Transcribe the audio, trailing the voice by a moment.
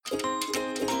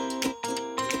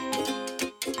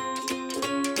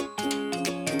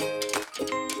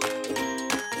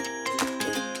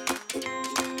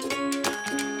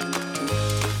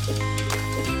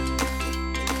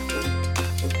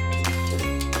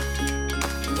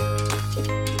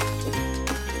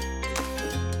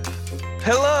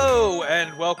Hello,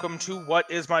 and welcome to What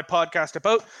Is My Podcast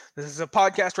About? This is a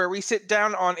podcast where we sit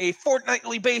down on a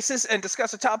fortnightly basis and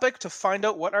discuss a topic to find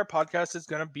out what our podcast is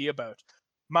going to be about.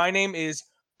 My name is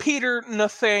Peter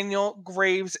Nathaniel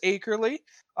Graves Akerley.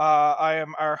 I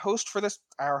am our host for this.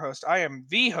 I am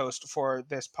the host for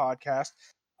this podcast.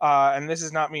 And this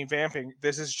is not me vamping.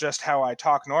 This is just how I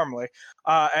talk normally.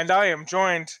 And I am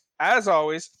joined, as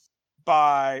always,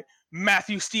 by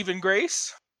Matthew Stephen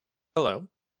Grace. Hello.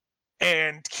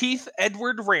 And Keith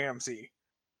Edward Ramsey.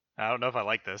 I don't know if I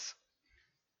like this.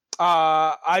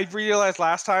 I realized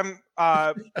last time,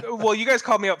 well, you guys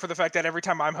called me up for the fact that every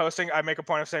time I'm hosting, I make a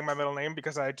point of saying my middle name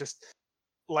because I just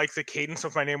like the cadence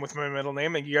of my name with my middle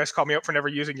name, and you guys called me up for never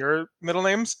using your middle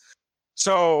names.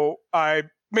 So I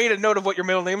made a note of what your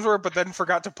middle names were, but then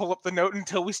forgot to pull up the note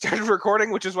until we started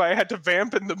recording, which is why I had to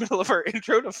vamp in the middle of our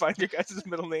intro to find your guys'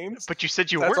 middle names. But you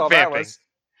said you That's weren't all that vamping. was.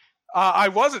 I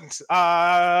wasn't.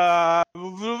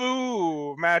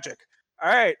 Magic.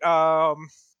 All right.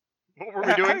 What were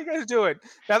we doing? How you guys doing?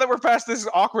 Now that we're past this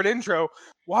awkward intro,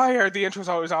 why are the intros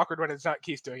always awkward when it's not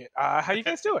Keith doing it? How you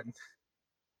guys doing?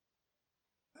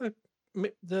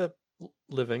 The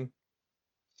living.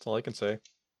 That's all I can say.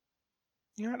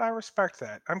 You know what? I respect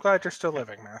that. I'm glad you're still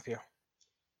living, Matthew.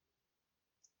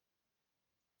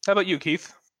 How about you,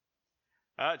 Keith?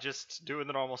 Just doing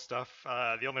the normal stuff.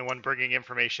 The only one bringing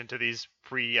information to these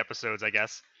pre-episodes, I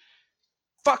guess.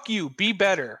 Fuck you. Be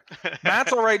better.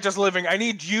 Matt's all right just living. I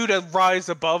need you to rise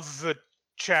above the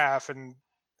chaff and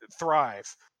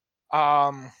thrive.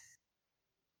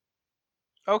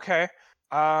 Okay.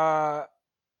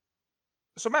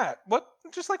 So Matt,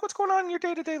 what's going on in your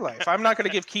day-to-day life? I'm not going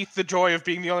to give Keith the joy of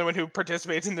being the only one who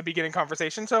participates in the beginning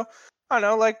conversation. So I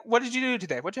don't know. What did you do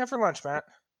today? What'd you have for lunch, Matt?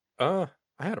 I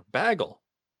had a bagel.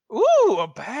 Ooh, a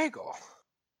bagel.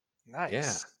 Nice.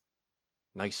 Yeah.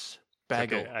 Nice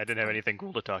bagel. Okay, I didn't have anything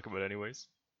cool to talk about anyways.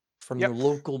 From the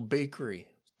local bakery.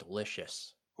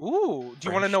 Delicious. Ooh, do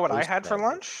you want to know what I had for bagel.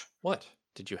 lunch? What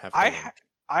did you have for lunch?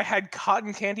 I had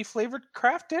cotton candy flavored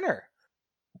Kraft Dinner.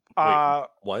 Wait,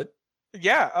 what?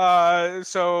 Yeah,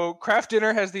 so Kraft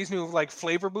Dinner has these new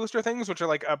flavor booster things, which are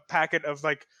like a packet of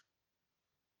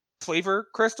flavor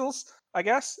crystals, I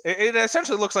guess. It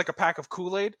essentially looks like a pack of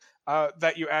Kool-Aid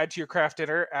that you add to your Kraft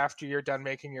Dinner after you're done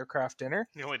making your Kraft Dinner.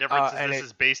 The only difference is this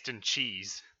is based in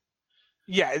cheese.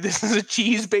 Yeah, this is a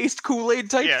cheese-based Kool-Aid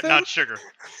type thing. Yeah, not sugar.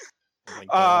 Oh my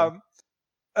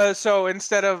God. So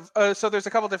instead of so there's a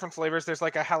couple different flavors. There's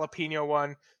like a jalapeno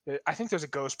one. I think there's a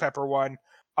ghost pepper one.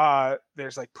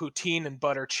 There's like poutine and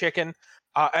butter chicken.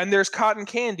 And there's cotton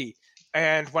candy.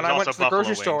 And when There's I went also to the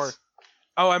grocery buffalo store, wings.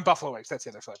 oh, and buffalo wings. That's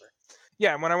the other flavor.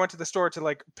 Yeah, and when I went to the store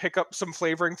to pick up some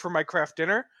flavoring for my Kraft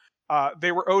Dinner,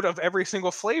 they were out of every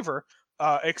single flavor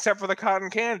except for the cotton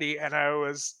candy, and I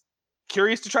was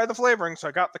curious to try the flavoring, so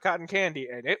I got the cotton candy,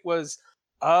 and it was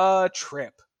a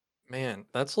trip. Man,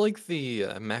 that's like the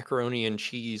macaroni and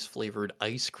cheese flavored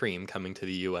ice cream coming to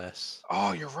the U.S.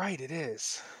 Oh, you're right, it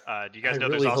is. Do you guys I know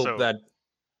really there's also? hope that.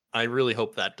 I really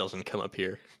hope that doesn't come up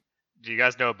here. Do you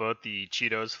guys know about the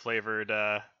Cheetos flavored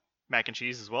mac and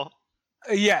cheese as well?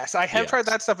 Yes, I have tried Yes.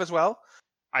 that stuff as well.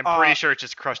 I'm pretty sure it's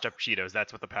just crushed up Cheetos.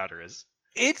 That's what the powder is.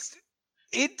 It's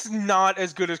not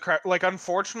as good as Kraft.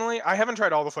 Unfortunately, I haven't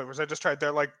tried all the flavors. I just tried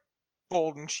their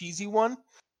bold and cheesy one.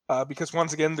 Because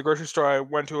once again, the grocery store I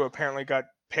went to apparently got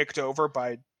picked over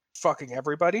by fucking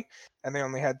everybody, and they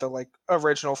only had the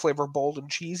original flavor, bold and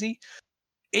cheesy.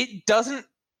 It doesn't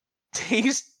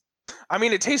taste. I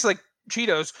mean, it tastes like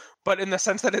Cheetos, but in the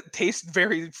sense that it tastes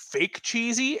very fake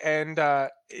cheesy, and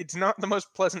it's not the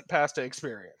most pleasant pasta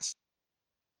experience.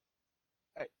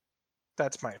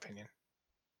 That's my opinion.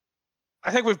 I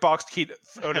think we've boxed Keith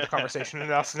out of the conversation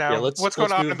enough now. Yeah, What's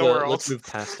going on in the world? Let's move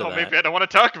past to Oh, that. maybe I don't want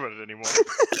to talk about it anymore.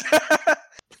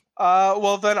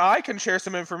 Well, then I can share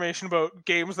some information about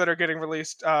games that are getting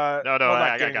released. No, I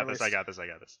got this. I got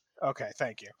this. Okay,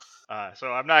 thank you.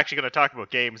 So I'm not actually going to talk about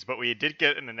games, but we did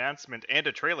get an announcement and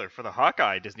a trailer for the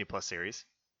Hawkeye Disney Plus series.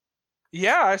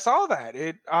 Yeah, I saw that.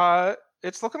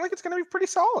 It's looking like it's going to be pretty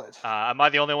solid. Am I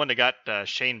the only one that got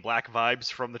Shane Black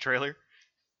vibes from the trailer?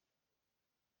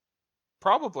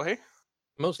 Probably.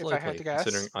 Most if I likely, had to guess.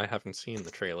 considering I haven't seen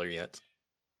the trailer yet.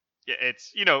 Yeah,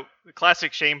 it's, the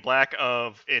classic Shane Black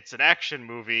of it's an action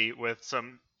movie with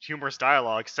some humorous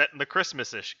dialogue set in the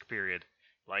Christmas-ish period.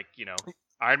 Like,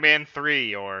 Iron Man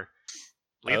 3 or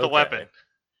Lethal Okay. Weapon.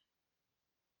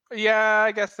 Yeah,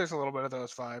 I guess there's a little bit of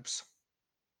those vibes.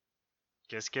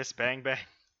 Kiss, kiss, bang, bang.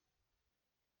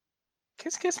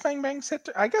 Kiss Kiss Bang Bang set.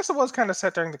 I guess it was kind of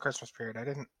set during the Christmas period. I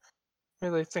didn't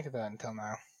really think of that until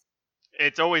now.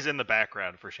 It's always in the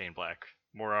background for Shane Black,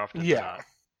 more often than Yeah. not.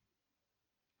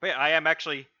 But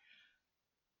yeah,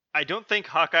 I don't think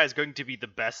Hawkeye is going to be the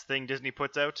best thing Disney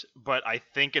puts out, but I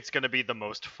think it's going to be the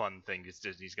most fun thing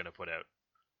Disney's going to put out.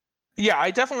 Yeah,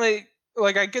 I definitely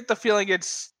I get the feeling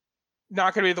it's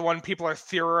not going to be the one people are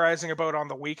theorizing about on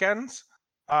the weekends.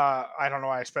 I don't know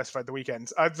why I specified the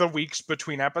weekends, the weeks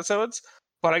between episodes,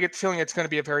 but I get the feeling it's going to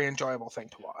be a very enjoyable thing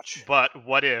to watch. But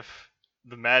what if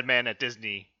the madman at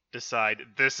Disney decide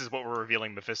this is what we're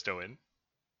revealing Mephisto in?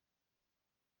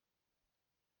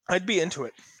 I'd be into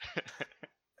it.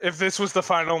 If this was the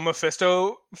final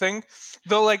Mephisto thing.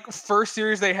 The first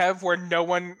series they have where no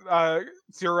one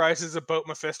theorizes about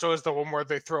Mephisto is the one where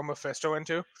they throw Mephisto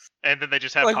into. And then they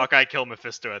just have Hawkeye kill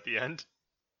Mephisto at the end.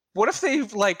 What if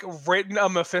they've written a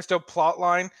Mephisto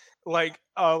plotline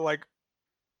the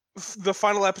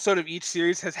final episode of each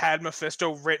series has had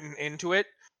Mephisto written into it,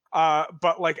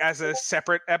 but as a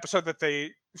separate episode that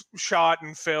they shot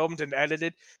and filmed and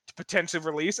edited to potentially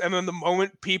release, and then the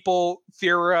moment people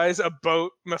theorize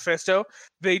about Mephisto,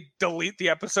 they delete the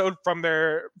episode from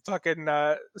their fucking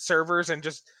servers and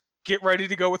just get ready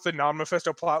to go with the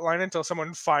non-Mephisto plotline until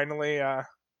someone finally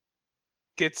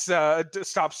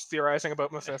stops theorizing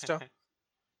about Mephisto.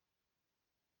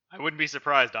 I wouldn't be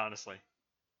surprised, honestly.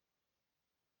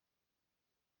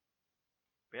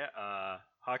 But yeah,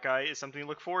 Hawkeye is something to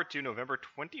look forward to November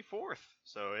 24th.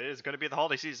 So it is going to be the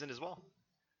holiday season as well.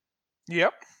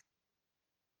 Yep.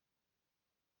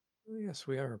 Yes,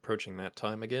 we are approaching that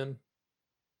time again.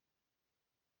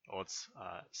 Oh, it's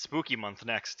spooky month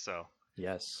next, so.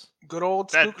 Yes. Good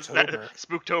old Spooktober.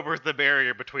 Spooktober is the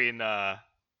barrier between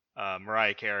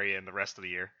Mariah Carey and the rest of the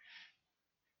year.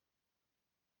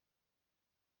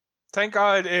 Thank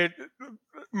God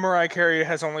Mariah Carey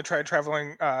has only tried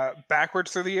traveling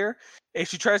backwards through the year. If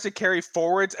she tries to carry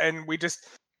forwards and we just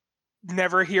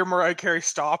never hear Mariah Carey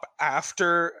stop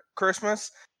after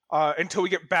Christmas until we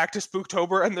get back to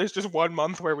Spooktober and there's just 1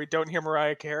 month where we don't hear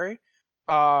Mariah Carey,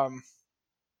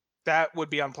 that would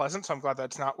be unpleasant, so I'm glad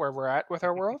that's not where we're at with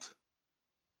our world.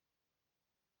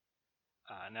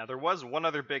 Now, there was one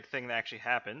other big thing that actually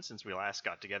happened since we last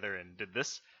got together and did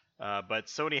this, but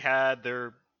Sony had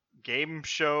their game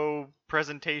show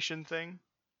presentation thing.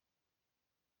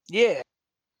 Yeah.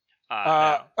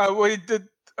 I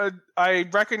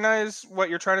recognize what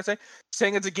you're trying to say.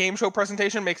 Saying it's a game show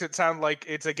presentation makes it sound like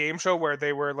it's a game show where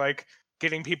they were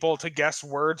getting people to guess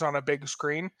words on a big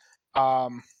screen. I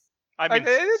mean,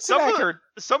 it's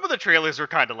some of the trailers were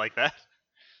kind of like that.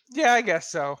 Yeah, I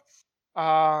guess so.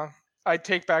 I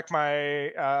take back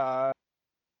my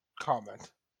comment.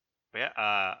 But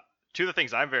yeah, two of the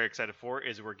things I'm very excited for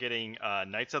is we're getting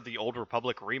Knights of the Old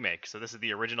Republic remake. So this is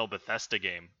the original Bethesda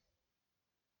game.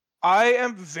 I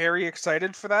am very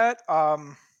excited for that.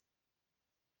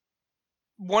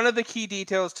 One of the key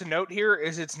details to note here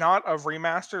is it's not a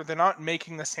remaster. They're not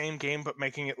making the same game, but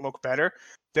making it look better.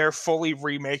 They're fully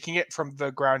remaking it from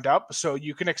the ground up. So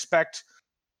you can expect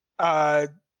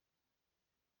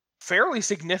fairly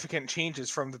significant changes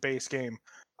from the base game.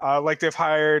 They've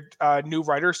hired new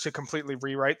writers to completely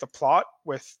rewrite the plot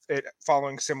with it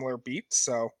following similar beats.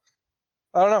 So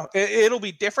I don't know. It'll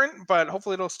be different, but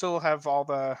hopefully it'll still have all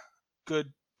the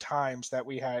good times that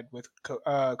we had with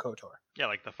KOTOR. Yeah,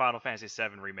 like the Final Fantasy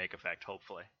VII remake effect,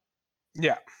 hopefully.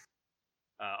 Yeah.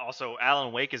 Also,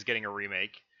 Alan Wake is getting a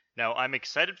remake. Now, I'm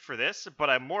excited for this, but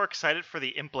I'm more excited for the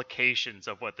implications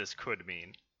of what this could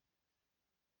mean.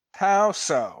 How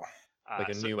so?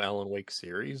 New Alan Wake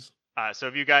series? So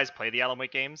have you guys played the Alan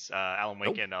Wake games? Alan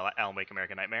Wake and Alan Wake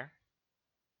American Nightmare?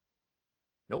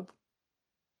 Nope.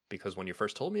 Because when you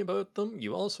first told me about them,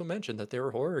 you also mentioned that they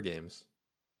were horror games.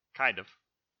 Kind of.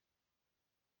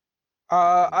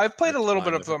 I've played a little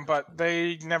bit of them, but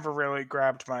they never really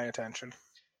grabbed my attention.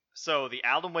 So the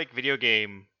Alan Wake video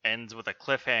game ends with a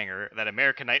cliffhanger that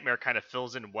American Nightmare kind of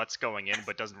fills in what's going in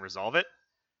but doesn't resolve it.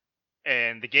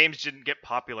 And the games didn't get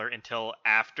popular until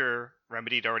after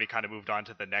Remedy had already kind of moved on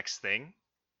to the next thing.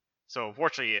 So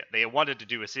unfortunately, they wanted to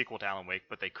do a sequel to Alan Wake,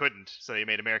 but they couldn't. So they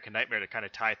made American Nightmare to kind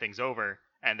of tie things over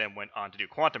and then went on to do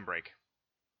Quantum Break.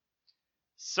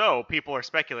 So people are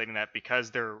speculating that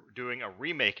because they're doing a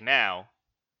remake now,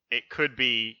 it could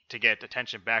be to get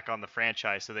attention back on the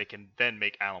franchise so they can then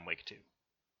make Alan Wake 2.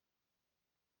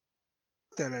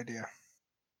 That idea.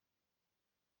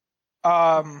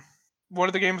 One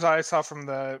of the games I saw from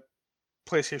the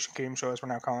PlayStation Game Show, as we're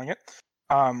now calling it,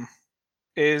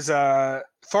 is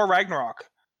Thor Ragnarok.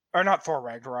 Or not Thor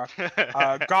Ragnarok.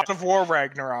 God of War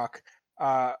Ragnarok.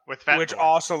 Which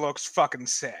also looks fucking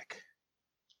sick.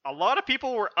 A lot of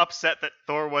people were upset that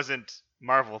Thor wasn't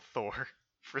Marvel Thor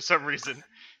for some reason.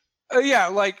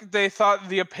 Yeah, they thought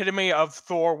the epitome of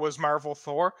Thor was Marvel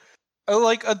Thor.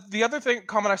 The other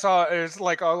comment I saw is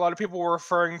like a lot of people were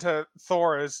referring to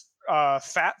Thor as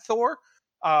Fat Thor,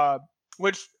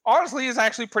 which honestly is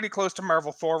actually pretty close to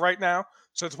Marvel Thor right now.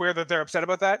 So it's weird that they're upset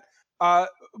about that.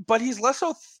 But he's less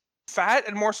so fat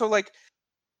and more so like.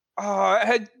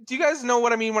 Do you guys know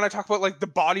what I mean when I talk about like the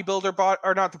bodybuilder body,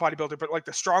 or not the bodybuilder, but like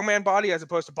the strongman body as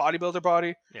opposed to bodybuilder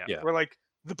body? Yeah. Where like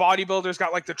the bodybuilder's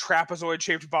got like the trapezoid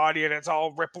shaped body and it's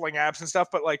all rippling abs and stuff,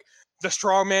 but like the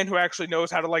strongman who actually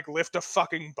knows how to like lift a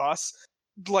fucking bus,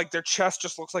 like their chest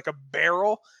just looks like a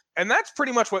barrel, and that's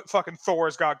pretty much what fucking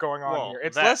Thor's got going on here.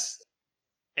 It's less.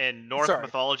 And Norse Sorry.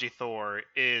 mythology Thor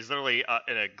is literally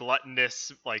a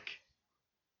gluttonous like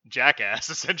jackass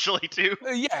essentially too.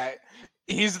 Yeah,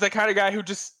 he's the kind of guy who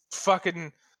just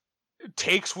fucking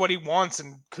takes what he wants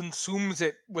and consumes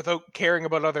it without caring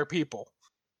about other people.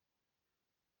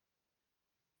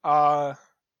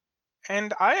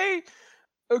 And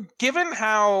given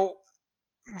how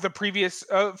the previous,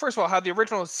 first of all, how the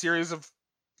original series of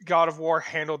God of War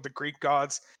handled the Greek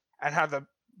gods, and how the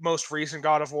most recent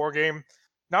God of War game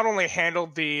not only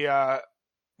handled the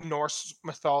Norse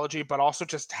mythology, but also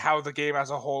just how the game as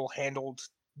a whole handled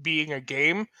being a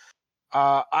game.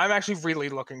 I'm actually really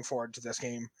looking forward to this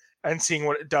game and seeing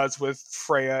what it does with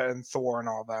Freya and Thor and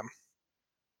all them.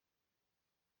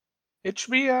 It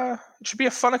should be a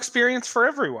fun experience for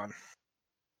everyone.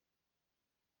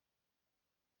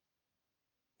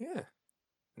 Yeah.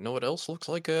 Know what else looks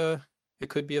like it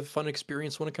could be a fun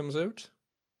experience when it comes out?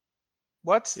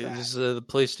 What's that? Is the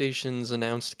PlayStation's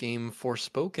announced game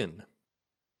Forspoken.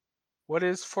 What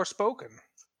is Forspoken?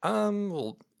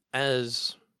 Well,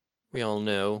 as we all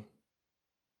know,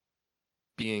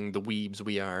 being the weebs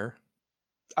we are.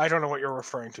 I don't know what you're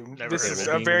referring to. Never This heard is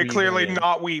of a it. very clearly Yeah.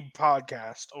 not weeb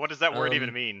podcast. What does that word even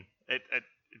Um, mean? It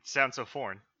sounds so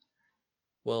foreign.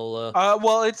 Well,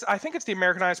 Well, I think it's the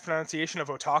Americanized pronunciation of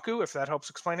otaku. If that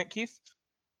helps explain it, Keith.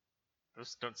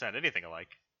 Those don't sound anything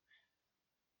alike.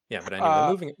 yeah, but anyway,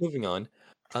 uh, moving on.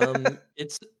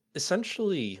 It's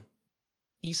essentially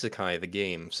Isekai, the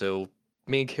game. So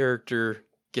main character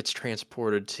gets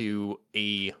transported to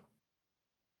a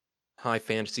high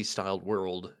fantasy styled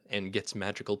world and gets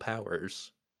magical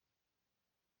powers.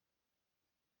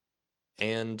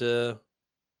 And don't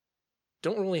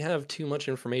really have too much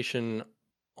information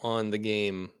on the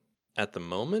game at the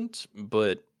moment,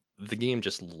 but the game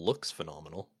just looks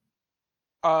phenomenal.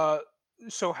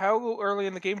 So how early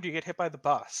in the game do you get hit by the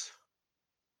bus?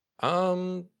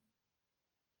 Well,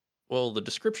 the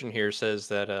description here says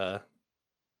that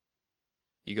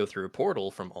you go through a portal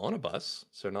from on a bus,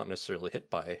 so not necessarily hit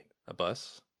by a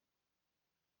bus,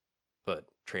 but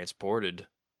transported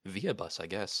via bus, I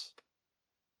guess.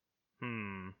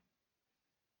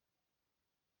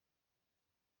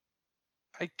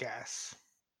 I guess.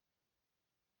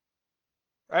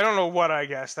 I don't know what I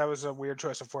guess. That was a weird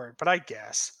choice of word, but I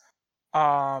guess.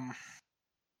 Yeah,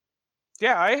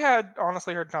 I had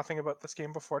honestly heard nothing about this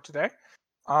game before today.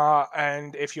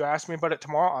 And if you ask me about it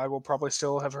tomorrow, I will probably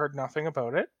still have heard nothing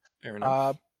about it. Fair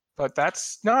enough. But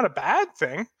that's not a bad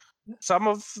thing. Some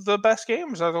of the best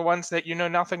games are the ones that you know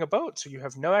nothing about, so you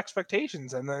have no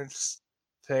expectations, and then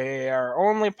they are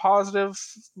only positive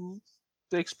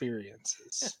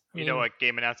experiences. You know what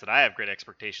game announced that I have great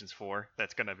expectations for?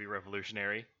 That's going to be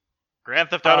revolutionary. Grand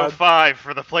Theft Auto 5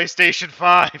 for the PlayStation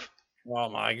 5. Oh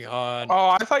my god. Oh,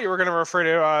 I thought you were going to refer to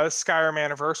Skyrim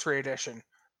Anniversary Edition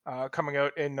coming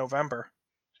out in November.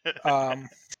 Oh,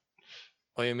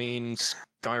 you mean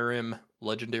Skyrim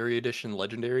Legendary Edition?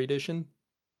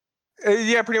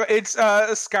 Yeah, pretty much. It's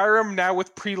Skyrim now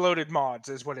with preloaded mods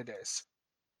is what it is.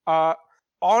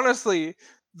 Honestly,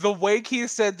 the way Keith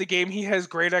said the game he has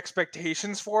great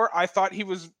expectations for, I thought he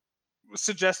was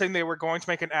suggesting they were going to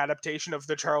make an adaptation of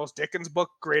the Charles Dickens book,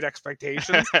 Great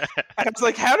Expectations. And I was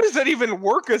like, how does that even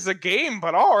work as a game?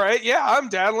 But all right, yeah, I'm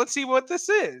down. Let's see what this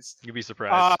is. You'd be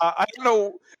surprised. I don't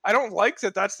know. I don't like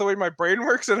that that's the way my brain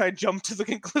works, and I jumped to the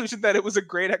conclusion that it was a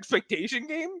Great Expectation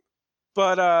game.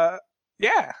 But,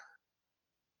 yeah.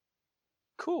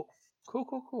 Cool.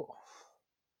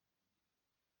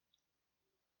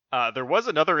 There was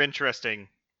another interesting...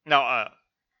 Now,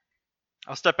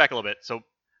 I'll step back a little bit. So,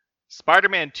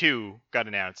 Spider-Man 2 got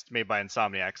announced, made by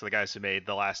Insomniac, so the guys who made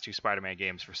the last two Spider-Man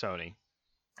games for Sony.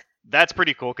 That's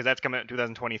pretty cool, because that's coming out in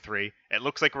 2023. It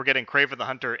looks like we're getting Kraven the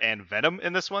Hunter and Venom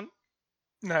in this one.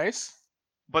 Nice.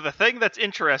 But the thing that's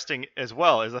interesting as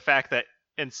well is the fact that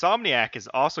Insomniac is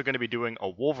also going to be doing a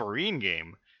Wolverine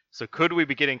game. So could we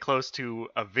be getting close to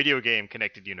a video game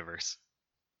connected universe?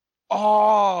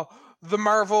 Oh, the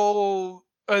Marvel...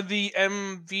 the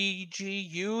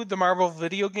MVGU, the Marvel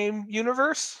Video Game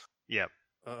Universe? Yep.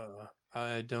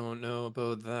 I don't know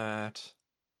about that.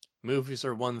 Movies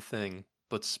are one thing,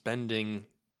 but spending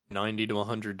 $90 to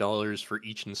 $100 for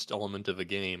each installment of a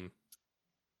game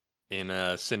in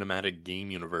a cinematic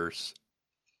game universe,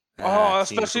 Oh, that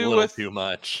seems a little too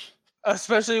much.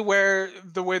 especially where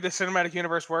the way the cinematic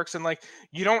universe works, and like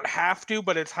you don't have to,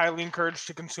 but it's highly encouraged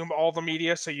to consume all the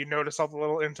media so you notice all the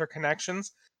little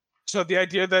interconnections. So the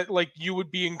idea that like you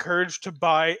would be encouraged to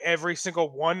buy every single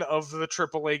one of the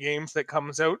AAA games that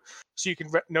comes out, so you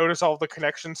can notice all the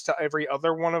connections to every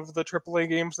other one of the AAA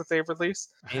games that they've released.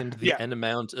 And the Yeah, N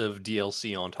amount of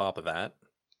DLC on top of that.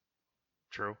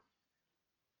 True.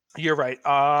 you're right.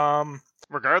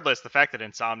 Regardless, the fact that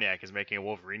Insomniac is making a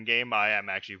Wolverine game, I am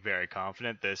actually very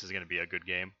confident this is going to be a good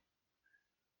game.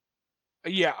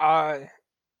 Yeah.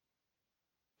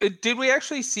 Did we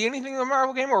actually see anything in the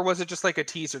Marvel game, or was it just like a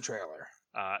teaser trailer?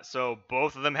 So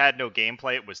both of them had no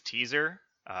gameplay. It was teaser.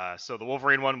 So the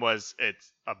Wolverine one was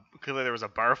clearly there was a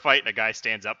bar fight and a guy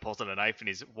stands up, pulls out a knife, and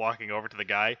he's walking over to the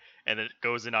guy, and it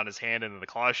goes in on his hand, and then the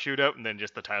claws shoot out, and then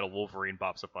just the title Wolverine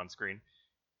pops up on screen.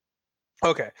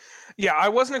 Okay. Yeah, I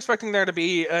wasn't expecting there to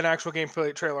be an actual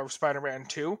gameplay trailer of Spider-Man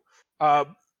 2.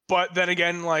 But then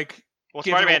again, like, Well,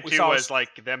 given Spider-Man what we 2 saw was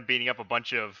like them beating up a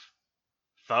bunch of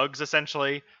thugs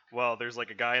essentially. Well, there's like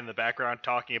a guy in the background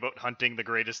talking about hunting the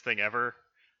greatest thing ever,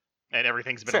 and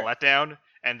everything's been Fair. a letdown.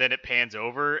 And then it pans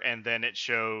over, and then it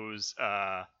shows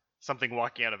something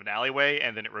walking out of an alleyway,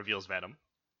 and then it reveals Venom.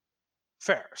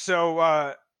 Fair.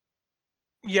 So,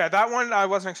 yeah, that one I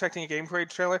wasn't expecting a gameplay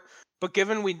trailer, but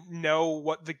given we know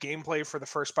what the gameplay for the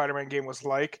first Spider-Man game was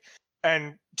like,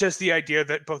 and just the idea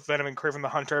that both Venom and Kraven the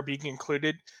Hunter are being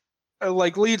included,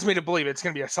 like leads me to believe it's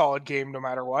going to be a solid game no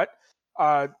matter what.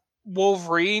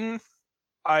 Wolverine,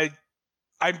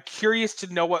 I'm curious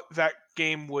to know what that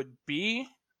game would be,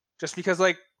 just because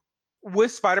like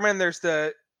with Spider-Man, there's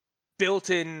the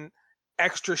built-in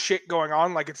extra shit going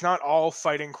on. Like it's not all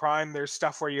fighting crime. There's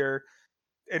stuff where you're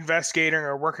investigating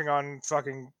or working on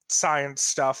fucking science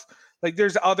stuff. Like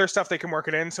there's other stuff they can work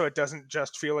it in, so it doesn't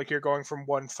just feel like you're going from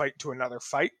one fight to another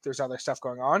fight. There's other stuff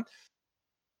going on.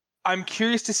 I'm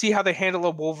curious to see how they handle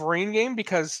a Wolverine game,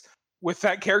 because with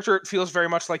that character, it feels very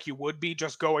much like you would be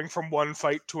just going from one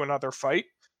fight to another fight.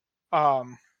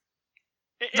 Not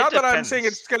that I'm saying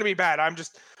it's going to be bad. I'm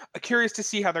just curious to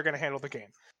see how they're going to handle the game.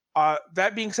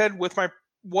 That being said, with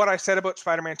what I said about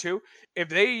Spider-Man 2, if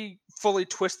they fully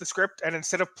twist the script and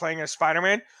instead of playing as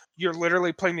Spider-Man, you're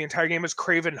literally playing the entire game as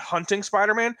Kraven hunting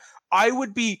Spider-Man, I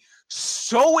would be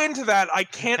so into that. I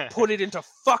can't put it into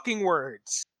fucking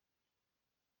words.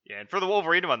 Yeah, and for the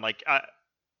Wolverine one, like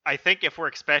I think if we're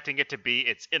expecting it to be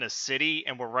it's in a city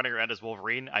and we're running around as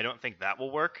Wolverine, I don't think that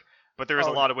will work. But there's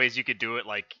a lot of ways you could do it.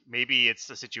 Like maybe it's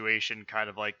a situation kind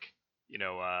of like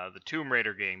the Tomb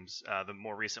Raider games, the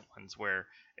more recent ones, where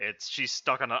she's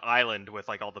stuck on an island with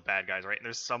like all the bad guys, right? And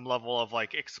there's some level of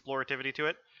like explorativity to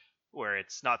it, where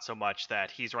it's not so much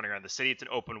that he's running around the city; it's an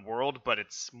open world, but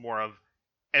it's more of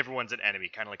everyone's an enemy,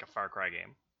 kind of like a Far Cry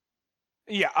game.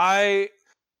 Yeah, I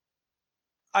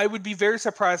would be very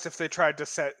surprised if they tried to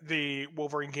set the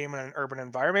Wolverine game in an urban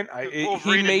environment.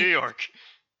 Wolverine in New York.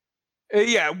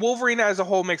 Yeah, Wolverine as a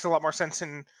whole makes a lot more sense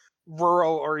in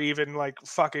rural or even like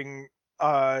fucking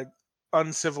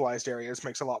uncivilized areas.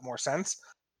 Makes a lot more sense.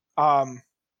 I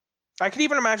could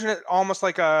even imagine it almost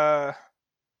like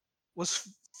was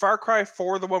Far Cry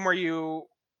 4 the one where you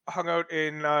hung out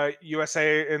in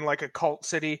USA in like a cult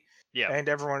city? Yeah. And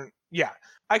everyone, yeah.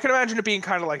 I can imagine it being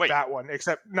kind of like that one,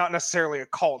 except not necessarily a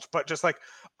cult, but just like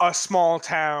a small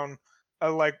town, a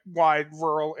like wide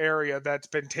rural area that's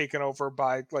been taken over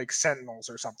by like sentinels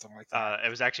or something like that. It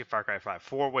was actually Far Cry 5.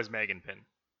 4 was Megan Pin.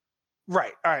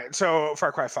 Right. All right. So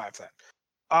Far Cry 5 then.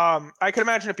 I can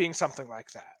imagine it being something like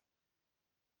that.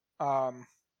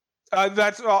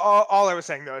 That's all I was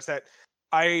saying though, is that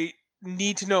I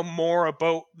need to know more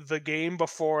about the game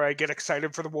before I get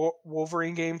excited for the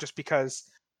Wolverine game, just because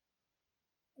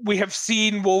we have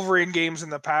seen Wolverine games in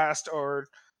the past, or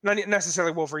not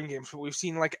necessarily Wolverine games, but we've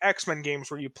seen like X-Men games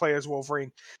where you play as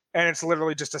Wolverine and it's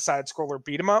literally just a side scroller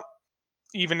beat 'em up.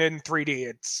 Even in 3D,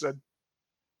 it's a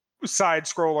side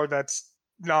scroller that's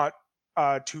not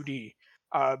 2D.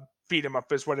 Beat 'em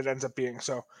up is what it ends up being.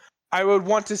 So I would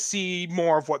want to see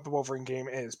more of what the Wolverine game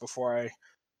is before I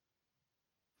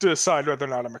decide whether or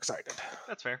not I'm excited.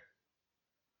 That's fair.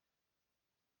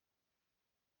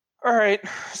 All right.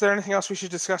 Is there anything else we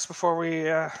should discuss before we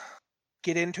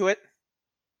get into it?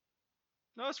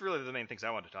 No, that's really the main things I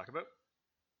wanted to talk about.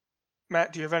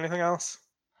 Matt, do you have anything else?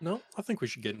 No, I think we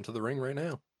should get into the ring right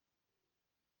now.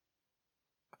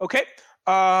 Okay.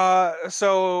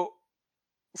 So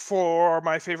for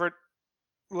my favorite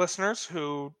listeners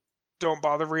who don't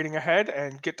bother reading ahead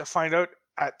and get to find out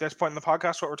at this point in the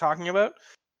podcast what we're talking about.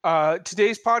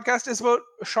 Today's podcast is about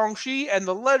Shang-Chi and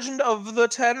the Legend of the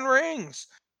Ten Rings,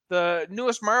 the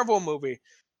newest Marvel movie.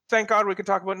 Thank God we could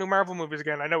talk about new Marvel movies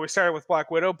again. I know we started with Black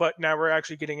Widow, but now we're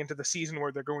actually getting into the season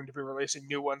where they're going to be releasing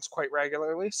new ones quite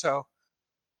regularly, so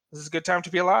this is a good time to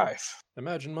be alive.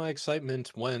 Imagine my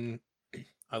excitement when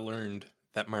I learned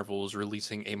that Marvel was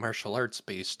releasing a martial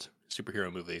arts-based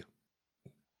superhero movie.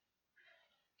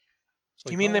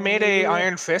 You mean they made a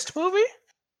Iron Fist movie?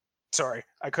 Sorry,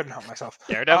 I couldn't help myself.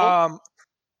 Daredevil?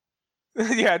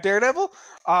 Yeah, Daredevil.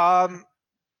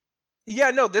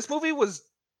 Yeah, no, this movie was...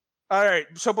 Alright,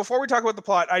 so before we talk about the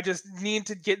plot, I just need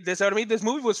to get this out of me. This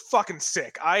movie was fucking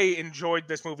sick. I enjoyed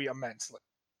this movie immensely.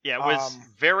 Yeah, it was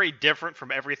very different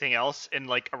from everything else in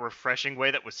like a refreshing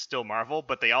way that was still Marvel,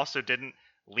 but they also didn't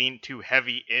lean too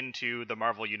heavy into the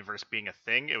Marvel universe being a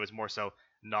thing. It was more so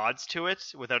nods to it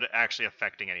without it actually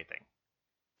affecting anything.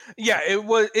 Yeah,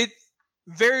 it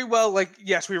very well, like,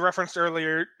 yes, we referenced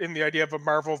earlier in the idea of a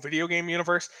Marvel video game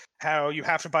universe, how you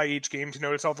have to buy each game to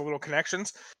notice all the little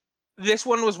connections. This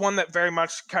one was one that very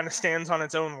much kind of stands on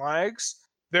its own legs.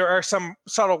 There are some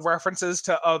subtle references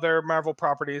to other Marvel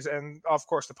properties, and of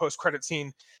course the post-credit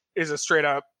scene is a straight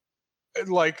up,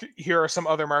 like, here are some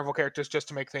other Marvel characters just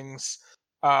to make things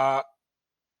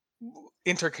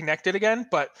interconnected again,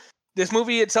 but this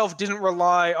movie itself didn't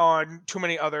rely on too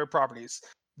many other properties.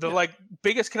 The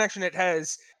biggest connection it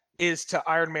has is to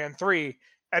Iron Man 3,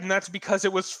 and that's because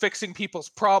it was fixing people's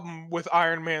problem with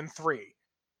Iron Man 3.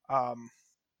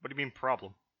 What do you mean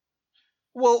problem?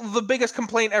 Well, the biggest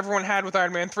complaint everyone had with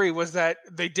Iron Man 3 was that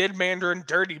they did Mandarin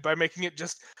dirty by making it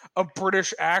just a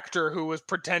British actor who was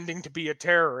pretending to be a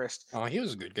terrorist. Oh, he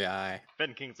was a good guy.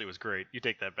 Ben Kingsley was great. You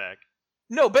take that back.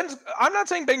 No, I'm not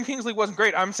saying Ben Kingsley wasn't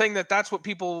great. I'm saying that that's what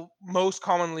people most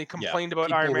commonly complained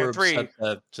about Iron Man 3. People were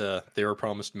upset that they were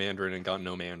promised Mandarin and got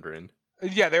no Mandarin.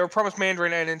 Yeah, they were promised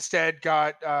Mandarin and instead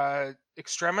got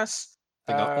Extremis.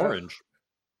 They got Orange.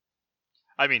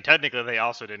 I mean, technically, they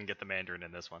also didn't get the Mandarin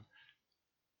in this one.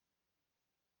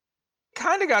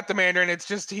 Kind of got the Mandarin, it's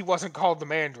just he wasn't called the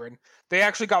Mandarin. They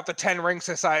actually got the Ten Ring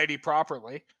Society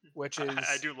properly, which is...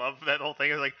 I do love that whole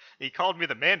thing. It's like, he called me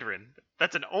the Mandarin.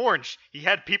 That's an orange. He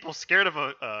had people scared of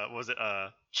a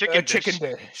chicken dish. Chicken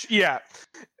dish, yeah.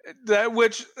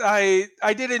 Which I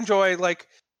did enjoy. Like,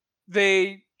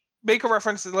 they make a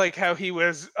reference to, like, how he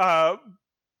was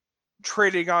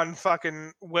trading on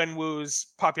fucking Wenwu's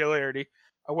popularity.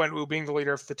 Wenwu being the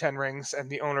leader of the Ten Rings and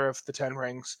the owner of the Ten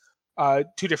Rings.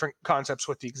 Two different concepts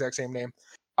with the exact same name.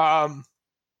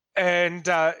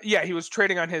 He was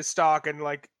trading on his stock and,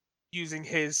 like, using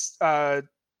his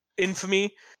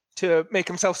infamy to make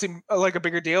himself seem like a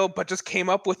bigger deal, but just came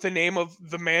up with the name of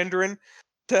the Mandarin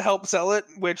to help sell it,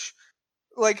 which,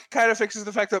 like, kind of fixes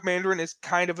the fact that Mandarin is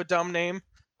kind of a dumb name,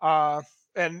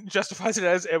 and justifies it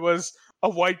as it was a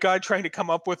white guy trying to come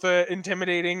up with an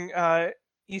intimidating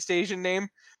East Asian name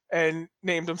and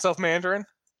named himself Mandarin.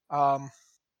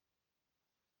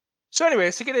 So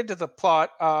anyways, to get into the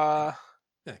plot, yeah,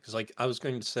 because, like, I was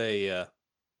going to say,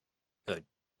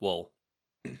 well,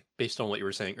 based on what you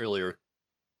were saying earlier,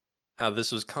 how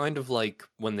this was kind of like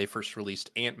when they first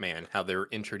released Ant-Man, how they were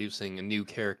introducing a new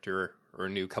character or a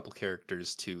new couple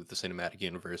characters to the cinematic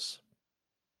universe,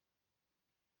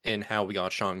 and how we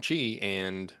got Shang-Chi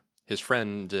and his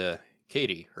friend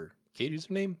Katie, or Katie's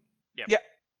her name? Yeah.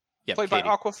 Yeah, played Katie.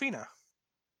 by Awkwafina.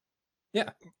 Yeah.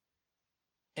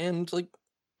 And, like,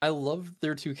 I love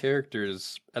their two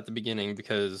characters at the beginning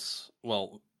because,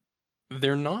 well,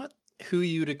 they're not who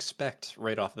you'd expect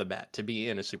right off the bat to be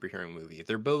in a superhero movie.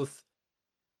 They're both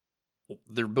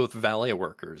valet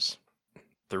workers.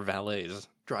 They're valets,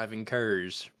 driving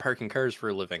cars, parking cars for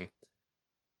a living.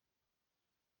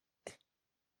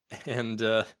 And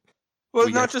well,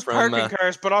 not just parking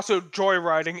cars, but also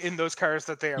joyriding in those cars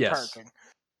that they are parking.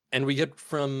 And we get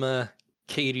from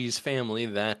Katie's family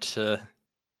that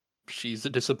she's a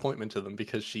disappointment to them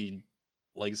because she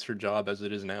likes her job as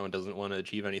it is now and doesn't want to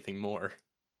achieve anything more.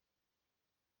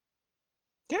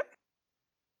 Yep.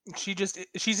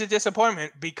 She's a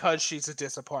disappointment because she's a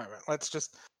disappointment. Let's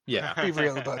just be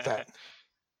real about that.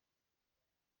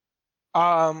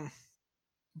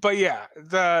 But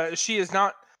yeah, she is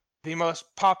not the most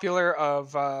popular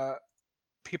of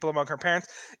people among her parents.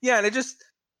 Yeah, and it just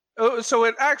so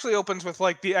it actually opens with,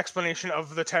 like, the explanation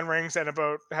of the Ten Rings and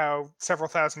about how several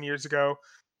thousand years ago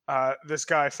this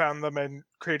guy found them and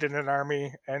created an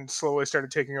army and slowly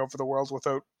started taking over the world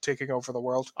without taking over the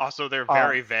world. Also, they're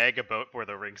very vague about where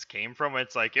the rings came from.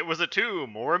 It's like, it was a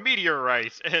tomb or a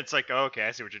meteorite. And it's like, oh, okay,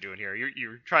 I see what you're doing here.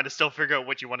 You're trying to still figure out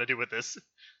what you want to do with this.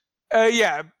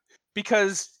 Yeah.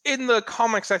 because in the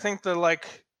comics, I think the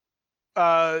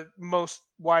most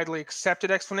widely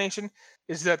accepted explanation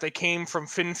is that they came from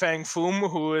Fin Fang Foom,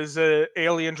 who is an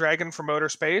alien dragon from outer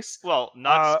space. Well,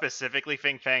 not specifically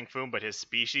Fin Fang Foom, but his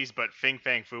species. But Fin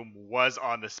Fang Foom was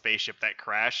on the spaceship that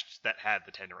crashed that had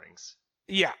the 10 rings.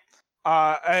 Yeah.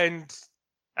 And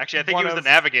actually, I think he was the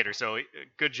navigator, so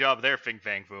good job there, Fin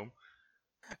Fang Foom.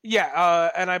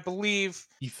 Yeah, and I believe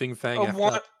Fin Fang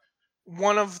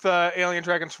one of the alien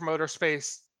dragons from outer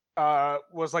space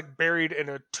was like buried in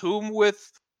a tomb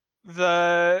with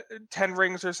the 10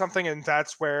 rings or something, and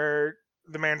that's where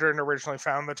the Mandarin originally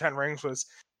found the 10 rings, was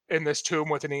in this tomb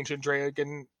with an ancient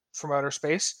dragon from outer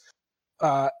space.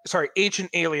 Ancient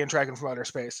alien dragon from outer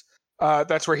space.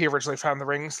 That's where he originally found the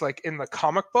rings, like in the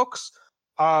comic books.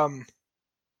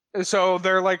 So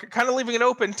they're like kind of leaving it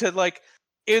open to like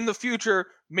in the future,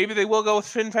 maybe they will go with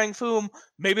Fin Fang Foom.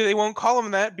 Maybe they won't call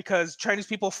him that because Chinese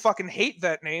people fucking hate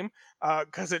that name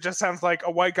because it just sounds like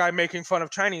a white guy making fun of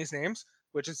Chinese names,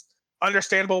 which is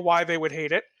understandable why they would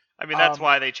hate it. I mean, that's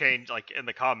why they changed, like, in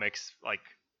the comics, like,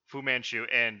 Fu Manchu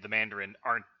and the Mandarin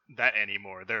aren't that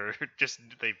anymore.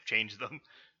 They've changed them.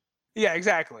 Yeah,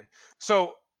 exactly.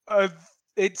 So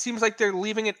it seems like they're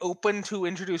leaving it open to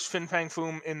introduce Fin Fang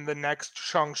Foom in the next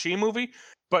Shang-Chi movie,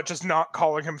 but just not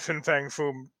calling him Fin Fang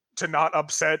Foom to not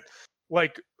upset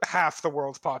like half the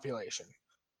world's population.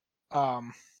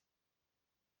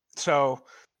 So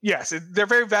yes, they're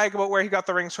very vague about where he got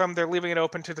the rings from. They're leaving it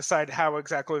open to decide how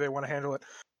exactly they want to handle it.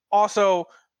 Also,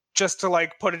 just to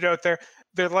like put it out there,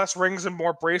 they're less rings and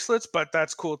more bracelets, but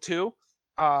that's cool too.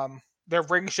 They're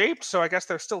ring shaped, so I guess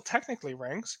they're still technically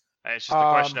rings. It's just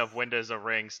a question of when does a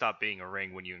ring stop being a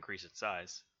ring when you increase its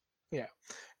size. Yeah.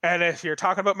 And if you're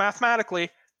talking about mathematically,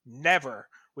 never,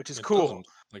 which is cool. Doesn't.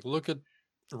 Like, look at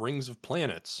the rings of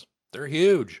planets. They're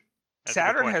huge. That's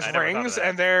Saturn has rings,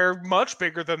 and they're much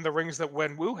bigger than the rings that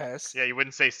Wenwu has. Yeah, you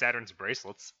wouldn't say Saturn's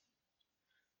bracelets.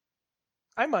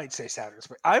 I might say Saturn's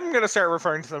bracelets. I'm going to start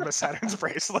referring to them as Saturn's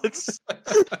bracelets.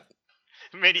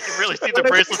 Man, you can really see the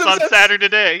bracelets on Saturn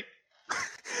today.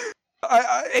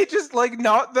 It just, like,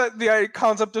 not that the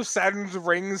concept of Saturn's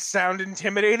rings sound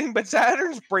intimidating, but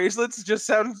Saturn's bracelets just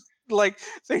sound like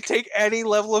they take any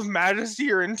level of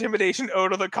majesty or intimidation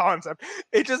out of the concept.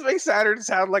 It just makes Saturn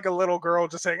sound like a little girl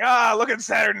just saying, look at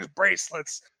Saturn's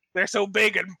bracelets. They're so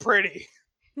big and pretty.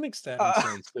 It makes Saturn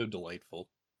sound so delightful.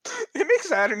 It makes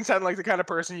Saturn sound like the kind of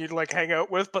person you'd, like, hang out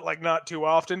with, but, like, not too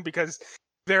often, because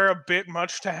they're a bit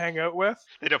much to hang out with.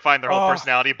 They define their whole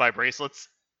personality by bracelets.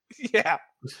 Yeah.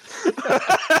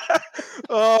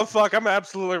 Oh, fuck. I'm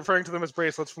absolutely referring to them as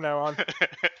bracelets from now on.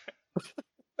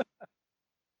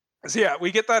 So, yeah,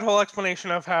 we get that whole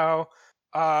explanation of how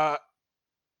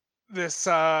this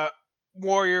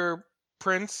warrior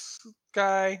prince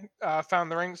guy found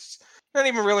the rings. Not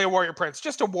even really a warrior prince,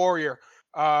 just a warrior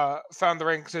found the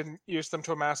rings and used them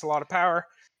to amass a lot of power.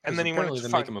 And then he wanted to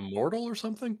make him immortal or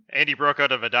something? And he broke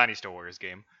out of a Dynasty Warriors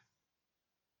game.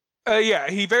 Yeah,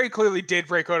 he very clearly did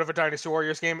break out of a Dynasty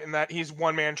Warriors game in that he's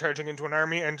one man charging into an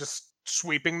army and just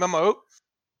sweeping them out.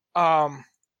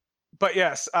 But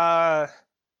yes,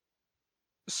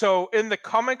 so in the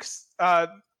comics,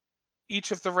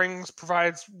 each of the rings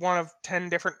provides one of 10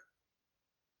 different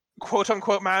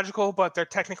quote-unquote magical, but they're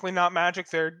technically not magic.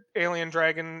 They're alien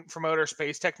dragon from outer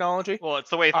space technology. Well, it's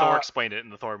the way Thor explained it in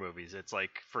the Thor movies. It's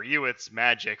like, for you it's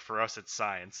magic, for us it's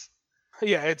science.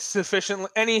 Yeah, it's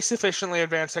any sufficiently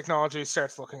advanced technology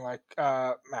starts looking like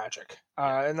magic,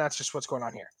 and that's just what's going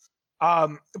on here.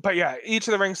 But yeah, each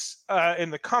of the rings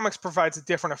in the comics provides a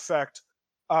different effect,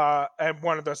 and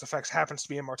one of those effects happens to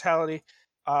be immortality.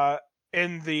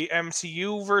 In the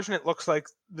MCU version, it looks like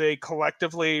they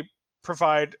collectively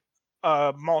provide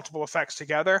multiple effects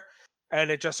together, and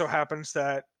it just so happens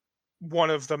that one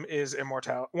of them is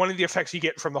immortality. One of the effects you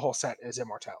get from the whole set is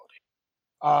immortality.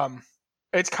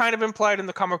 It's kind of implied in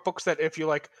the comic books that if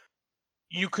you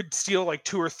you could steal like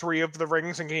 2 or 3 of the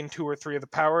rings and gain 2 or 3 of the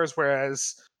powers,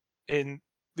 whereas in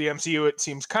the MCU it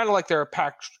seems kind of like they're a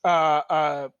packed.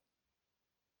 My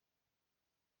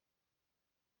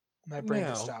brain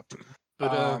just stopped.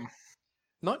 But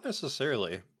not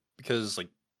necessarily, because like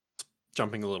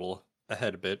jumping a little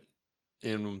ahead a bit,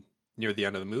 near the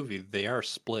end of the movie, they are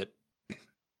split.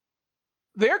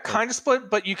 They are kind of split,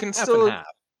 but you can still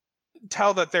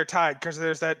tell that they're tied because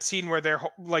there's that scene where they're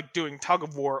like doing tug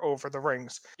of war over the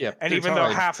rings. Yeah, and even though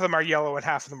half of them are yellow and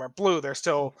half of them are blue, they're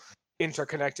still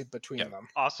interconnected between them.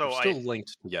 Also, they're still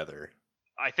linked together.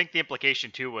 I think the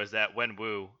implication too was that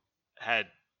Wenwu had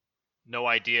no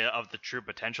idea of the true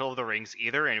potential of the rings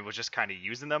either, and was just kind of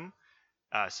using them.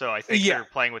 So I think they're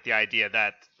playing with the idea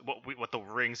that what the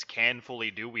rings can fully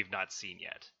do, we've not seen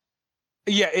yet.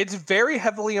 Yeah, it's very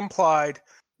heavily implied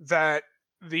that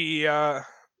the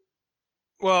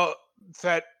well,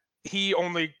 that he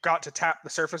only got to tap the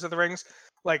surface of the rings.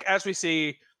 Like, as we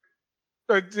see,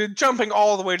 jumping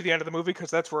all the way to the end of the movie,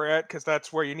 because that's where we're at, because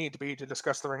that's where you need to be to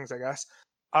discuss the rings, I guess.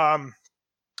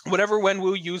 Whenever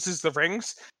Wenwu uses the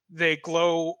rings, they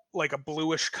glow like a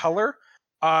bluish color.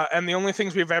 And the only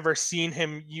things we've ever seen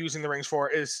him using the rings for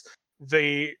is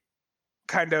the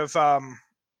kind of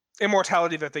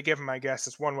immortality that they give him, I guess,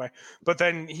 is one way. But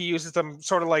then he uses them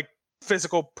sort of like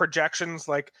physical projections,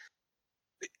 like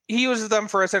he uses them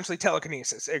for essentially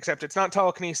telekinesis, except it's not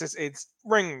telekinesis, it's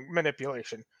ring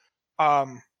manipulation.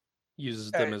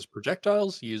 Uses them as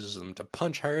projectiles, uses them to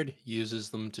punch hard, uses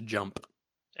them to jump.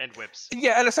 And whips.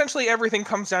 Yeah, and essentially everything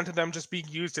comes down to them just being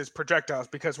used as projectiles,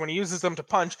 because when he uses them to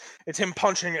punch, it's him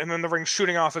punching and then the ring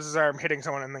shooting off his arm, hitting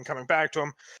someone, and then coming back to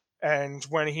him. And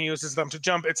when he uses them to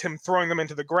jump, it's him throwing them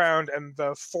into the ground, and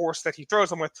the force that he throws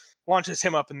them with launches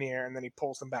him up in the air, and then he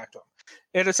pulls them back to him.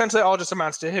 It essentially all just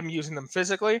amounts to him using them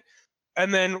physically.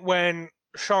 And then when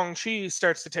Shang-Chi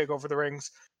starts to take over the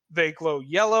rings, they glow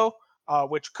yellow,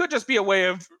 which could just be a way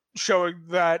of showing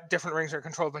that different rings are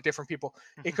controlled by different people.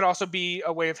 It could also be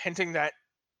a way of hinting that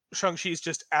Shang-Chi's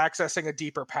just accessing a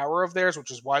deeper power of theirs, which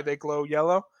is why they glow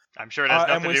yellow. I'm sure it has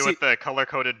nothing to do with the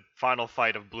color-coded final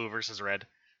fight of blue versus red.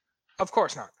 Of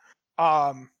course not.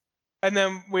 And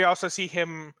then we also see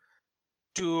him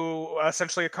do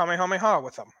essentially a Kamehameha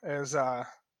with them, is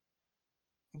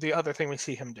the other thing we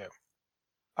see him do.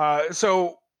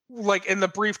 So, like, in the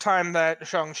brief time that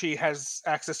Shang-Chi has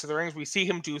access to the rings, we see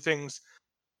him do things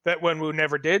that Wenwu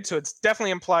never did, so it's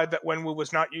definitely implied that Wenwu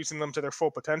was not using them to their full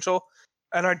potential.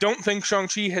 And I don't think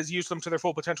Shang-Chi has used them to their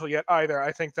full potential yet either.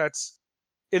 I think that's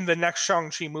in the next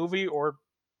Shang-Chi movie, or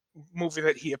movie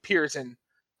that he appears in.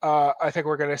 I think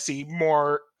we're going to see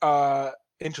more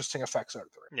interesting effects out of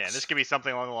the rings. Yeah, this could be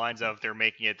something along the lines of they're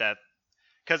making it that...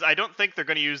 Because I don't think they're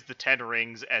going to use the 10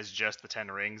 rings as just the 10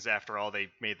 rings. After all, they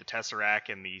made the Tesseract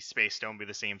and the Space Stone be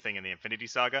the same thing in the Infinity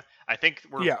Saga. I think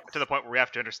we're to the point where we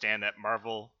have to understand that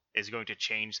Marvel is going to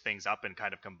change things up and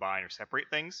kind of combine or separate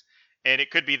things. And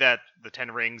it could be that the 10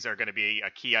 rings are going to be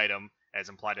a key item, as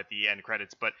implied at the end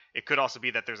credits, but it could also be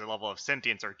that there's a level of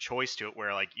sentience or choice to it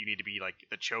where, like, you need to be, like,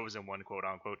 the chosen one,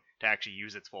 quote-unquote, to actually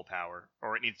use its full power,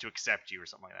 or it needs to accept you or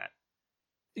something like that.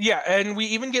 Yeah, and we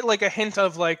even get, like, a hint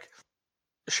of, like,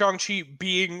 Shang-Chi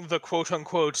being the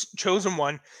quote-unquote chosen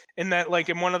one, in that, like,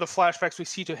 in one of the flashbacks we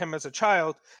see to him as a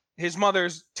child, his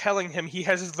mother's telling him he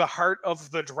has the heart of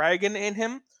the dragon in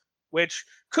him, which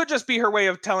could just be her way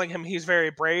of telling him he's very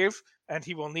brave and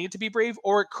he will need to be brave,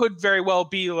 or it could very well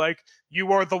be like,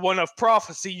 you are the one of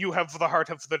prophecy, you have the heart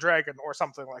of the dragon, or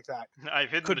something like that. I've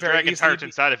hidden the dragon's heart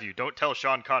inside of you. Don't tell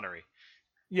Sean Connery.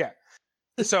 Yeah.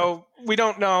 So we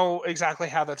don't know exactly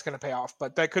how that's going to pay off,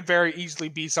 but that could very easily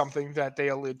be something that they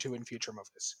allude to in future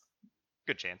movies.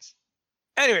 Good chance.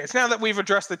 Anyways, now that we've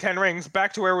addressed the 10 rings,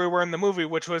 back to where we were in the movie,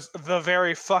 which was the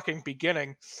very fucking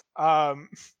beginning.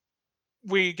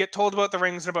 We get told about the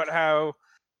rings and about how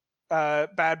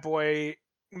bad boy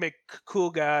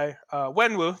McCool guy,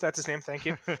 Wenwu, that's his name, thank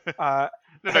you. No,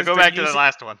 go back to the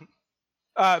last one.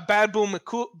 Bad boy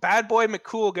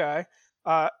McCool guy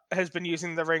has been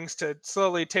using the rings to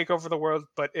slowly take over the world,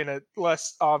 but in a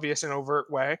less obvious and overt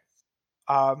way.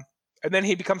 And then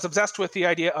he becomes obsessed with the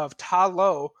idea of Ta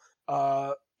Lo,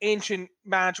 ancient,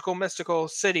 magical, mystical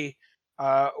city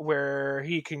where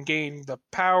he can gain the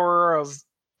power of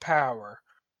power.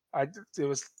 It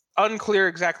was unclear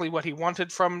exactly what he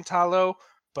wanted from Ta Lo,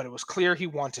 but it was clear he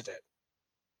wanted it.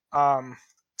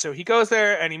 So he goes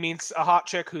there and he meets a hot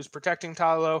chick who's protecting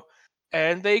Ta Lo,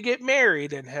 and they get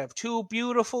married and have 2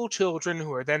 beautiful children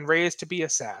who are then raised to be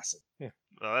assassins. Yeah.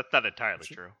 Well, that's not entirely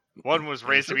true. One was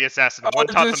raised to be assassin. One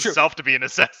taught himself to be an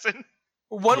assassin.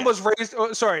 One was raised.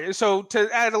 Sorry. So to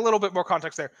add a little bit more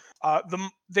context there,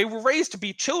 they were raised to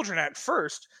be children at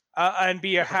first and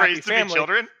be a happy raised family. To be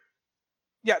children?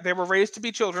 Yeah, they were raised to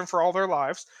be children for all their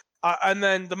lives, and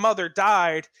then the mother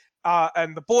died,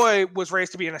 and the boy was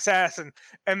raised to be an assassin,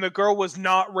 and the girl was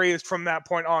not raised from that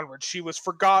point onwards. She was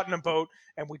forgotten about,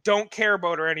 and we don't care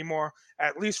about her anymore,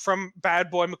 at least from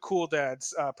Bad Boy McCool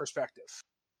Dad's perspective.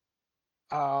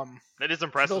 That is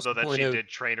impressive, though, that she did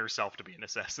train herself to be an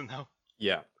assassin, though.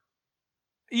 Yeah.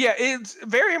 Yeah, it's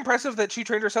very impressive that she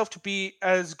trained herself to be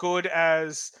as good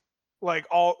as, like,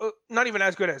 not even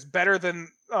as good as, better than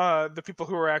the people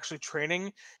who were actually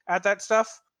training at that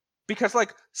stuff. Because,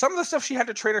 like, some of the stuff she had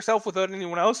to train herself without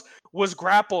anyone else was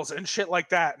grapples and shit like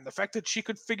that. And the fact that she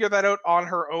could figure that out on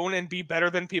her own and be better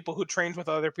than people who trained with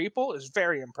other people is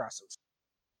very impressive.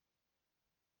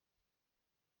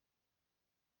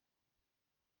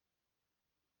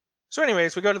 So,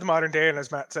 anyways, we go to the modern day, and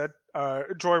as Matt said,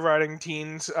 joyriding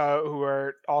teens who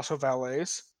are also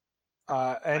valets, and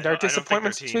are I don't think they're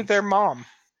disappointments to teens. their mom.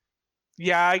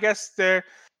 Yeah, I guess they're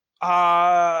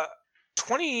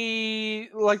 20,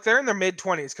 like they're in their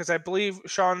mid-20s, because I believe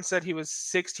Sean said he was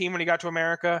 16 when he got to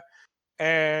America,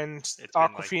 and It's been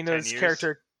like 10 Awkwafina's years.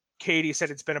 character Katie said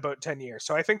it's been about 10 years.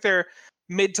 So I think they're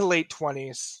mid to late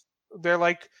 20s. They're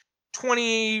like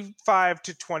 25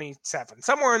 to 27.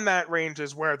 Somewhere in that range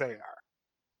is where they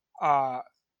are,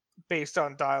 based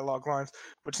on dialogue lines,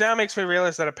 which now makes me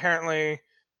realize that apparently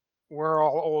we're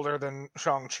all older than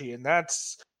Shang-Chi, and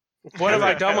that's what have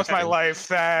I done with my life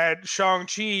that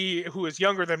Shang-Chi, who is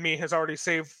younger than me, has already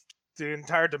saved the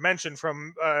entire dimension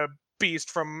from a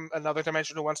beast from another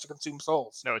dimension who wants to consume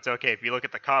souls. No, it's okay. If you look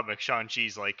at the comic,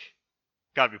 Shang-Chi's like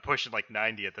gotta be pushing like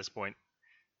 90 at this point.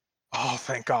 Oh,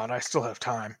 thank God, I still have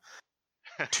time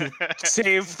to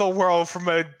save the world from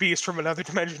a beast from another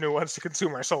dimension who wants to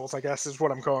consume our souls, I guess is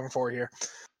what I'm going for here.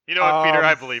 You know what, Peter?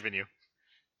 I believe in you.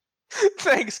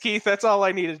 Thanks, Keith. That's all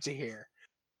I needed to hear.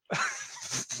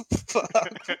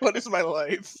 Fuck, what is my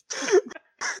life?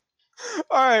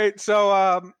 All right,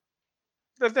 so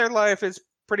their life is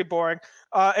pretty boring,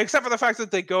 except for the fact that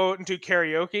they go and do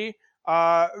karaoke.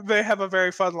 They have a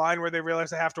very fun line where they realize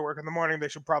they have to work in the morning. They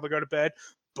should probably go to bed,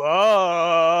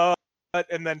 but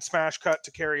and then smash cut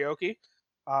to karaoke.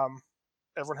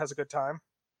 Everyone has a good time.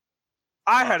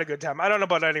 I had a good time. I don't know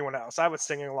about anyone else. I was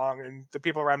singing along, and the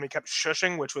people around me kept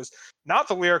shushing, which was not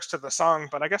the lyrics to the song,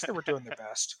 but I guess they were doing their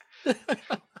best.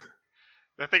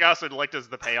 The thing I also liked is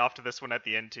the payoff to this one at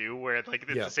the end too, where like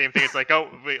it's Yeah. the same thing. It's like,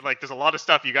 oh, wait, like there's a lot of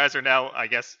stuff. You guys are now, I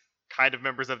guess, kind of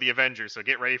members of the Avengers, so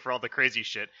get ready for all the crazy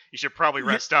shit. You should probably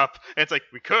rest up. And it's like,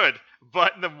 we could,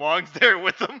 but then Wong's there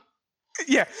with them.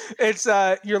 Yeah, it's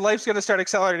your life's going to start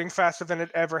accelerating faster than it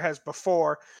ever has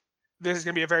before. This is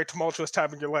going to be a very tumultuous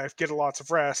time in your life. Get lots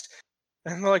of rest.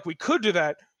 And they're like, we could do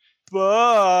that,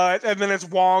 but... And then it's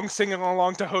Wong singing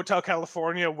along to Hotel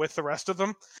California with the rest of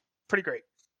them. Pretty great.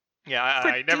 Yeah,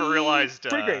 I never realized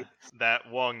pretty great. that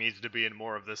Wong needs to be in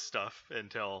more of this stuff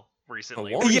until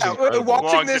recently. Wong is Yeah, incredible. watching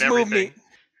Wong's this in movie... everything.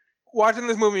 Watching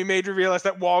this movie made me realize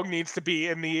that Wong needs to be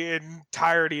in the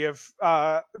entirety of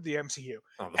the MCU.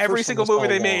 Oh, the Every first time single I saw movie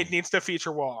they Wong- made needs to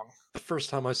feature Wong. The first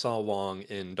time I saw Wong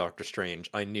in Doctor Strange,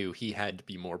 I knew he had to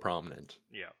be more prominent.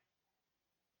 Yeah.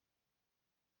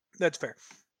 That's fair.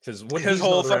 Because when His he's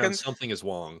whole not around, fucking- something is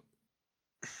Wong.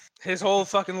 His whole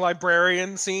fucking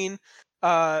librarian scene. He's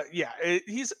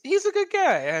a good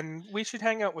guy, and we should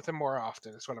hang out with him more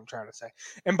often, is what I'm trying to say.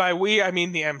 And by we, I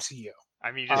mean the MCU.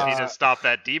 I mean, you just need to stop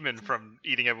that demon from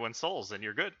eating everyone's souls, and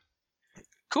you're good.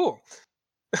 Cool.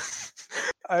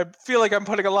 I feel like I'm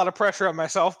putting a lot of pressure on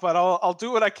myself, but I'll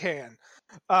do what I can.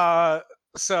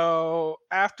 So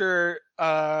after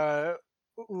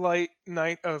light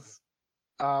night of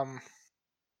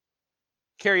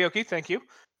karaoke, thank you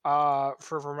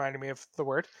for reminding me of the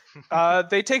word.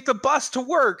 They take the bus to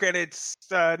work, and it's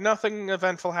nothing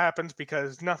eventful happens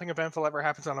because nothing eventful ever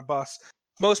happens on a bus.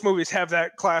 Most movies have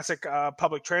that classic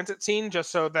public transit scene just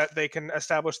so that they can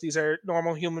establish these are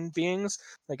normal human beings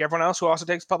like everyone else who also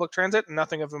takes public transit, and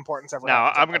nothing of importance ever Now,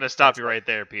 happens on I'm going to public stop you transport. right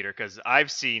there, Peter, because I've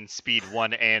seen Speed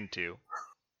 1 and 2.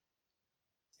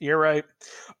 You're right.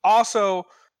 Also,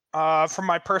 from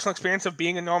my personal experience of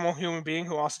being a normal human being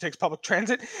who also takes public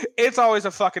transit, it's always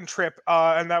a fucking trip,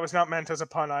 and that was not meant as a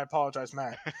pun. I apologize,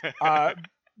 Matt.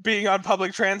 Being on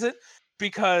public transit,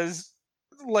 because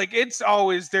like it's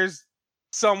always there's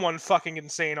someone fucking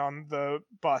insane on the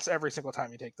bus every single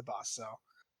time you take the bus. So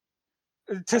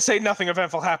to say nothing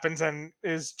eventful happens and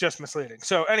is just misleading.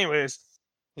 So, anyways,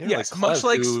 Yeah, yes, much Clev,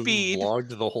 like who Speed.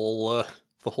 vlogged the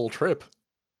whole trip.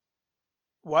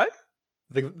 What?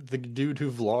 The dude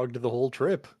who vlogged the whole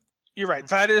trip. You're right.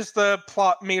 That is the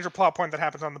major plot point that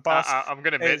happens on the bus. I'm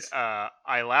going to admit, is-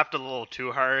 I laughed a little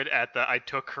too hard at the I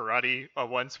took karate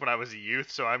once when I was a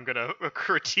youth, so I'm going to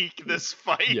critique this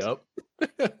fight. Yep.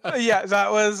 Yeah,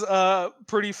 that was a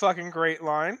pretty fucking great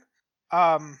line.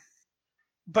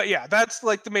 But yeah, that's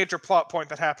like the major plot point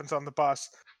that happens on the bus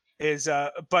is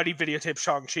Buddy videotapes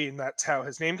Shang-Chi, and that's how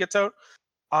his name gets out.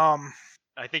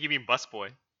 I think you mean Busboy.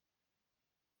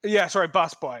 Yeah, sorry,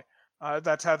 Busboy.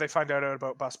 That's how they find out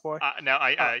about Busboy. Now,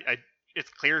 it's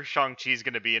clear Shang-Chi's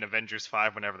going to be in Avengers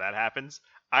 5 whenever that happens.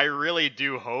 I really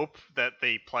do hope that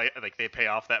they pay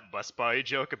off that Busboy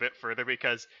joke a bit further,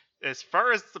 because as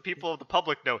far as the people of the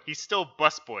public know, he's still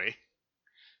Busboy.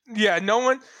 Yeah, no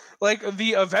one, like,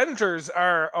 the Avengers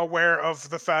are aware of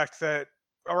the fact that,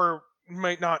 or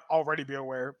might not already be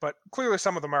aware, but clearly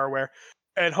some of them are aware,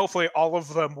 and hopefully all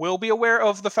of them will be aware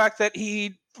of the fact that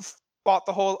he fought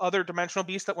the whole other dimensional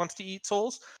beast that wants to eat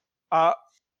souls.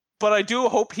 But I do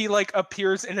hope he like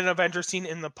appears in an Avenger scene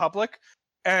in the public,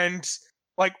 and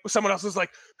like someone else is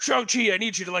like, Shang-Chi, I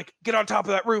need you to like get on top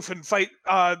of that roof and fight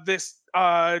this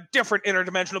different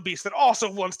interdimensional beast that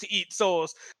also wants to eat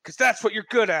souls, because that's what you're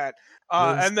good at.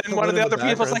 And then one of the other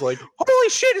people's like, holy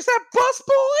shit, is that Bus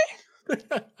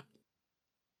Boy?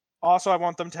 Also, I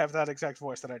want them to have that exact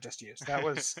voice that I just used. That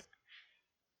was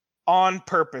on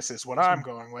purpose, is what I'm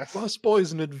going with. Bus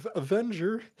Boy's an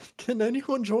Avenger. Can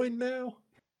anyone join now?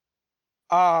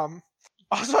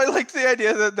 Also, I like the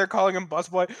idea that they're calling him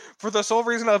Busboy for the sole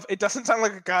reason of it doesn't sound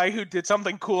like a guy who did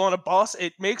something cool on a bus.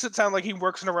 It makes it sound like he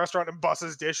works in a restaurant and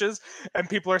busses dishes, and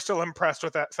people are still impressed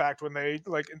with that fact when they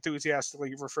like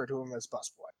enthusiastically refer to him as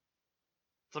Busboy.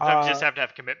 Sometimes you just have to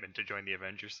have commitment to join the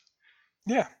Avengers.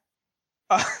 Yeah.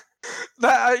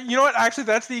 That you know what? Actually,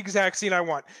 that's the exact scene I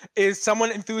want. Is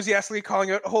someone enthusiastically calling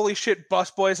out, "Holy shit,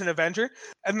 Busboy is an Avenger,"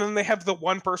 and then they have the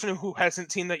one person who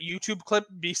hasn't seen that YouTube clip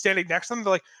be standing next to them.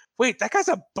 They're like, "Wait, that guy's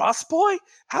a Busboy?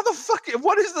 How the fuck?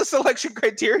 What is the selection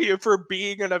criteria for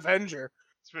being an Avenger?"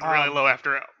 It's been really low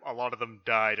after a lot of them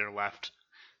died or left.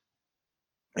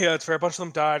 Yeah, it's fair. A bunch of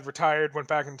them died, retired, went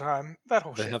back in time. That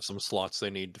whole They shit. have some slots they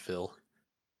need to fill.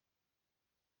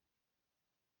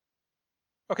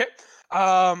 Okay.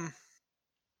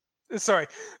 Sorry,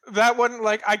 that one,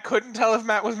 like, I couldn't tell if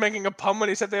Matt was making a pun when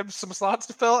he said they have some slots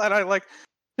to fill, and I, like,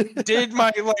 did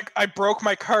my, like, I broke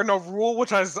my cardinal rule,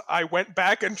 which was I went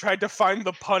back and tried to find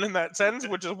the pun in that sentence,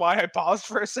 which is why I paused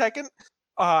for a second.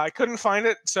 I couldn't find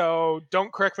it, so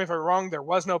don't correct me if I'm wrong, there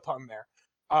was no pun there.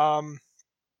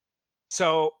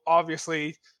 So,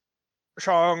 obviously,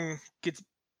 Shang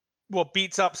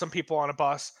beats up some people on a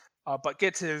bus, but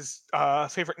gets his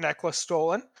favorite necklace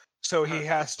stolen. So he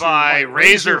has to by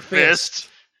Razor Fist.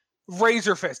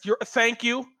 Razor Fist. Thank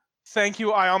you.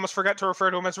 I almost forgot to refer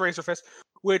to him as Razor Fist,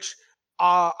 which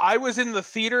I was in the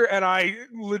theater and I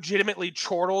legitimately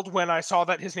chortled when I saw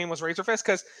that his name was Razor Fist,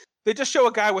 because they just show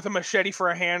a guy with a machete for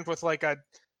a hand with like a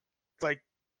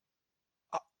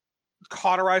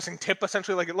cauterizing tip,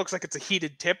 essentially. Like it looks like it's a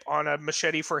heated tip on a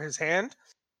machete for his hand.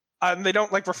 And they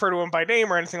don't like refer to him by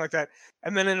name or anything like that.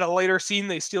 And then in a later scene,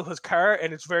 they steal his car,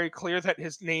 and it's very clear that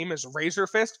his name is Razor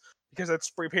Fist because it's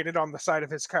spray painted on the side of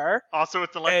his car. Also,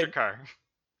 it's an electric car.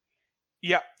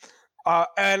 Yeah.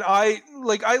 And I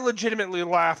legitimately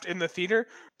laughed in the theater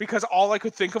because all I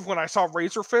could think of when I saw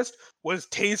Razor Fist was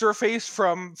Taserface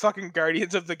from fucking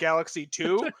Guardians of the Galaxy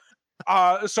 2.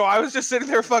 So I was just sitting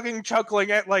there fucking chuckling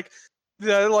at like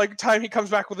the like time he comes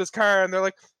back with his car, and they're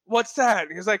like, "What's that?"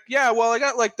 And he's like, "Yeah, well, I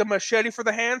got like the machete for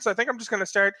the hand, so I think I'm just gonna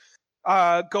start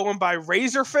going by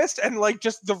Razor Fist," and like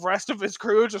just the rest of his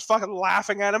crew just fucking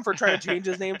laughing at him for trying to change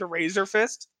his name to Razor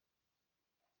Fist.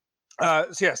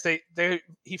 So yes,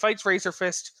 he fights Razor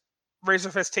Fist. Razor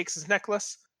Fist takes his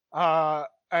necklace,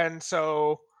 and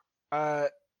so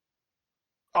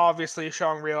obviously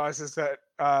Shang realizes that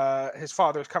his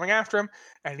father is coming after him,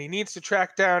 and he needs to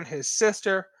track down his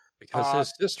sister. Because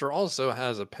his sister also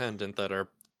has a pendant that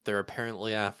they're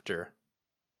apparently after,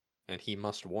 and he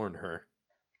must warn her.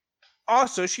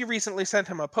 Also, she recently sent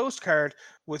him a postcard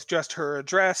with just her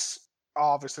address,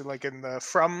 obviously like in the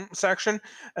from section,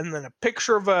 and then a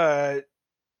picture of a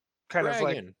kind of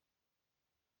like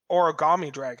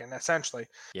origami dragon, essentially.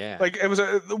 Yeah. Like it was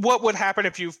what would happen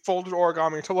if you folded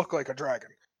origami to look like a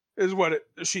dragon, is what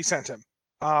she sent him.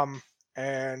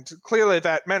 And clearly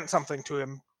that meant something to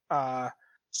him.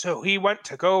 So he went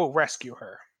to go rescue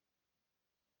her.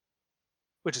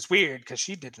 Which is weird, because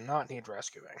she did not need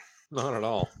rescuing. Not at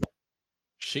all.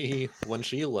 When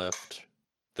she left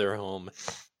their home,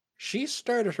 she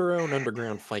started her own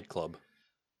underground fight club.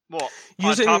 Well,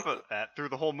 on top of that, through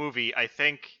the whole movie, I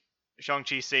think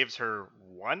Shang-Chi saves her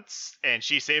once, and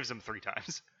she saves him 3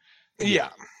 times. Yeah.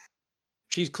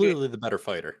 She's clearly the better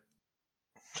fighter.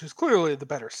 She's clearly the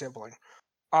better sibling.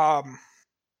 I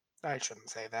shouldn't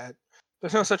say that.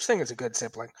 There's no such thing as a good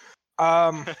sibling.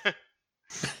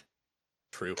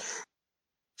 True.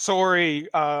 Sorry,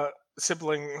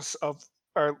 siblings of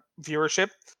our viewership.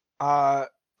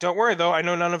 Don't worry, though. I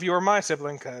know none of you are my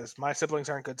sibling, because my siblings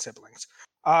aren't good siblings.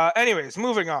 Anyways,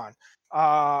 moving on.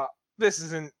 This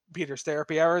isn't Peter's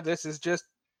therapy hour. This is just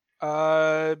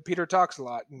Peter talks a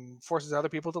lot and forces other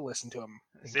people to listen to him,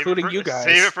 including you guys.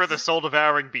 Save it for the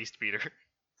soul-devouring beast, Peter.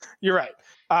 You're right.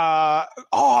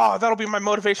 That'll be my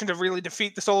motivation to really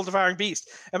defeat the soul-devouring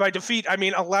beast. And by defeat, I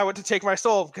mean allow it to take my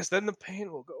soul, because then the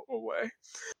pain will go away.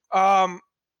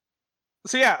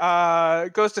 So yeah,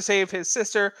 goes to save his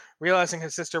sister, realizing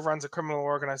his sister runs a criminal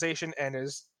organization and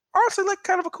is honestly like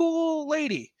kind of a cool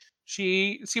lady.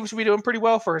 She seems to be doing pretty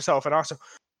well for herself, and also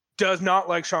does not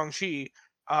like Shang-Chi,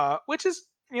 which is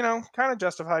kind of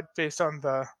justified based on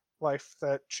the life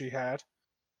that she had.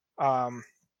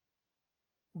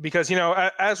 Because,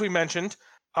 as we mentioned,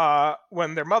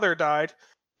 when their mother died,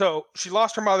 so she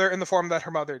lost her mother in the form that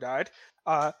her mother died.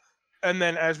 And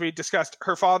then, as we discussed,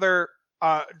 her father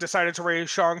decided to raise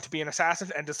Shang to be an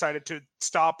assassin and decided to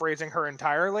stop raising her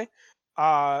entirely.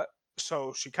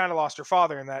 So she kind of lost her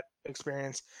father in that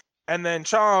experience. And then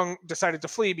Shang decided to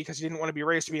flee because he didn't want to be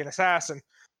raised to be an assassin,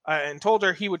 and told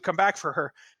her he would come back for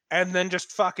her, and then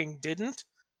just fucking didn't.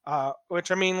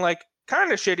 Which, I mean, like,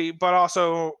 kind of shitty, but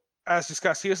also, as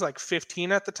discussed, he was like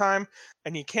 15 at the time,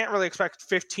 and you can't really expect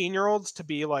 15-year-olds to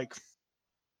be like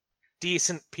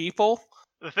decent people.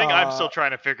 The thing I'm still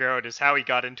trying to figure out is how he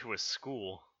got into a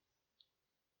school.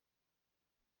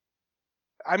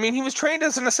 I mean, he was trained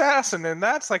as an assassin, and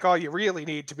that's like all you really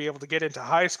need to be able to get into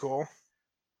high school.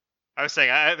 I was saying,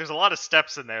 there's a lot of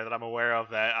steps in there that I'm aware of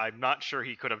that I'm not sure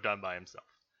he could have done by himself.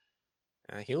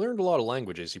 He learned a lot of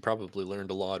languages. He probably learned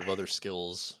a lot of other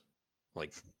skills,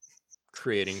 like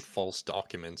creating false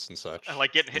documents and such. And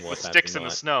like getting hit and with what sticks have in the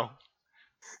not. snow.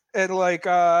 And like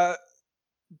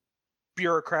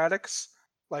bureaucratics,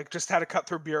 like just how to cut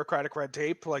through bureaucratic red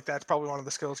tape. Like that's probably one of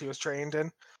the skills he was trained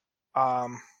in.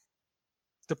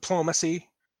 Diplomacy.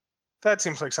 That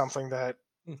seems like something that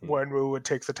Wenwu would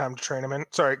take the time to train him in.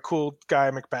 Sorry, cool guy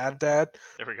McBad Dad.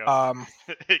 There we go.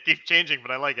 It keeps changing,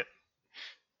 but I like it.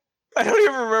 I don't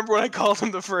even remember what I called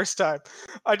him the first time.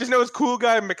 I just know it's cool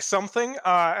guy McSomething,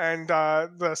 and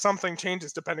the something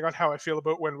changes depending on how I feel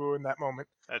about Wenwu in that moment.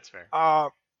 That's fair.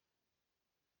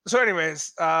 So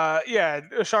anyways, yeah,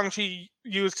 Shang-Chi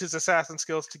used his assassin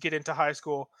skills to get into high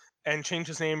school and change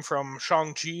his name from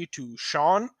Shang-Chi to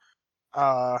Sean,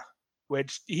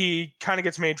 which he kind of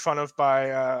gets made fun of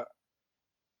by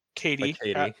Katie.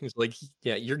 He's like,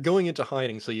 yeah, you're going into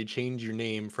hiding, so you change your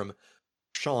name from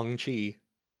Shang-Chi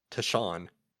to Sean.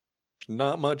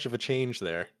 Not much of a change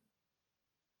there.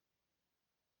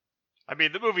 I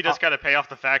mean, the movie does kind of pay off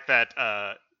the fact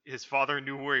that his father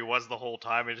knew where he was the whole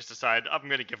time and just decided, I'm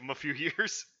going to give him a few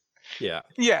years. Yeah.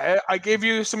 Yeah, I gave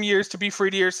you some years to be free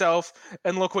to yourself,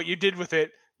 and look what you did with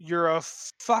it. You're a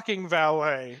fucking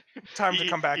valet. Time to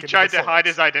come back. He tried to hide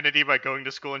his identity by going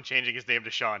to school and changing his name to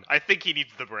Sean. I think he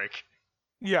needs the break.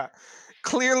 Yeah.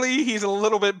 Clearly, he's a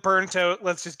little bit burnt out.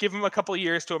 Let's just give him a couple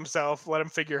years to himself. Let him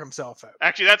figure himself out.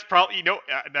 Actually, that's probably, now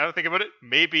that I think about it,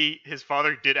 maybe his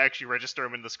father did actually register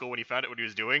him in the school when he found out what he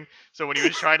was doing. So when he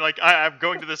was trying, like, I'm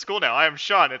going to this school now. I am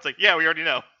Sean. It's like, yeah, we already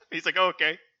know. He's like, oh,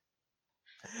 okay.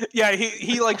 Yeah,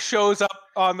 he like shows up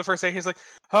on the first day. He's like,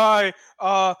 hi,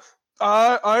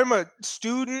 I'm a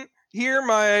student here.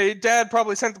 My dad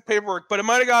probably sent the paperwork, but it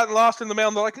might have gotten lost in the mail.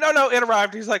 And they're like, no, it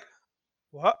arrived. He's like,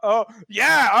 what? Oh,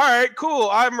 yeah, all right, cool.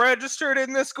 I'm registered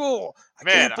in this school.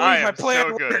 Man, I am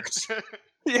so good.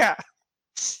 Yeah.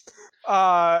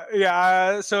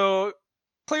 So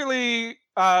clearly,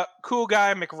 cool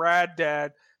guy McRad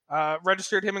Dad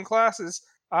registered him in classes,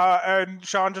 and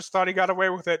Sean just thought he got away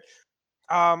with it.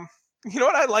 You know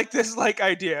what? I like this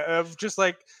idea of just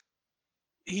like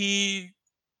he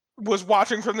was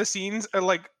watching from the scenes and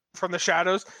like from the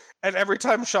shadows, and every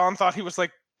time Sean thought he was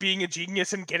like being a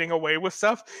genius and getting away with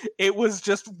stuff, it was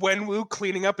just Wenwu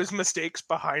cleaning up his mistakes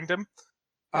behind him.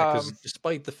 Because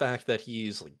despite the fact that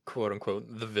he's like quote unquote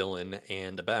the villain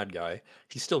and a bad guy,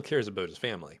 he still cares about his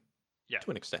family. Yeah,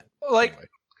 to an extent. Like, anyway.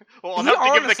 Well,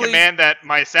 enough to give the command that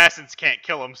my assassins can't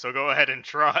kill him, so go ahead and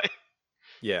try.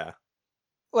 Yeah.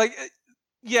 Like,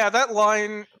 yeah, that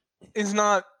line is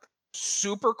not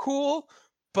super cool,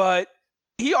 but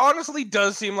he honestly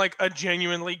does seem like a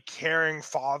genuinely caring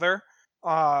father.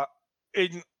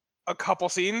 In a couple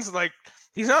scenes, like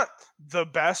he's not the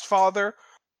best father,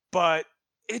 but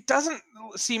it doesn't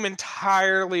seem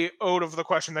entirely out of the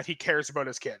question that he cares about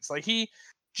his kids. Like he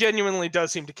genuinely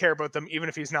does seem to care about them, even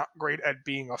if he's not great at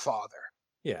being a father.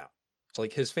 Yeah, it's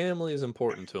like his family is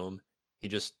important to him. He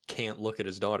just can't look at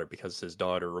his daughter because his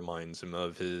daughter reminds him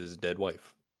of his dead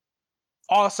wife.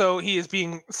 Also, he is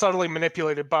being subtly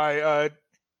manipulated by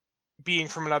being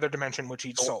from another dimension, which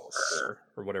eats souls.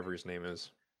 Or whatever his name is.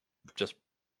 Just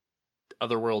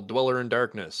Otherworld, Dweller in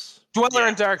Darkness. Dweller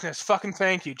in Darkness, fucking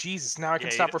thank you. Jesus, now I can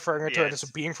stop referring to it as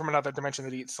a being from another dimension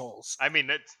that eats souls. I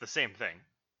mean, it's the same thing.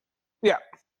 Yeah.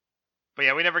 But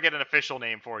yeah, we never get an official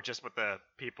name for it, just what the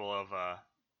people of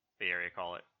the area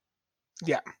call it.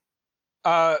 Yeah.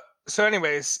 So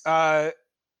anyways,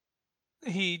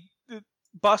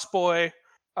 Busboy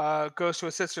goes to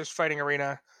his sister's fighting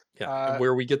arena. Yeah,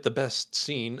 where we get the best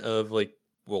scene of like,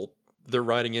 well, they're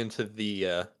riding into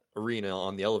the arena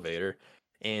on the elevator,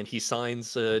 and he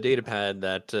signs a data pad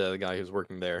that the guy who's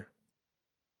working there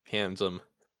hands him.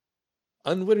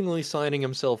 unwittingly signing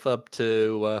himself up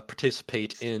to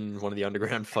participate in one of the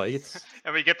underground fights.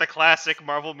 And we get the classic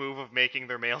Marvel move of making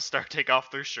their male star take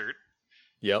off their shirt.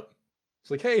 Yep. It's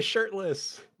like, hey,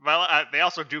 shirtless. Well, they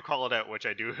also do call it out, which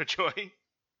I do enjoy.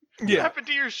 What Yeah. happened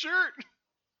to your shirt?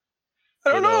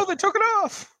 I don't But, know. They took it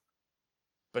off.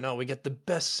 But no, we get the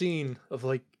best scene of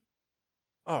like,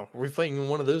 oh, we're fighting in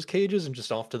one of those cages and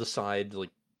just off to the side,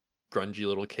 like grungy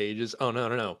little cages. Oh,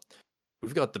 no.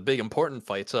 We've got the big important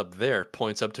fights up there.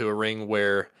 Points up to a ring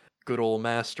where good old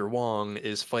Master Wong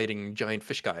is fighting giant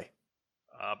fish guy.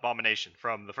 Abomination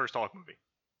from the first Hulk movie.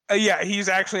 Yeah, he's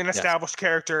actually an Yes. established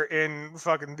character in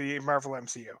fucking the Marvel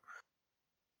MCU.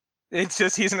 It's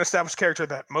just he's an established character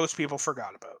that most people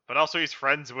forgot about. But also he's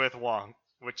friends with Wong,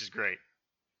 which is great.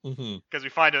 Mm-hmm. Because we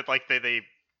find out like they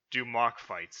do mock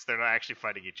fights. They're not actually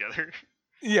fighting each other.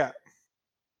 Yeah.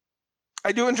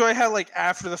 I do enjoy how like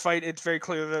after the fight it's very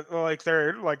clear that like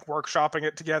they're like workshopping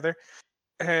it together.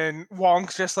 And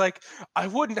Wong's just like, I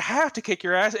wouldn't have to kick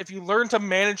your ass if you learned to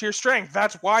manage your strength.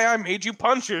 That's why I made you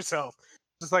punch yourself.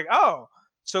 It's like, oh,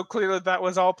 so clearly that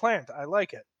was all planned. I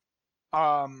like it.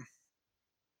 So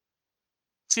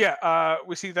yeah,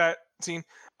 we see that scene.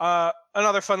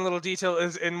 Another fun little detail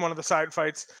is in one of the side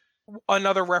fights.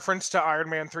 Another reference to Iron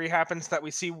Man 3 happens that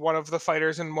we see one of the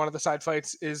fighters in one of the side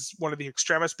fights is one of the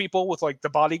Extremis people with like the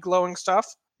body glowing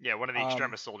stuff. Yeah, one of the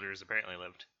Extremis soldiers apparently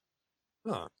lived.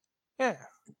 Huh. Yeah.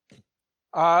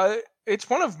 It's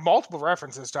one of multiple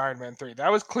references to Iron Man 3.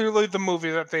 That was clearly the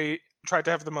movie that they tried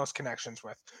to have the most connections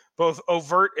with, both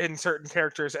overt in certain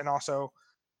characters and also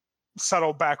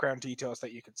subtle background details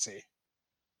that you could see.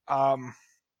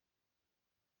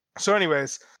 So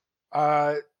anyways,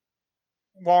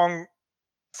 Wong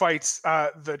fights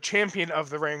the champion of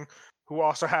the ring, who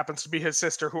also happens to be his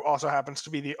sister, who also happens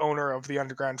to be the owner of the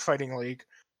Underground Fighting League.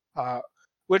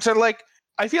 Which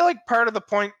I feel like part of the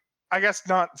point, I guess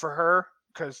not for her,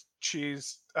 because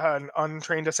she's an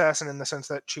untrained assassin in the sense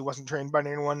that she wasn't trained by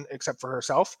anyone except for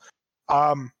herself.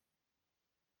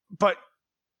 But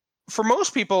for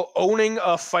most people, owning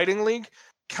a fighting league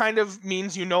kind of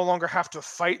means you no longer have to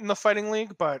fight in the fighting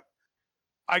league, but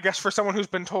I guess for someone who's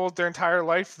been told their entire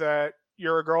life that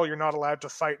you're a girl, you're not allowed to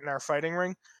fight in our fighting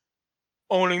ring,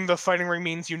 owning the fighting ring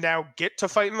means you now get to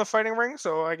fight in the fighting ring,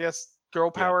 so I guess girl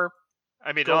power.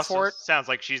 I mean, it Go also for it. sounds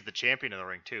like she's the champion of the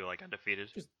ring too, like undefeated.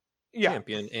 Yeah,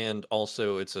 Champion, and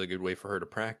also it's a good way for her to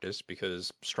practice because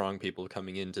strong people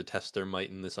coming in to test their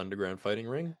might in this underground fighting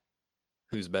ring.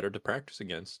 Who's better to practice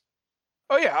against?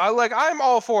 oh yeah, I'm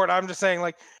all for it. I'm just saying,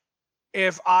 like,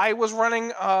 if I was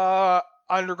running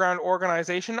underground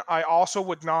organization, I also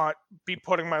would not be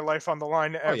putting my life on the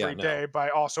line every day by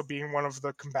also being one of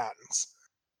the combatants.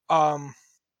 The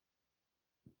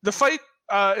fight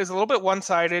is a little bit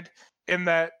one-sided in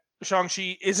that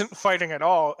Shang-Chi isn't fighting at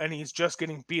all, and he's just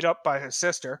getting beat up by his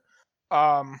sister.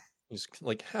 He's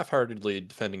like half-heartedly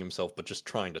defending himself, but just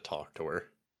trying to talk to her.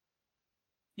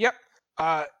 Yep.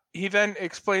 He then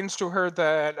explains to her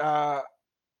that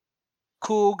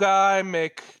cool guy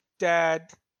McDad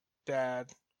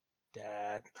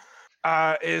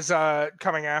is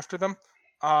coming after them.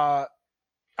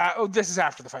 This is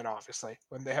after the fight, obviously,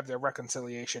 when they have their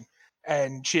reconciliation.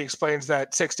 And she explains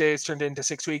that 6 days turned into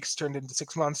 6 weeks, turned into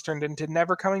 6 months, turned into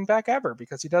never coming back ever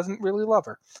because he doesn't really love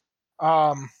her.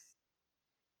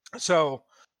 So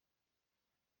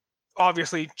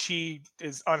obviously she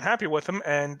is unhappy with him,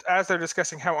 and as they're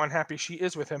discussing how unhappy she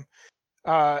is with him,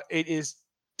 it is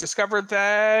discovered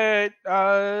that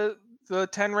the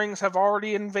Ten Rings have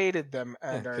already invaded them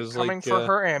and are coming for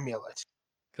her amulet.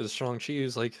 Because Shang-Chi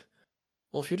is like,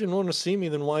 well, if you didn't want to see me,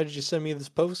 then why did you send me this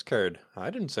postcard? I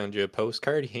didn't send you a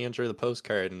postcard. He hands her the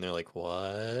postcard, and they're like,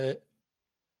 what?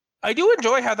 I do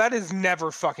enjoy how that is never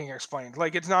fucking explained.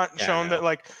 Like, it's not shown that,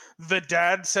 like, the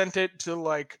dad sent it to,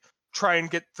 like, try and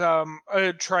get them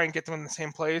in the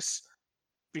same place.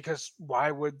 Because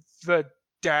why would the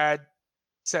dad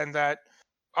send that?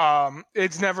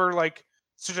 It's never, like,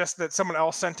 suggested that someone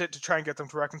else sent it to try and get them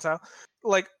to reconcile.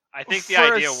 Like, I think the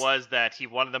idea was that he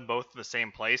wanted them both in the same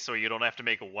place, so you don't have to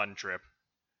make a one trip.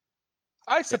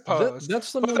 I suppose.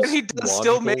 That's the but most then he does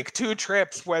still make 2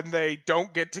 trips when they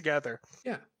don't get together.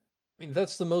 Yeah. I mean,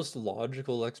 that's the most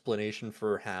logical explanation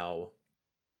for how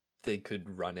they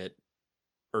could run it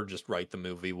or just write the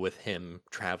movie with him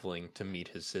traveling to meet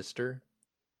his sister.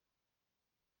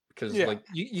 Because, like,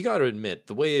 you got to admit,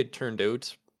 the way it turned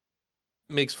out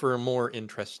makes for a more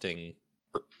interesting,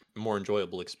 more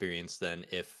enjoyable experience than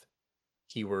if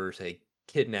he were, say,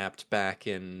 kidnapped back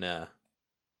in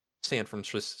San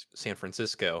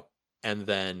Francisco, and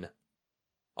then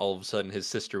all of a sudden his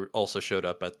sister also showed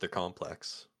up at the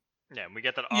complex. Yeah, and we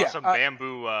get that awesome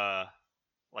bamboo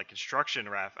like construction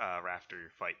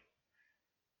rafter fight.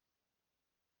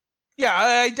 Yeah,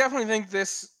 I definitely think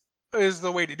this is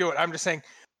the way to do it. I'm just saying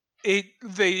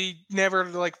they never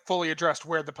like fully addressed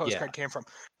where the postcard came from.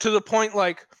 To the point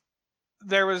like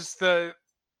there was the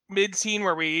mid scene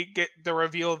where we get the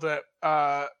reveal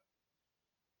that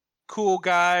cool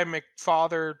guy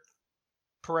McFather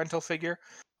parental figure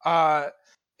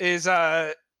is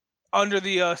under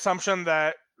the assumption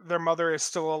that their mother is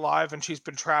still alive and she's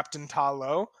been trapped in Ta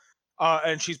Lo,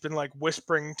 and she's been like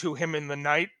whispering to him in the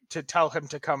night to tell him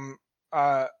to come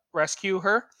rescue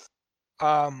her.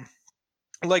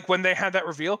 Like when they had that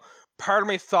reveal, part of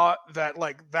me thought that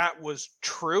like that was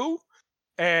true,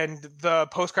 and the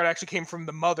postcard actually came from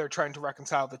the mother trying to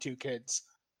reconcile the two kids.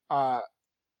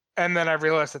 And then I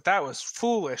realized that that was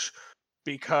foolish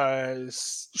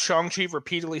because Shang-Chi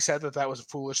repeatedly said that that was a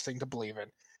foolish thing to believe in.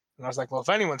 And I was like, well, if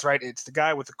anyone's right, it's the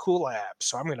guy with the cool abs,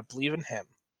 so I'm going to believe in him.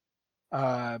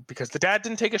 Because the dad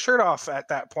didn't take his shirt off at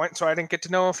that point, so I didn't get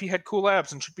to know if he had cool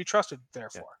abs and should be trusted,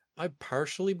 therefore. Yeah, I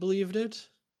partially believed it,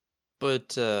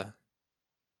 but I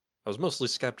was mostly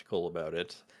skeptical about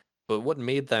it. But what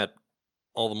made that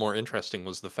all the more interesting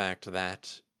was the fact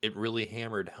that it really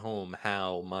hammered home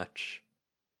how much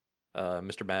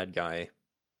Mr. Bad Guy,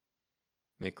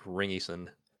 Mick Ringison,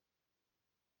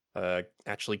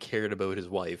 actually cared about his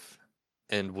wife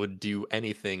and would do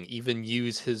anything, even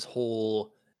use his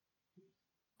whole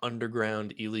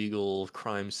underground illegal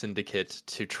crime syndicate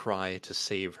to try to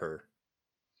save her.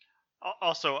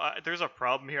 Also, there's a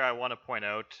problem here I want to point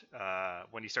out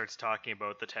when he starts talking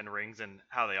about the Ten Rings and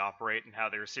how they operate and how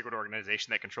they're a secret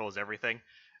organization that controls everything.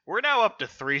 We're now up to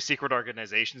 3 secret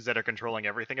organizations that are controlling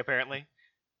everything, apparently.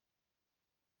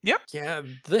 Yep. Yeah,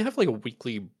 they have like a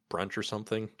weekly brunch or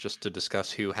something just to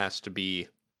discuss who has to be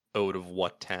out of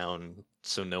what town,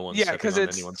 so no one's stepping on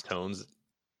anyone's toes.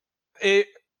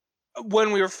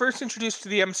 When we were first introduced to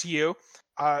the MCU,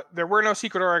 there were no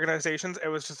secret organizations. It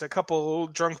was just a couple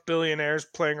drunk billionaires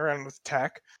playing around with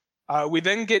tech. We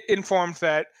then get informed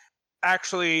that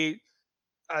actually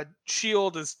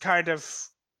S.H.I.E.L.D. is kind of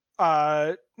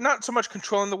not so much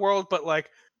controlling the world, but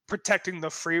like protecting the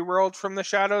free world from the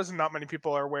shadows, and not many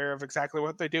people are aware of exactly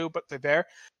what they do, but they're there.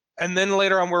 And then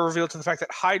later on, we're revealed to the fact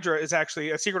that Hydra is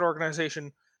actually a secret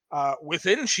organization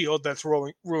within S.H.I.E.L.D. that's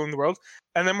ruling the world.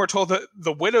 And then we're told that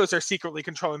the Widows are secretly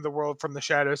controlling the world from the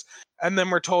shadows. And then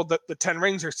we're told that the Ten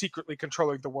Rings are secretly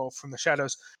controlling the world from the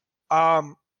shadows.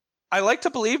 I like to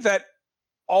believe that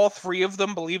all 3 of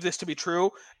them believe this to be true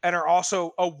and are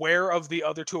also aware of the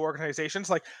other 2 organizations.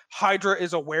 Like Hydra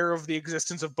is aware of the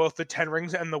existence of both the Ten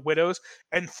Rings and the Widows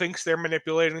and thinks they're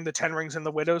manipulating the Ten Rings and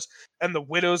the Widows. And the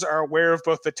Widows are aware of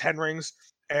both the Ten Rings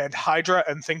and Hydra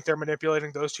and think they're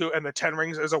manipulating those 2. And the Ten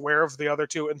Rings is aware of the other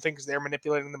 2 and thinks they're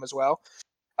manipulating them as well.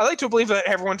 I like to believe that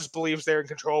everyone just believes they're in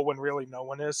control when really no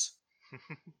one is.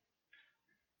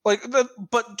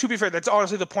 But to be fair, that's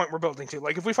honestly the point we're building to.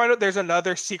 Like, if we find out there's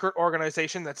another secret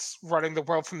organization that's running the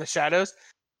world from the shadows,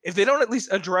 if they don't at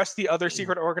least address the other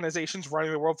secret organizations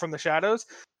running the world from the shadows,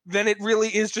 then it really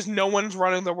is just no one's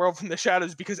running the world from the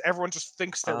shadows because everyone just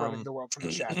thinks they're running the world from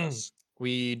the shadows.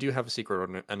 We do have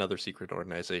another secret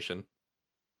organization,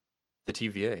 the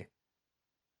TVA.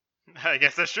 I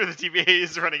guess that's true. The TVA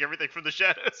is running everything from the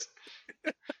shadows.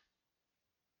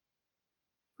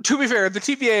 To be fair, the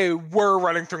TVA were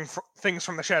running things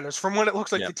from the shadows. From what it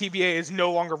looks like, the TVA is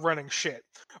no longer running shit.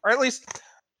 Or at least...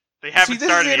 They haven't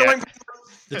started yet.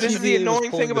 This is the annoying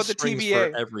thing about the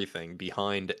TVA. For everything,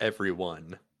 behind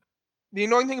everyone. The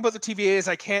annoying thing about the TVA is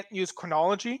I can't use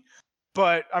chronology,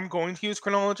 but I'm going to use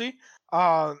chronology.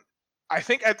 I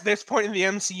think at this point in the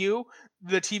MCU,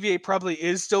 the TVA probably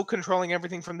is still controlling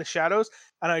everything from the shadows,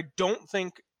 and I don't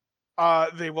think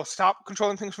they will stop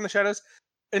controlling things from the shadows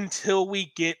until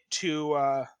we get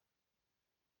to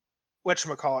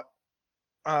whatchamacallit,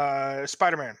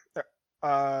 Spider-Man.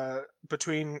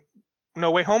 Between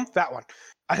No Way Home, that one.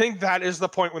 I think that is the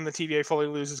point when the TVA fully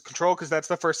loses control, because that's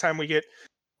the first time we get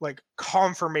like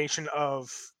confirmation of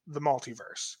the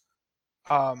multiverse.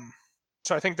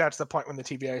 So I think that's the point when the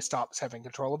TVA stops having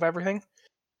control of everything,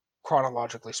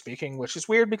 chronologically speaking, which is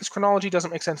weird because chronology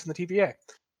doesn't make sense in the TVA.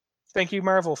 Thank you,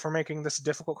 Marvel, for making this a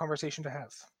difficult conversation to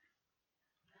have.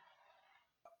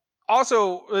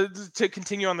 Also, to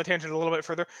continue on the tangent a little bit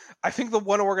further, I think the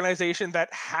one organization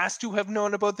that has to have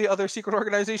known about the other secret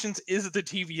organizations is the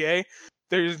TVA.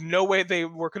 There's no way they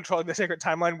were controlling the Sacred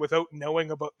Timeline without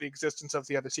knowing about the existence of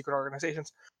the other secret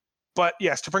organizations. But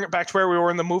yes, to bring it back to where we were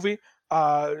in the movie,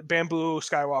 bamboo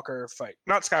Skywalker fight.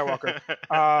 Not Skywalker.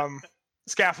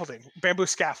 Scaffolding. Bamboo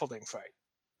scaffolding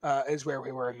fight is where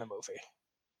we were in the movie.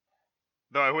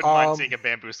 Though I wouldn't mind seeing a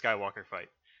bamboo Skywalker fight.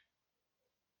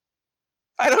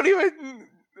 I don't even.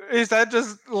 Is that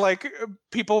just like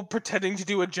people pretending to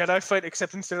do a Jedi fight,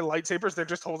 except instead of lightsabers, they're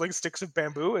just holding sticks of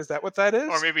bamboo? Is that what that is?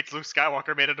 Or maybe it's Luke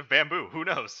Skywalker made out of bamboo. Who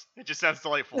knows? It just sounds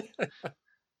delightful.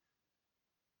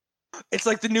 It's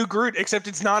like the new Groot, except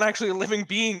it's not actually a living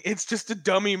being. It's just a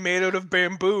dummy made out of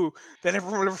bamboo that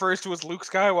everyone refers to as Luke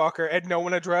Skywalker, and no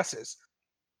one addresses.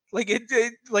 Like they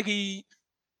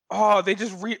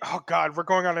just oh god, we're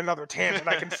going on another tangent.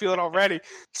 I can feel it already.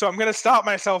 So I'm gonna stop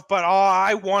myself, but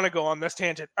I want to go on this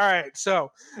tangent. All right,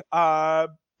 so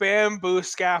bamboo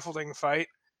scaffolding fight.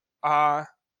 I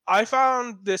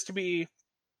found this to be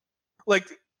like,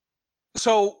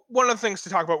 so one of the things to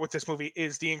talk about with this movie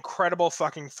is the incredible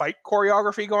fucking fight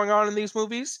choreography going on in these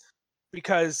movies,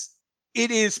 because it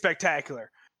is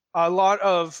spectacular. A lot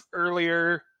of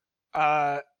earlier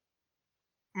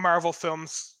Marvel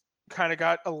films kind of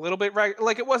got a little bit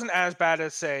like, it wasn't as bad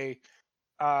as, say,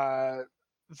 the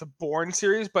Bourne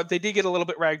series, but they did get a little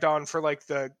bit ragged on for like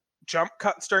the jump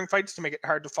cuts during fights to make it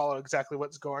hard to follow exactly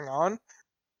what's going on.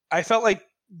 I felt like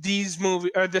this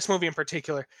movie in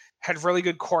particular had really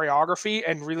good choreography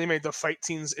and really made the fight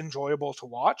scenes enjoyable to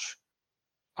watch,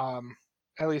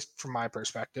 at least from my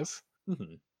perspective.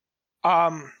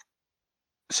 Mm-hmm.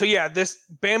 So yeah, this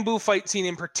bamboo fight scene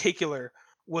in particular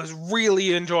was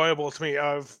really enjoyable to me,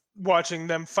 of watching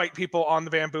them fight people on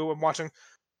the bamboo and watching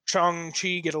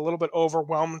Shang-Chi get a little bit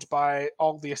overwhelmed by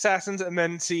all the assassins, and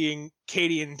then seeing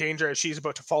Katie in danger as she's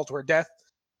about to fall to her death,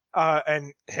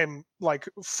 and him like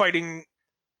fighting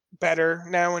better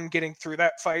now and getting through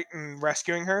that fight and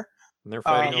rescuing her. And they're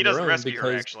fighting He on their doesn't own rescue her,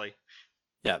 because actually.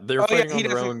 yeah, they're fighting on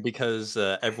their own because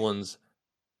everyone's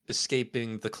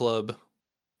escaping the club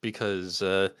because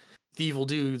the evil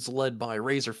dudes led by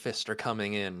Razor Fist are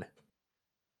coming in.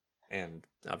 And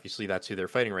obviously that's who they're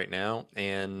fighting right now.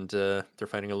 And they're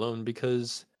fighting alone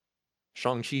because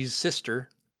Shang-Chi's sister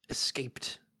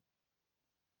escaped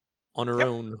on her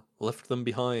own, left them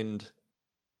behind.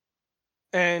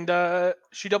 And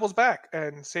she doubles back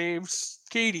and saves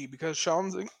Katie because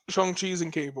Shang-Chi's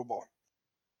incapable.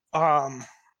 I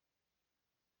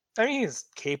mean, he's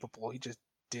capable. He just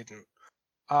didn't.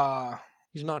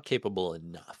 He's not capable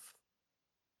enough.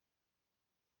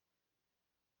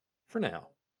 For now.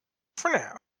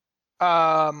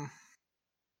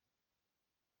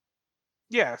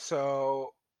 Yeah,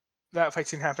 so that fight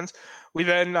scene happens. We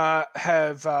then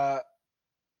have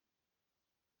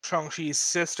Shang-Chi's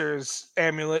sister's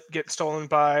amulet get stolen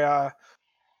by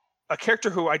a character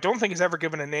who I don't think is ever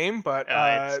given a name, but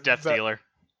It's Death Dealer.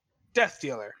 Death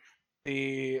Dealer,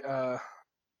 the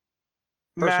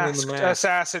Person in the masked mask.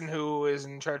 assassin who is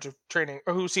in charge of training,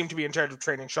 or who seemed to be in charge of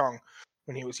training Shang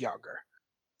when he was younger.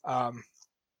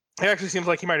 It actually seems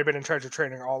like he might have been in charge of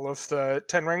training all of the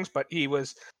Ten Rings, but he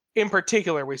was, in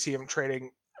particular, we see him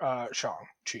training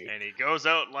Shang-Chi. And he goes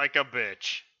out like a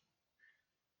bitch.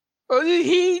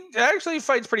 He actually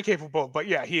fights pretty capable, but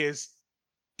yeah, he is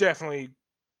definitely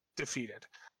defeated.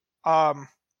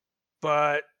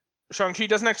 But Shang-Chi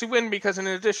doesn't actually win because, in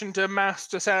addition to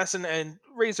Masked Assassin and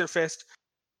Razor Fist,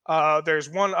 there's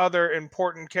one other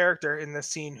important character in this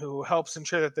scene who helps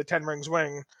ensure that the Ten Rings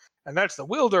win, and that's the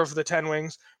wielder of the Ten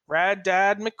Wings, Rad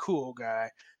Dad McCool Guy.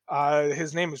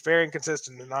 His name is very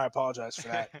inconsistent, and I apologize for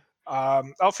that.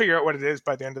 I'll figure out what it is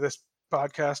by the end of this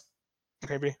podcast,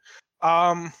 maybe.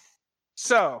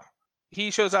 So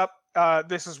he shows up.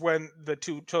 This is when the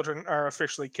two children are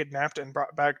officially kidnapped and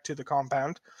brought back to the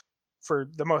compound for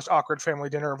the most awkward family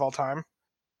dinner of all time.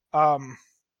 But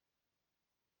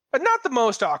not the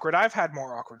most awkward. I've had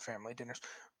more awkward family dinners.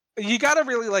 You gotta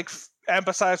really like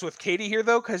emphasize with Katie here,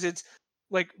 though, because it's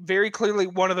like very clearly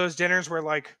one of those dinners where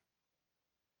like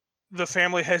the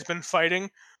family has been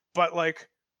fighting, but like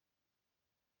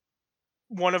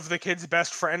one of the kids'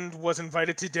 best friend was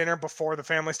invited to dinner before the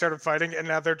family started fighting, and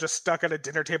now they're just stuck at a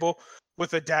dinner table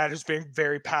with a dad who's being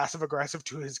very passive aggressive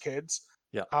to his kids.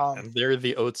 Yeah, and they're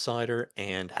the outsider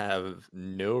and have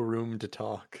no room to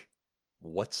talk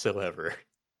whatsoever.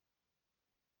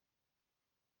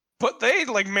 But they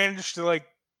like managed to like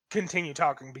continue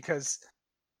talking because,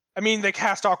 I mean, they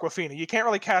cast Awkwafina. You can't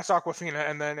really cast Awkwafina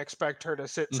and then expect her to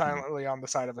sit silently on the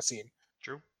side of a scene.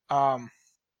 True.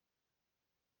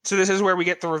 So this is where we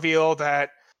get the reveal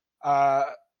that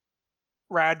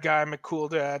Rad Guy McCool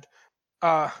Dad,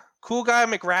 Cool Guy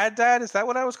McRad Dad. Is that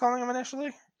what I was calling him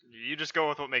initially? You just go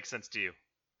with what makes sense to you.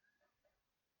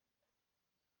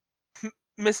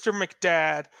 Mr.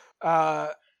 McDad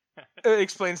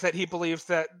explains that he believes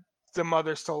that the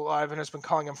mother's still alive and has been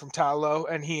calling him from Ta Lo,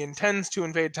 and he intends to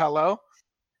invade Ta Lo.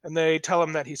 And they tell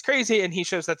him that he's crazy, and he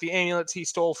shows that the amulets he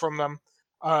stole from them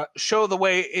show the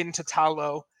way into Ta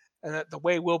Lo, and that the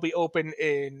way will be open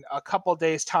in a couple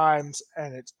days' times,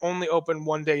 and it's only open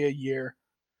one day a year.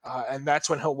 And that's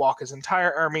when he'll walk his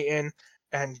entire army in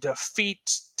and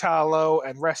defeat Ta Lo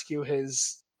and rescue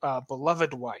his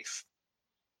beloved wife.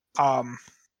 From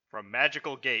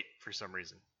Magical Gate for some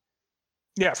reason.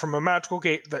 Yeah, from a magical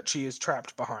gate that she is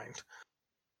trapped behind.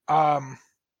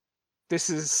 This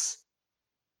is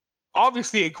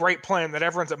obviously a great plan that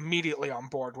everyone's immediately on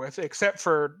board with, except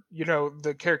for,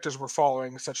 the characters we're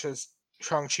following, such as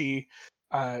Shang-Chi,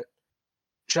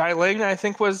 Xialing, I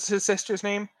think was his sister's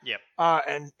name. Yep.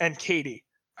 And Katie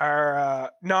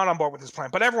are not on board with this plan,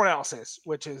 but everyone else is,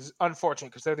 which is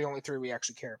unfortunate because they're the only three we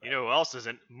actually care about. You know who else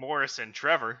isn't? Morris and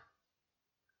Trevor.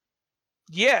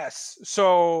 Yes.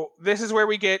 So this is where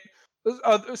we get.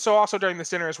 So also during this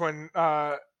dinner is when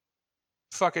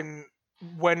fucking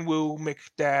Wenwu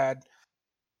McDad.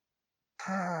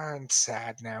 I'm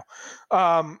sad now.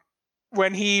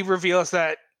 When he reveals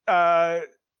that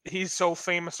he's so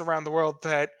famous around the world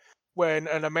that when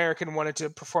an American wanted to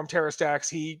perform terrorist acts,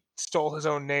 he stole his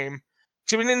own name.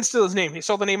 He didn't steal his name. He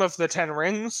stole the name of the Ten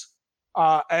Rings,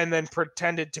 and then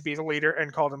pretended to be the leader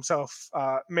and called himself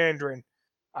Mandarin.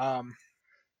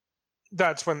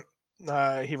 That's when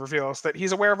he reveals that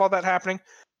he's aware of all that happening,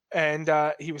 and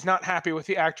he was not happy with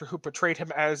the actor who portrayed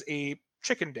him as a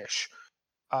chicken dish,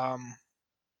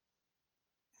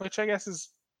 which I guess is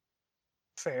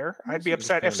fair. I'd be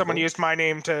upset if someone used my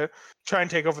name to try and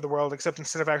take over the world, except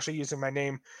instead of actually using my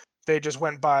name, they just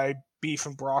went by beef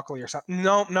and broccoli or something.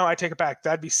 No, I take it back.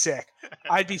 That'd be sick.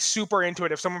 I'd be super into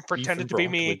it if someone pretended to be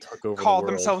me, called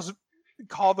themselves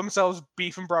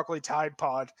Beef and Broccoli Tide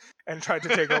Pod, and tried to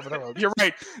take over the world. You're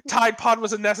right. Tide Pod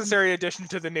was a necessary addition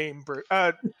to the name,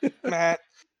 Matt.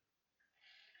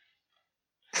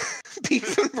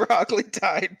 Beef and Broccoli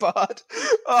Tide Pod.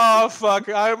 Oh, fuck.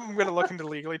 I'm going to look into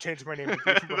legally changing my name to Beef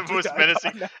and Broccoli The most Tide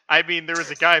menacing. Pod. I mean, there was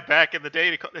a guy back in the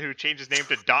day who changed his name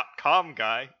to .com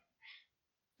guy.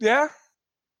 Yeah?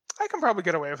 I can probably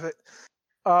get away with it.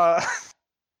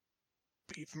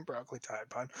 Beef and Broccoli Tide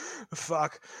Pod.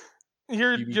 Fuck.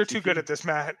 You're too good at this,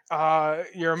 Matt.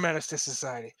 You're a menace to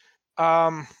society.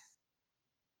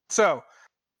 So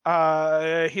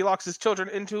he locks his children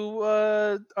into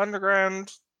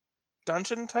underground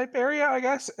dungeon type area, I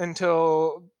guess,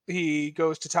 until he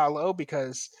goes to Ta Lo,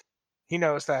 because he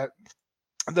knows that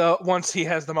once he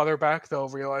has the mother back, they'll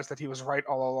realize that he was right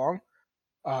all along,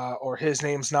 or his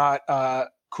name's not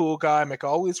Cool Guy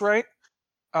McAlways right.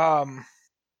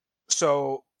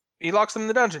 So he locks them in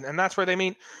the dungeon, and that's where they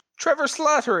meet Trevor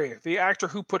Slattery, the actor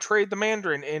who portrayed the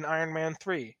Mandarin in Iron Man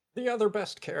 3. The other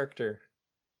best character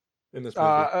in this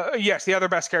movie. Yes, the other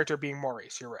best character being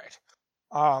Maurice, you're right.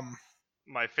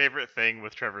 My favorite thing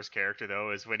with Trevor's character, though,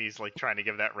 is when he's like trying to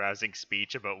give that rousing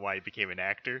speech about why he became an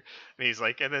actor, and he's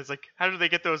like, and then it's like, how did they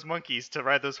get those monkeys to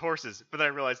ride those horses? But then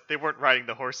I realized they weren't riding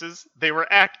the horses; they were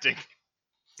acting.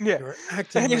 Yeah, they were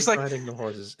acting and he's like riding the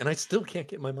horses, and I still can't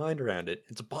get my mind around it.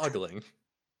 It's boggling.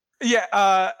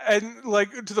 Yeah, and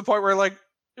like to the point where like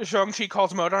Shang-Chi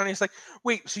calls him out on it. He's like,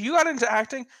 wait, so you got into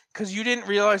acting because you didn't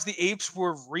realize the apes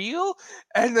were real?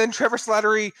 And then Trevor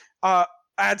Slattery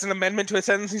adds an amendment to his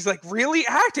sentence. He's like, really?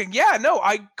 Acting? Yeah, no,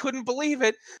 I couldn't believe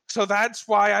it. So that's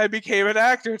why I became an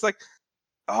actor. It's like,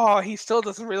 oh, he still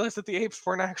doesn't realize that the apes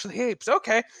weren't actually apes.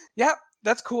 Okay, yeah,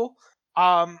 that's cool.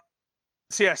 So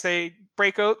yes, they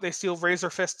break out. They steal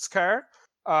Razor Fist's car.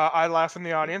 I laugh in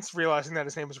the audience, realizing that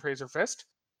his name was Razor Fist.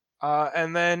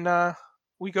 And then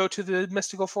we go to the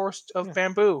mystical forest of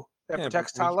bamboo that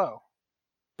protects Ta Lo.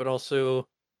 But also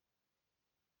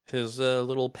his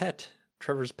little pet,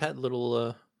 Trevor's pet,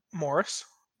 little Maurice.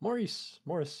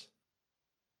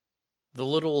 The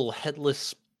little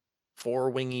headless,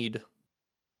 four-winged.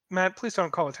 Matt, please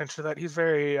don't call attention to that. He's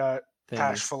very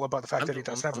bashful about the fact that he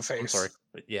doesn't have a face. I'm sorry.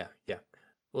 But yeah.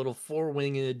 Little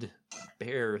four-winged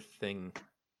bear thing.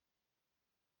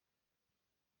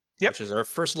 Yep. Which is our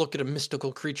first look at a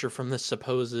mystical creature from this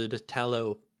supposed Ta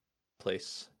Lo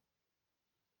place.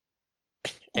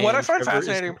 What I find Trevor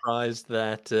fascinating, is surprised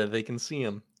that they can see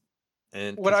him,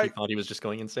 and he thought he was just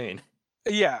going insane.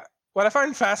 Yeah, what I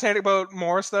find fascinating about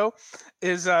Morris though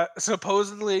is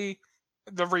supposedly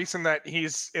the reason that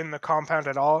he's in the compound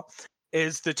at all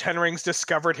is the Ten Rings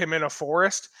discovered him in a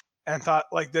forest and thought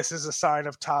like this is a sign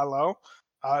of Ta Lo.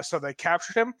 So they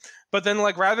captured him, but then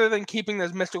like rather than keeping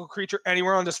this mystical creature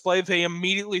anywhere on display, they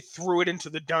immediately threw it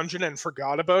into the dungeon and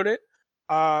forgot about it,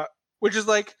 which is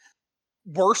like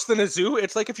worse than a zoo.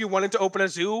 It's like if you wanted to open a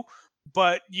zoo,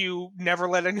 but you never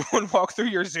let anyone walk through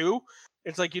your zoo.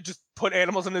 It's like you just put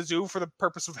animals in a zoo for the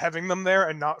purpose of having them there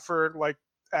and not for like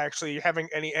actually having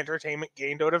any entertainment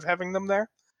gained out of having them there.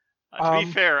 To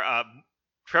be fair,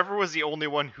 Trevor was the only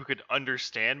one who could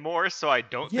understand Morris, so I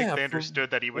don't think Yeah, they for understood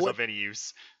that he was what? of any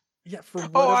use. Yeah, for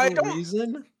Oh, I whatever don't.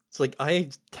 reason, it's like I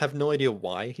have no idea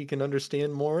why he can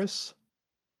understand Morris.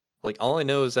 Like all I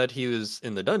know is that he was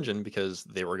in the dungeon because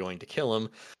they were going to kill him,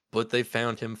 but they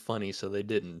found him funny, so they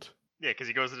didn't. Yeah, because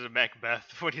he goes into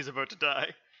Macbeth when he's about to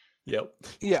die. Yep.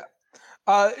 Yeah.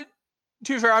 To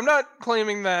be fair, I'm not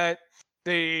claiming that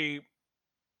they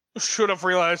should have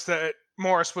realized that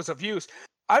Morris was of use.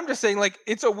 I'm just saying, like,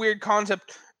 it's a weird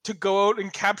concept to go out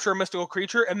and capture a mystical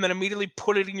creature and then immediately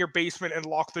put it in your basement and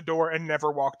lock the door and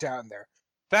never walk down there.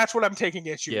 That's what I'm taking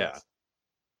issue Yeah. with.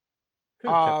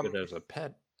 Could have kept it as a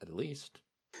pet, at least.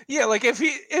 Yeah, like if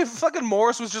fucking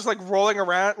Morris was just like rolling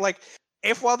around, like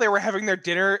if while they were having their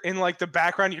dinner in like the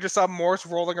background, you just saw Morris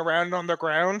rolling around on the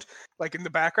ground, like in the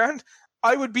background,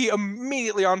 I would be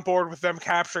immediately on board with them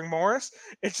capturing Morris.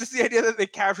 It's just the idea that they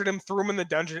captured him, threw him in the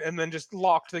dungeon, and then just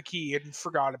locked the key and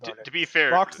forgot about it. To be fair,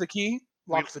 Locked the key,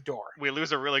 locked the door. we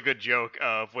lose a really good joke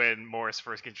of when Morris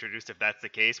first gets introduced, if that's the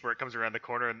case, where it comes around the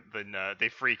corner and then they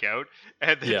freak out,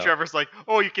 and then Yeah. Trevor's like,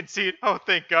 "Oh, you can see it. Oh,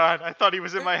 thank God! I thought he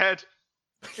was in my head."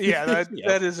 Yeah,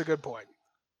 that is a good point.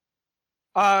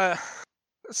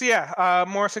 So yeah,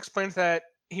 Morris explains that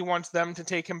he wants them to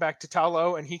take him back to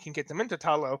Talo, and he can get them into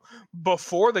Talo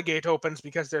before the gate opens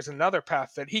because there's another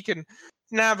path that he can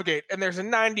navigate, and there's a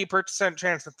 90%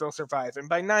 chance that they'll survive. And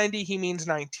by 90, he means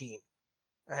 19.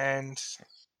 And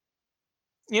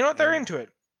you know what? They're into it.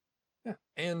 Yeah.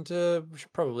 And we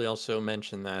should probably also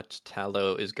mention that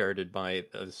Talo is guarded by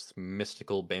this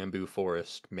mystical bamboo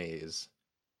forest maze,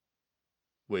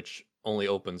 which only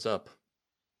opens up,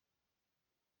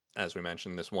 as we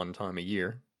mentioned, this one time a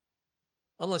year.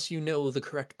 Unless you know the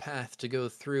correct path to go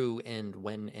through and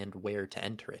when and where to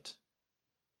enter it.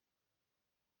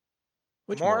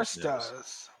 Which Morris knows.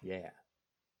 does. Yeah.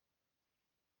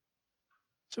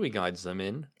 So he guides them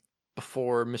in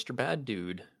before Mr. Bad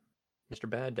Dude, Mr.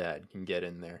 Bad Dad can get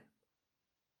in there.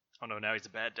 Oh no, now he's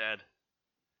a bad dad.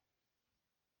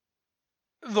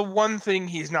 The one thing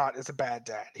he's not is a bad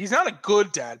dad. He's not a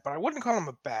good dad, but I wouldn't call him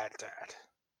a bad dad.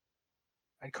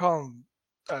 I'd call him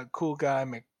a cool guy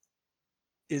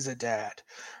is a dad.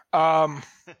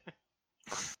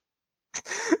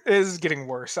 This is getting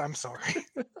worse. I'm sorry.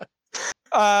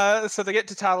 So they get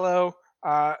to Talo.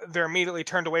 They're immediately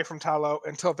turned away from Talo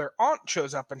until their aunt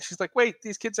shows up, and she's like, "Wait,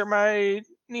 these kids are my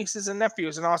nieces and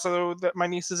nephews, and also that my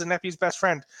nieces and nephew's best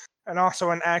friend, and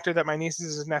also an actor that my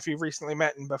nieces and nephew recently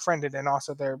met and befriended, and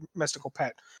also their mystical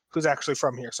pet, who's actually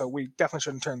from here. So we definitely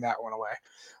shouldn't turn that one away."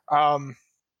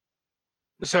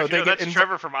 So they get that's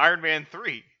Trevor from Iron Man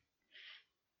 3.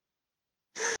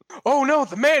 Oh no,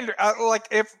 the Mandarin! Like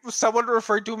if someone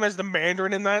referred to him as the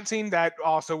Mandarin in that scene, that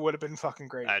also would have been fucking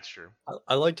great. That's true.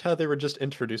 I liked how they were just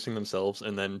introducing themselves,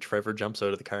 and then Trevor jumps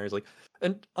out of the car and he's like,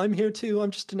 "And I'm here too.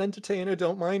 I'm just an entertainer.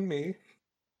 Don't mind me."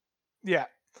 Yeah.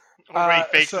 Where he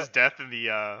fakes his death in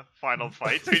the final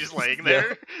fight, so he's just laying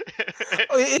there.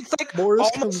 It's like Morris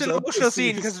almost comes an up emotional to see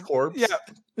scene his because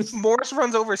corpse. Morris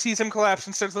runs over, sees him collapse,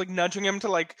 and starts like nudging him to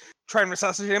like try and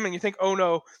resuscitate him, and you think, "Oh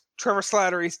no, Trevor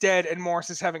Slattery's dead," and Morris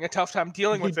is having a tough time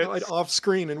dealing with He it. died off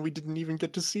screen, and we didn't even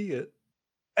get to see it.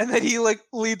 And then he like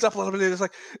leads up a little bit and is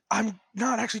like, "I'm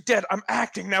not actually dead. I'm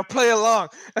acting now. Play along."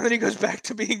 And then he goes back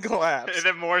to being collapsed. And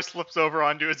then Morris flips over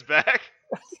onto his back.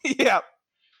 Yeah.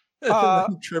 And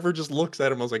then Trevor just looks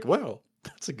at him. I was like, "Wow,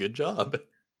 that's a good job."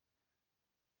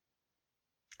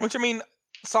 Which, I mean,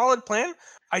 solid plan.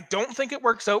 I don't think it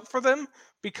works out for them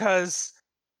because,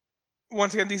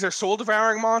 once again, these are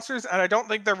soul-devouring monsters, and I don't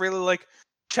think they're really like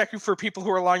checking for people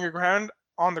who are lying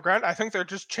on the ground. I think they're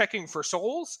just checking for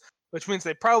souls, which means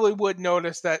they probably would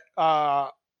notice that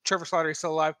Trevor Slattery is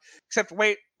still alive. Except,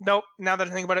 wait, nope. Now that I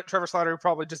think about it, Trevor Slattery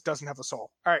probably just doesn't have a soul.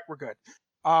 All right, we're good.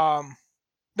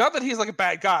 Not that he's like a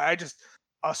bad guy. I just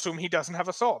assume he doesn't have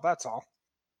a soul. That's all.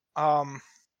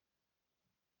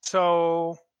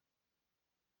 So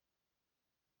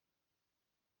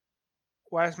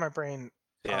why is my brain?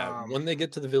 Yeah, when they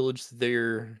get to the village,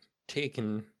 they're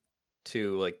taken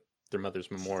to like their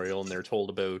mother's memorial, and they're told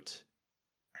about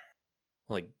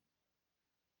like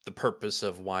the purpose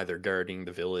of why they're guarding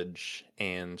the village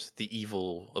and the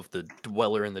evil of the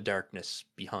dweller in the darkness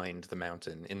behind the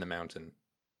mountain, in the mountain,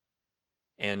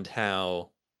 and how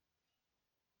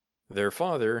their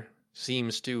father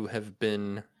seems to have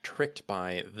been tricked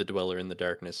by the dweller in the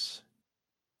darkness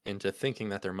into thinking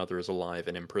that their mother is alive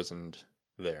and imprisoned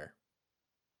there.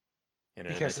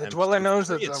 Because the dweller knows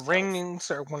that the rings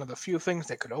are one of the few things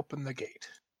that could open the gate.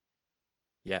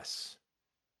 Yes.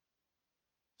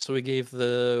 So he gave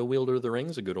the wielder of the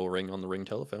rings a good old ring on the ring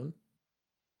telephone.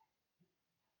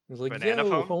 He was like, Banana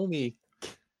 "Yo, phone? homie."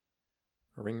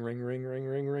 Ring, ring, ring, ring,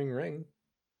 ring, ring, ring.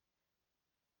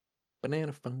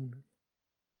 Banana phone.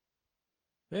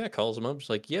 Yeah, calls him up. Just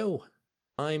like, yo,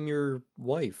 I'm your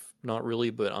wife. Not really,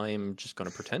 but I'm just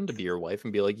gonna pretend to be your wife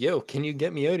and be like, yo, can you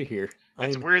get me out of here?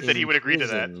 It's I'm weird that he would agree to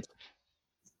that. imprisoned."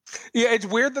 Yeah, it's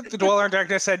weird that the Dweller in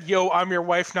Darkness said, "Yo, I'm your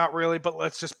wife, not really, but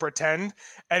let's just pretend."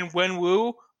 And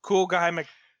Wenwu, cool guy,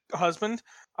 husband,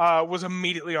 was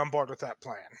immediately on board with that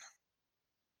plan.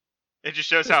 It just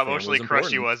shows His how family's emotionally crushed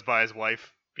he important. was by his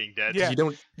wife being dead. Yeah. You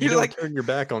don't He's like- turn your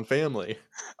back on family.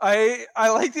 I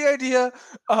like the idea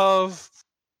of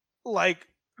like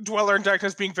Dweller in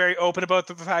Darkness being very open about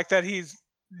the fact that he's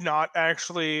not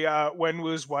actually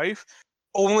Wenwu's wife,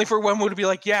 only for Wenwu to be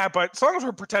like, "Yeah, but as long as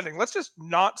we're pretending, let's just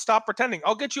not stop pretending.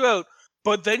 I'll get you out,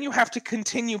 but then you have to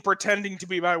continue pretending to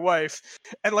be my wife."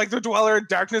 And like the Dweller in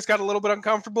Darkness got a little bit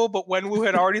uncomfortable, but Wenwu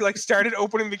had already like started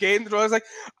opening the gate, and the Dweller's like,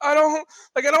 I don't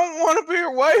want to be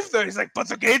your wife though." He's like, "But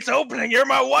the gate's opening. You're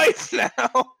my wife now."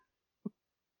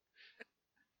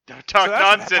 Don't talk So that's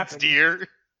what nonsense, happened. dear.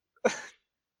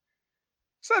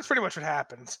 So that's pretty much what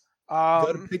happens.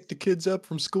 Gotta pick the kids up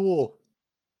from school.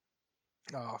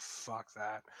 Oh, fuck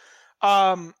that.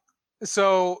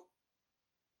 So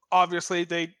obviously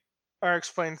they are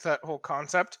explained that whole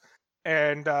concept,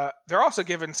 and they're also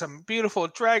given some beautiful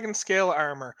dragon scale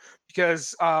armor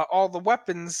because all the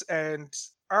weapons and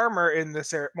armor in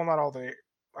this area, well, not all the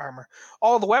armor,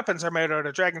 all the weapons are made out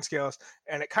of dragon scales,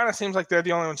 and it kind of seems like they're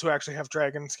the only ones who actually have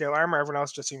dragon scale armor. Everyone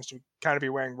else just seems to kind of be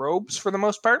wearing robes for the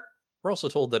most part. We're also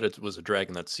told that it was a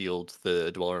dragon that sealed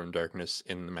the Dweller in Darkness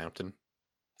in the mountain.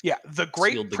 Yeah, the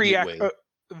great Sealed the gateway.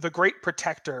 the Great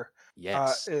Protector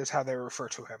Yes. is how they refer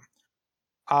to him.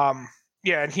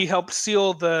 Yeah, and he helped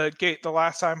seal the gate the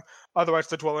last time. Otherwise,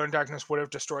 the Dweller in Darkness would have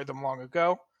destroyed them long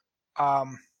ago.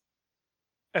 And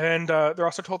they're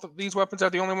also told that these weapons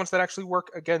are the only ones that actually work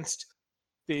against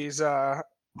these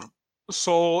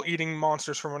soul-eating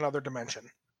monsters from another dimension.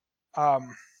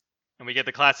 And we get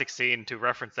the classic scene to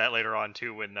reference that later on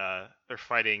too, when they're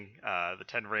fighting the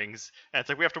Ten Rings, and it's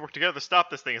like, we have to work together to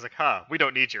stop this thing. It's like, we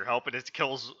don't need your help, and it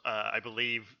kills, I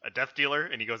believe, a Death Dealer,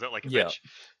 and he goes out like a bitch.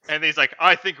 And he's like,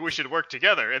 I think we should work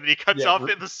together, and then he cuts off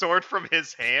the sword from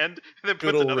his hand, and then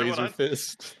Good puts old another Razor one on.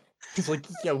 Fist. He's like,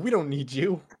 yeah, we don't need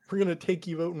you. We're gonna take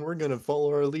you out, and we're gonna follow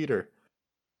our leader.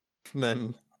 And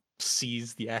then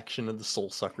sees the action of the Soul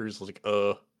Suckers. Like,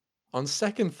 on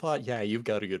second thought, yeah, you've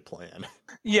got a good plan.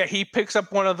 Yeah, he picks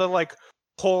up one of the like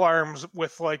pole arms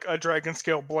with like a dragon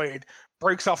scale blade,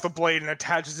 breaks off the blade, and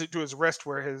attaches it to his wrist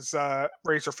where his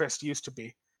Razor Fist used to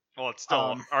be. Well, it's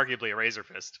still arguably a Razor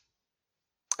Fist.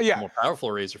 Yeah, More powerful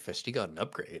Razor Fist. He got an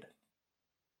upgrade.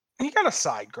 he got a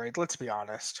side grade. Let's be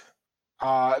honest.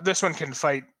 This one can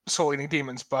fight soul-eating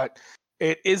demons, but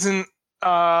it isn't.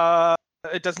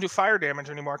 It doesn't do fire damage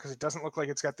anymore because it doesn't look like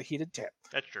it's got the heated tip.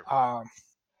 That's true.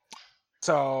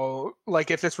 So,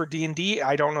 like, if this were D&D,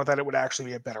 I don't know that it would actually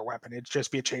be a better weapon. It'd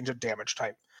just be a change of damage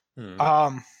type.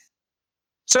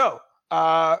 So,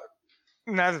 now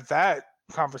that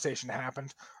conversation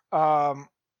happened,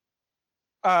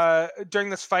 during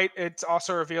this fight, it's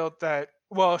also revealed that,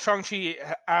 well, Shang-Chi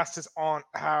asked his aunt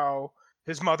how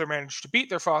his mother managed to beat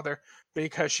their father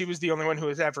because she was the only one who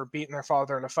has ever beaten their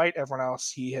father in a fight. Everyone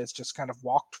else he has just kind of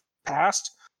walked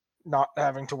past, not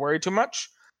having to worry too much.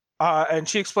 And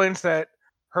she explains that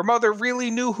her mother really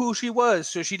knew who she was,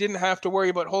 so she didn't have to worry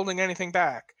about holding anything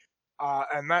back.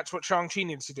 And that's what Shang-Chi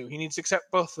needs to do. He needs to accept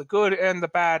both the good and the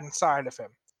bad inside of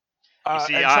him. You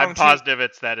see, I'm positive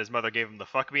it's that his mother gave him the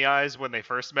fuck me eyes when they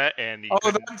first met, and he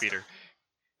couldn't beat her.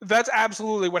 That's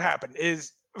absolutely what happened.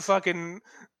 Is fucking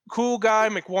cool guy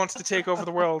wants to take over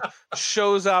the world,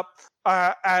 shows up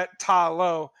at Ta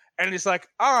Lo, and he's like,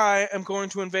 I am going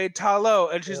to invade Ta Lo.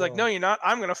 And she's like, no, you're not.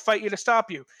 I'm going to fight you to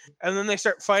stop you. And then they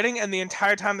start fighting, and the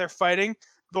entire time they're fighting,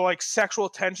 the like sexual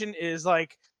tension is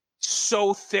like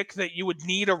so thick that you would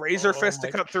need a razor fist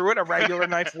to cut through it. A regular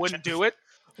knife wouldn't do it.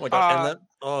 Oh my god!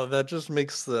 And that just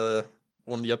makes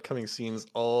one of the upcoming scenes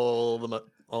all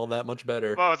that much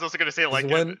better. Well, I was also going to say, like,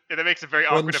 when- it makes it very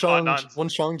awkward if Adnan's... When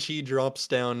Shang-Chi drops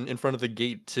down in front of the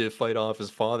gate to fight off his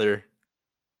father,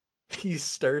 he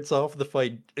starts off the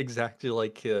fight exactly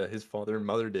like his father and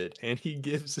mother did, and he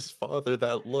gives his father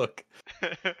that look.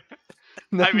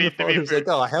 And then the father's like,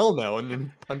 "Oh hell no!" and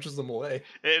then punches him away.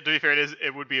 To be fair,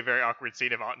 it would be a very awkward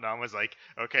scene if Adnan was like,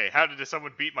 "Okay, how did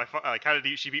someone beat my father? Like, how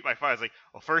did she beat my father?" It's like,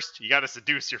 "Well, first you got to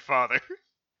seduce your father."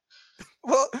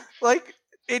 Well, like,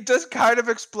 it does kind of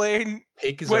explain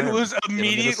Wenwu's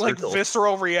immediate, like,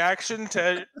 visceral reaction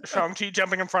to Shang-Chi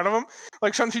jumping in front of him.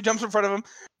 Like, Shang-Chi jumps in front of him,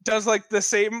 does, like, the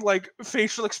same, like,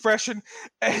 facial expression,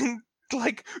 and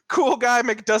like cool guy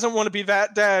Mick doesn't want to be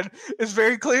that dad is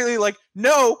very clearly like,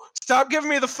 no, stop giving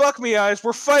me the fuck me eyes.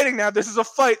 We're fighting now. This is a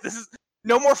fight. This is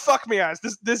no more fuck me eyes.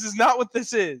 This is not what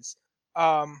this is.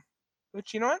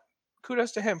 Which, you know what?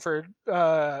 Kudos to him for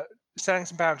setting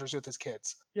some boundaries with his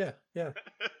kids. Yeah.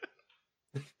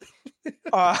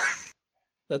 Uh,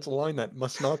 That's a line that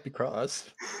must not be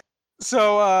crossed.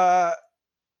 so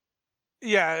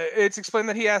yeah, it's explained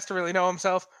that he has to really know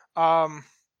himself.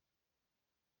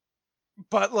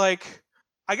 But like,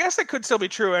 I guess it could still be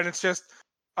true, and it's just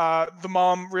the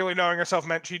mom really knowing herself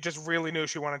meant she just really knew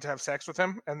she wanted to have sex with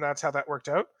him, and that's how that worked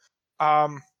out.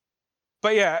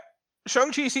 But yeah,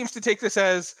 Shang-Chi seems to take this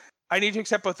as, I need to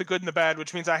accept both the good and the bad,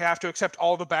 which means I have to accept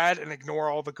all the bad and ignore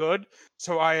all the good.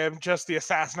 So I am just the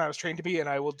assassin I was trained to be, and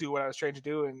I will do what I was trained to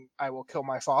do, and I will kill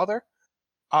my father.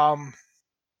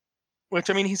 Which,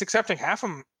 I mean, he's accepting half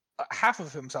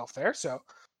of himself there, so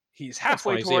he's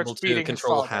halfway he's towards able to beating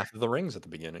control his father. half of the rings at the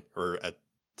beginning, or at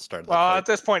the start of the Well, fight. at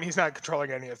this point, he's not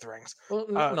controlling any of the rings. Well,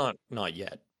 not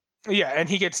yet. Yeah, and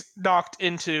he gets knocked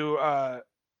into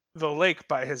the lake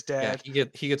by his Yeah,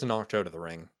 dad. he gets knocked out of the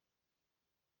ring.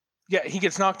 Yeah, he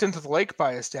gets knocked into the lake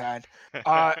by his dad.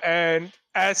 And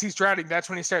as he's drowning, that's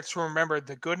when he starts to remember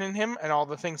the good in him and all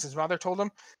the things his mother told him,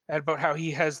 and about how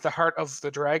he has the heart of the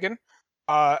dragon.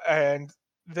 And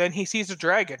then he sees a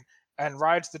dragon and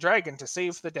rides the dragon to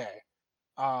save the day.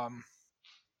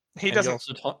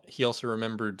 He also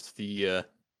remembered the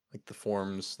the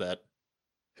forms that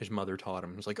his mother taught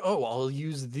him. He's like, oh, I'll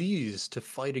use these to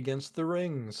fight against the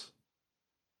rings.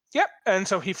 Yep, and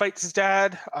so he fights his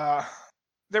dad.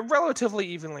 They're relatively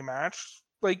evenly matched.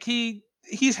 Like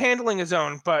he's handling his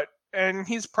own, and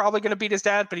he's probably going to beat his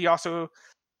dad, but he also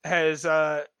has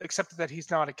accepted that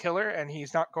he's not a killer and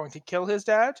he's not going to kill his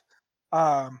dad.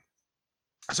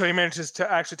 So he manages to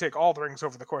actually take all the rings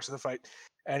over the course of the fight,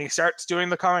 and he starts doing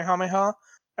the Kamehameha,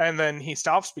 and then he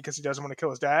stops because he doesn't want to kill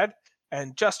his dad.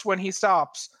 And just when he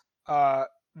stops,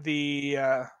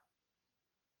 the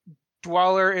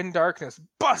Dweller in Darkness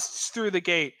busts through the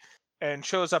gate and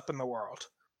shows up in the world.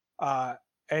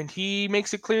 And he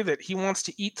makes it clear that he wants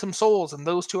to eat some souls, and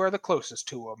those two are the closest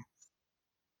to him.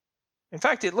 In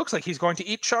fact, it looks like he's going to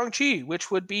eat Shang-Chi,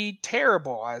 which would be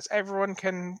terrible, as everyone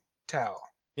can tell.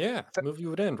 Yeah, the movie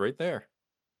would end right there.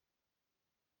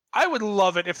 I would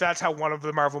love it if that's how one of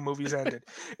the Marvel movies ended.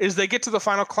 Is they get to the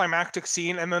final climactic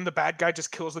scene, and then the bad guy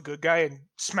just kills the good guy, and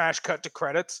smash cut to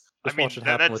credits. Just I mean, watch it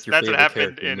happen with your that's what favorite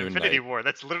happened character, in Moon Infinity Knight. War.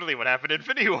 That's literally what happened in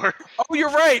Infinity War. Oh, you're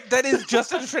right. That is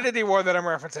just Infinity War that I'm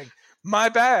referencing. My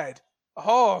bad.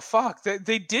 Oh, fuck.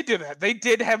 They did do that. They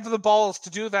did have the balls to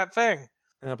do that thing.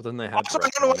 Yeah, but then they had Also, I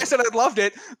don't know why I said I loved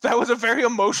it. That was a very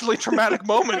emotionally traumatic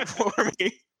moment for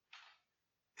me.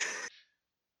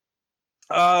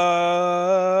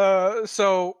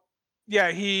 So,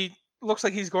 yeah, he looks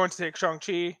like he's going to take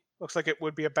Shang-Chi. Looks like it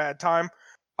would be a bad time.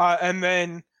 And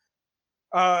then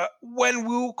Wen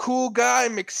Wu, cool guy,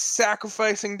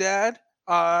 sacrificing dad,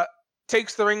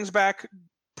 takes the rings back,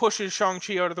 pushes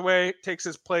Shang-Chi out of the way, takes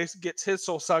his place, gets his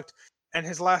soul sucked, and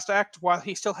his last act, while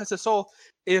he still has his soul,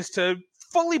 is to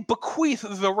fully bequeath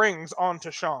the rings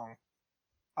onto Shang.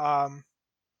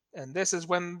 And this is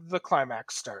when the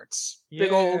climax starts.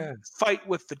 Big old fight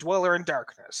with the Dweller in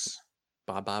Darkness.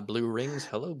 Bye-bye blue rings,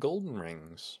 hello golden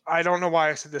rings. I don't know why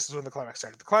I said this is when the climax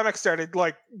started. The climax started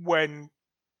like when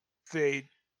the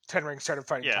Ten Rings started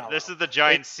fighting. Yeah, Tao. this is the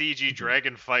giant CG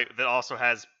dragon fight that also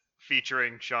has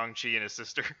featuring Shang-Chi and his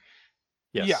sister.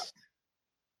 Yes.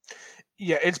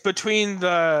 Yeah, it's between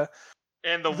the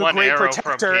one Great arrow Protector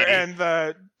from Katie. and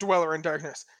the Dweller in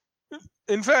Darkness.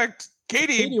 In fact,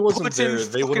 Katie wasn't puts there,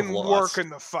 in they would've fucking lost. work in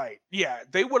the fight. Yeah,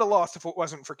 they would have lost if it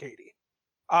wasn't for Katie,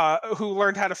 who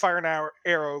learned how to fire an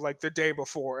arrow like the day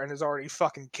before and is already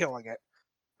fucking killing it.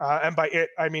 And by it,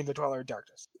 I mean the Dweller in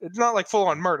Darkness. It's not like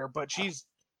full-on murder, but she's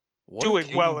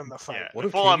doing well in the fight. Yeah, What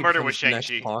if full-on Katie murder with becomes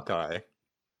Shang-Chi. next Hawkeye?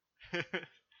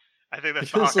 I think that's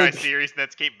Because, the Hawkeye like- series, and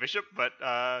that's Kate Bishop, but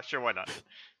sure, why not?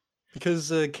 Because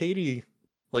Katie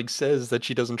says that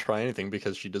she doesn't try anything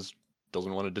because she doesn't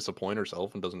want to disappoint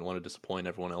herself and doesn't want to disappoint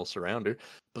everyone else around her.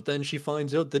 But then she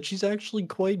finds out that she's actually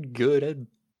quite good at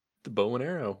the bow and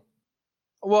arrow.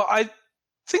 Well, I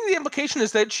think the implication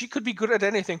is that she could be good at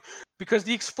anything, because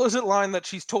the explicit line that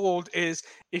she's told is,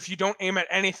 if you don't aim at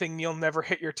anything, you'll never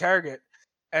hit your target.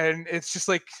 And it's just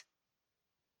like,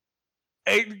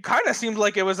 it kind of seemed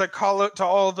like it was a call out to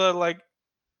all the like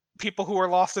people who are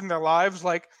lost in their lives,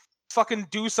 like, fucking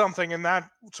do something, and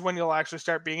that's when you'll actually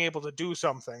start being able to do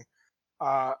something.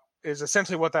 Is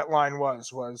essentially what that line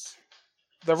was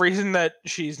the reason that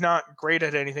she's not great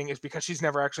at anything is because she's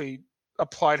never actually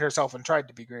applied herself and tried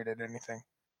to be great at anything.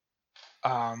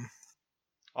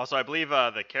 Also, I believe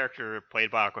the character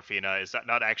played by Awkwafina is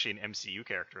not actually an MCU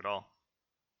character at all.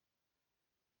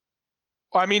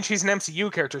 Well, I mean, she's an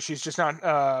MCU character. She's just not.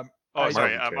 Oh, a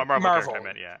sorry, Marvel a Marvel character. I Marvel.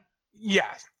 meant, yeah.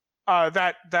 Yeah,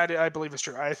 that I believe is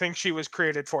true. I think she was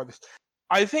created for this.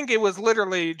 I think it was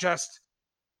literally just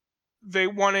they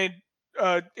wanted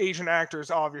Asian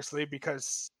actors, obviously,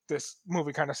 because this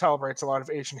movie kind of celebrates a lot of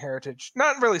Asian heritage.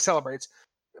 Not really celebrates,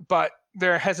 but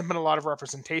there hasn't been a lot of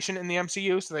representation in the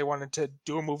MCU, so they wanted to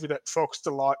do a movie that focused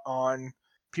a lot on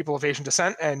people of Asian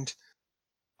descent. And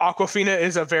Aquafina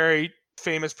is a very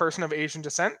famous person of Asian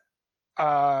descent.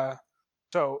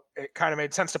 So it kind of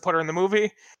made sense to put her in the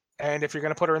movie. And if you're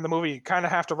going to put her in the movie, you kind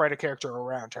of have to write a character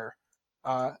around her.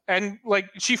 And like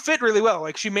she fit really well.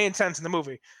 Like she made sense in the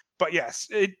movie. But yes,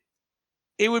 it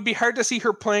would be hard to see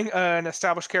her playing an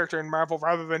established character in Marvel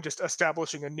rather than just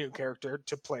establishing a new character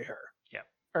to play her. Yeah.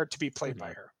 Or to be played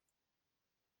by Mhm. her.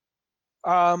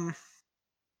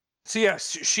 So yes,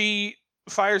 she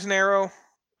fires an arrow,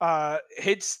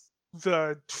 hits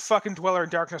the fucking Dweller in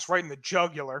Darkness right in the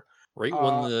jugular. Right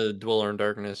when the Dweller in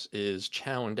Darkness is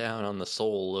chowing down on the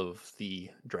soul of the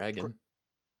dragon,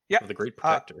 Yeah, of the Great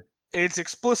Protector. it's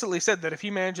explicitly said that if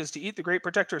he manages to eat the Great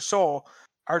Protector's soul,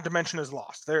 our dimension is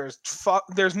lost. There's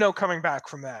no coming back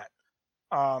from that.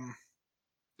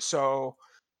 So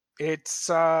it's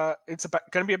going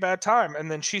to be a bad time. And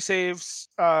then she saves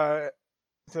the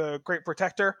Great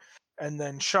Protector, and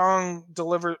then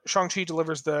Shang-Chi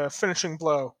delivers the finishing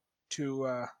blow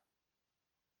to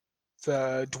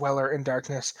the Dweller in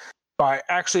Darkness by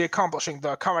actually accomplishing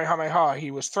the Kamehameha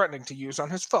he was threatening to use on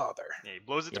his father. Yeah, he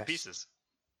blows it to Yes. pieces.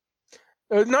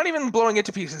 Not even blowing it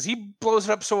to pieces. He blows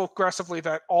it up so aggressively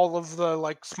that all of the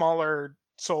like smaller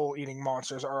soul-eating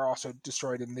monsters are also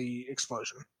destroyed in the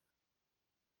explosion,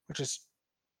 which is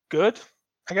good,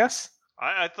 I guess.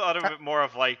 I thought of it more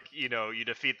of like, you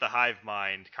defeat the hive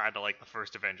mind, kind of like the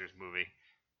first Avengers movie.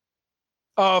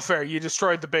 Oh, fair. You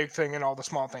destroyed the big thing, and all the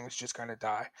small things just kind of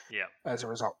die. Yeah. As a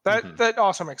result, Mhm. that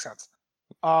also makes sense.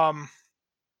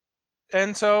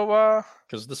 And so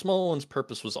Because the small one's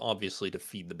purpose was obviously to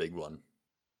feed the big one.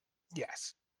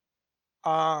 yes.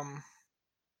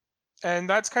 And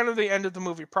that's kind of the end of the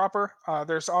movie proper.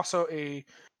 There's also a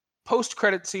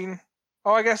post-credit scene.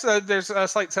 Oh, I guess there's a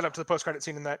slight setup to the post-credit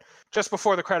scene in that just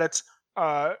before the credits,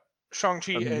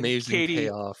 Shang-Chi and Amazing Katie.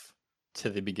 payoff to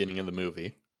the beginning of the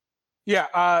movie.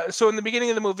 Yeah. So in the beginning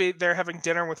of the movie, they're having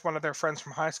dinner with one of their friends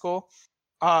from high school,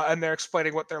 and they're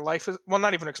explaining what their life is. Well,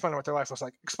 not even explaining what their life was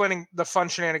like. Explaining the fun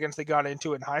shenanigans they got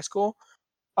into in high school,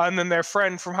 and then their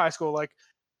friend from high school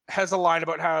has a line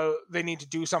about how they need to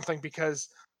do something because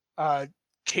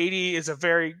Katie is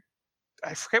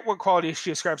I forget what quality she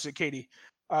ascribes to Katie,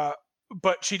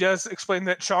 but she does explain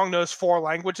that Shang knows 4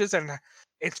 languages, and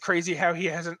it's crazy how he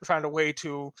hasn't found a way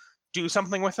to do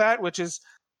something with that, which is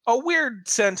a weird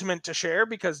sentiment to share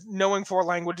because knowing 4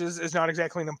 languages is not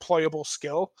exactly an employable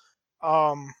skill.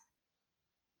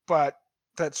 But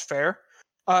that's fair.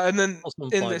 And then Also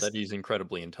in implied this, that he's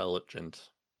incredibly intelligent.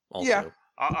 Also, yeah,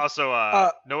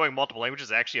 Also, knowing multiple languages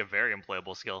is actually a very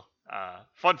employable skill.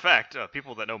 Fun fact: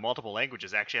 people that know multiple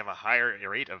languages actually have a higher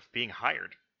rate of being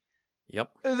hired. yep.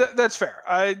 that's fair.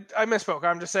 I misspoke.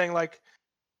 I'm just saying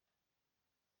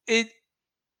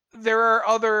there are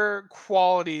other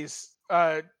qualities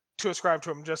to ascribe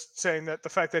to him. Just saying that the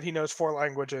fact that he knows 4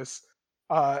 languages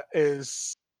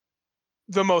is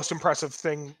the most impressive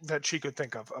thing that she could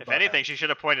think of. If anything, she should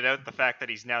have pointed out the fact that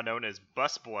he's now known as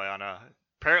Busboy on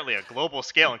apparently a global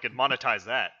scale and could monetize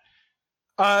that.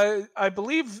 I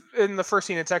believe in the first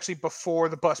scene, it's actually before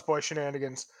the busboy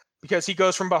shenanigans because he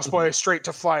goes from busboy straight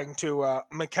to flying to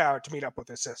Macau to meet up with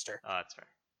his sister. Oh, that's fair.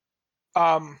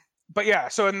 But yeah,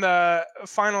 so in the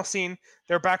final scene,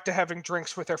 they're back to having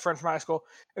drinks with their friend from high school,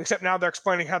 except now they're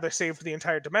explaining how they saved the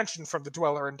entire dimension from the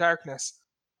Dweller in Darkness.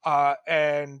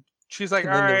 And she's like,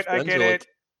 And all then their right, I friends get are it.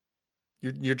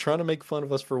 like, You're trying to make fun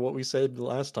of us for what we said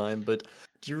last time, but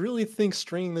do you really think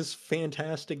stringing this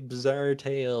fantastic, bizarre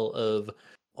tale of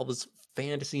all this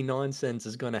fantasy nonsense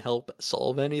is going to help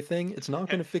solve anything? It's not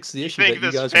going to fix the You issue think that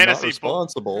you this guys are not fantasy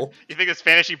responsible. You think this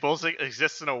fantasy bullshit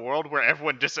exists in a world where half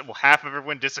of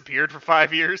everyone disappeared for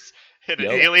 5 years and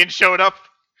an Yep. alien showed up?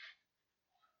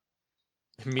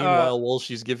 Meanwhile, while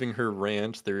she's giving her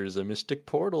rant, there's a mystic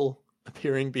portal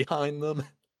appearing behind them.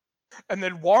 And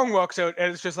then Wong walks out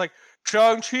and it's just like,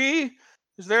 Shang-Chi?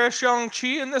 Is there a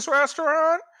Shang-Chi in this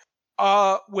restaurant?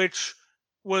 Which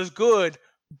was good,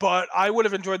 but I would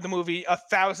have enjoyed the movie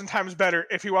 1,000 times better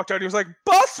if he walked out and he was like,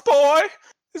 Busboy!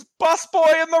 Is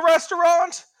Busboy in the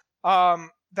restaurant?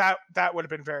 That would have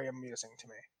been very amusing to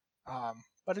me.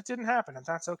 But it didn't happen, and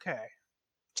that's okay.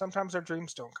 sometimes our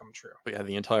dreams don't come true. But yeah,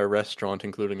 the entire restaurant,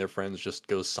 including their friends, just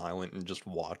goes silent and just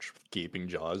watch with gaping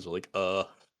jaws. Like,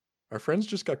 our friends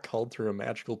just got called through a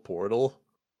magical portal.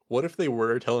 What if they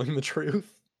were telling the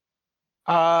truth?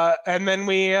 And then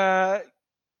we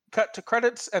cut to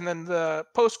credits, and then the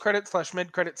post-credit /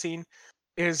 mid-credit scene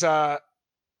is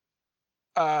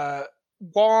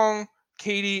Wong,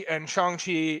 Katie, and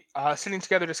Shang-Chi sitting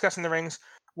together discussing the rings,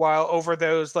 while over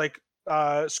those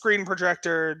screen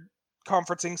projector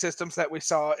conferencing systems that we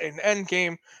saw in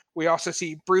Endgame, we also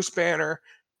see Bruce Banner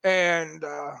and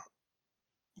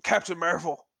Captain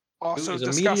Marvel also Who is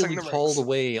discussing immediately the called rings.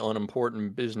 away on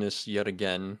important business yet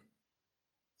again.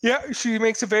 Yeah, she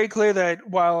makes it very clear that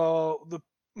while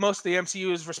most of the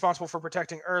MCU is responsible for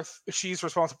protecting Earth, she's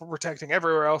responsible for protecting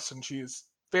everywhere else, and she's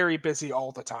very busy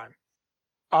all the time.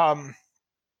 A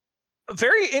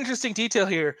very interesting detail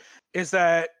here is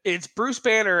that it's Bruce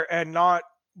Banner and not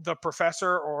the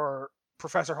Professor or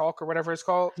Professor Hulk or whatever it's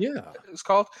called. Yeah.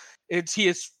 He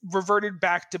is reverted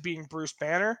back to being Bruce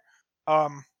Banner.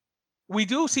 We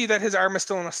do see that his arm is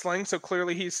still in a sling, so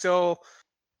clearly he's still,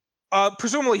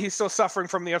 presumably he's still suffering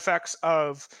from the effects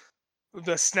of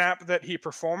the snap that he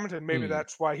performed, and maybe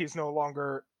that's why he's no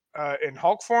longer in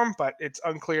Hulk form, but it's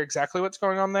unclear exactly what's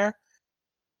going on there.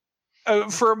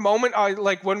 For a moment,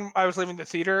 when I was leaving the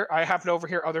theater, I happened to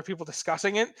overhear other people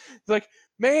discussing it. Like,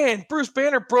 man, Bruce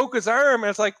Banner broke his arm. And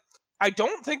it's like, I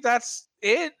don't think that's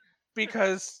it,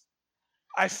 because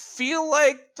I feel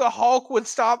like the Hulk would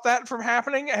stop that from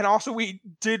happening. And also, we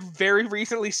did very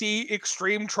recently see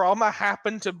extreme trauma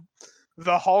happen to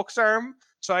the Hulk's arm.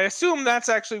 So I assume that's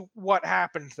actually what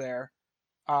happened there.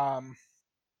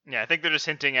 Yeah, I think they're just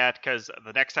hinting at, because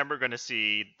the next time we're going to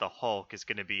see the Hulk is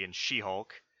going to be in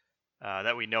She-Hulk,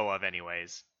 that we know of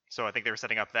anyways. So I think they were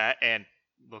setting up that, and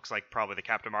looks like probably the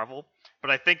Captain Marvel. But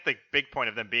I think the big point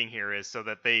of them being here is so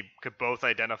that they could both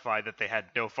identify that they had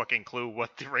no fucking clue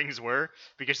what the rings were,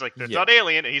 because they're not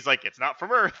alien, and he's like, it's not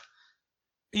from Earth.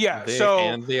 Yeah,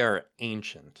 And they are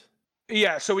ancient.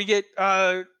 Yeah, so we get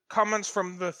comments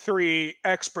from the three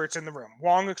experts in the room.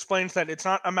 Wong explains that it's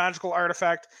not a magical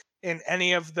artifact in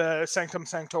any of the Sanctum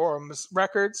Sanctorum's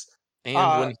records.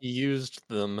 And when he used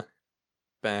them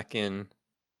back in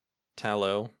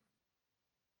Tallow,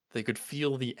 they could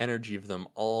feel the energy of them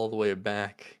all the way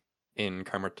back in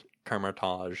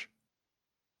Kamar-Taj.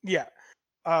 Yeah.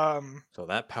 So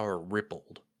that power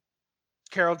rippled.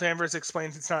 Carol Danvers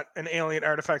explains it's not an alien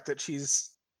artifact that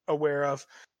she's aware of.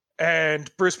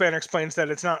 And Bruce Banner explains that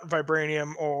it's not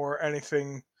vibranium or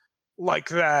anything like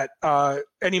that,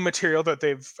 any material that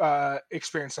they've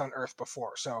experienced on Earth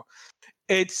before. So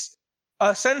it's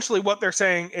essentially what they're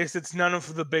saying is it's none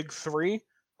of the big three,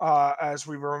 as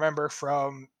we remember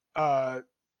from not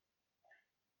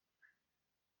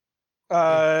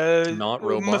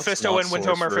robots, Mephisto not and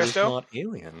Wintow Mephisto. Not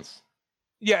aliens.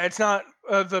 Yeah, it's not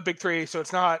the big three, so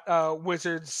it's not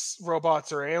wizards,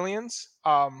 robots, or aliens.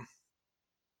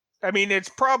 I mean, it's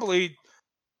probably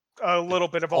a little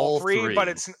bit of all three, but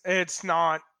it's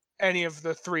not any of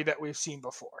the three that we've seen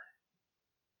before.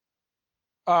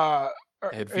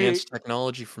 Advanced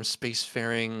technology from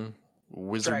spacefaring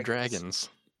wizard dragons.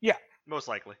 Yeah. Most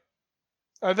likely.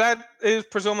 That is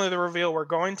presumably the reveal we're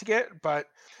going to get, but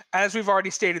as we've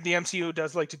already stated, the MCU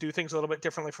does like to do things a little bit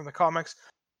differently from the comics,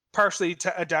 partially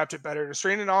to adapt it better to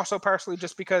screen, and also partially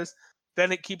just because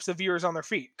then it keeps the viewers on their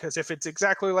feet. Because if it's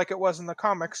exactly like it was in the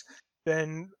comics,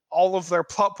 then all of their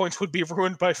plot points would be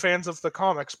ruined by fans of the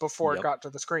comics before it got to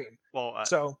the screen. Well,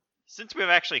 so since we've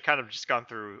actually kind of just gone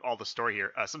through all the story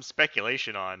here, some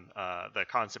speculation on the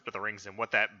concept of the rings and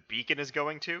what that beacon is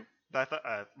going to, that I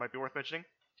thought might be worth mentioning.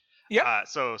 Yeah.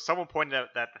 So someone pointed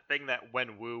out that the thing that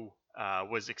Wenwu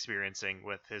was experiencing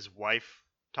with his wife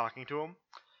talking to him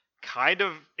kind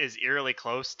of is eerily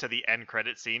close to the end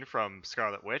credit scene from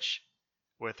Scarlet Witch,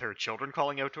 with her children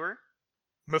calling out to her.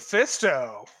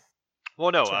 Mephisto.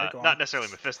 Well, no, not necessarily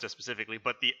Mephisto specifically,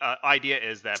 but the idea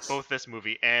is that both this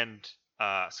movie and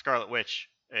Scarlet Witch,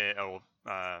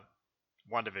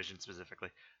 WandaVision specifically,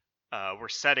 were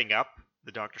setting up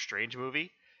the Doctor Strange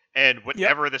movie, and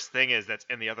whatever this thing is that's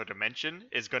in the other dimension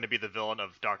is going to be the villain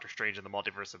of Doctor Strange in the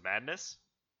Multiverse of Madness.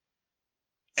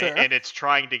 And it's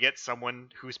trying to get someone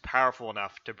who's powerful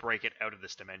enough to break it out of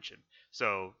this dimension.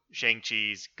 So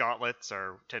Shang-Chi's gauntlets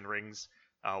are 10 rings.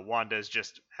 Wanda's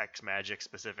just hex magic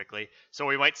specifically. So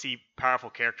we might see powerful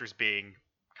characters being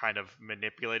kind of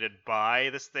manipulated by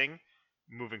this thing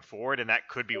moving forward, and that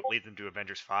could be what leads them to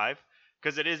Avengers 5.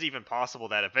 Because it is even possible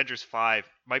that Avengers 5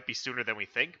 might be sooner than we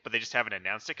think, but they just haven't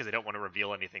announced it because they don't want to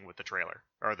reveal anything with the trailer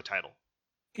or the title.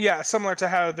 Yeah, similar to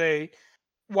how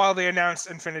while they announced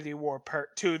Infinity War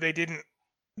Part 2, they didn't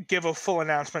give a full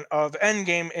announcement of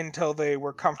Endgame until they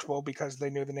were comfortable, because they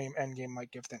knew the name Endgame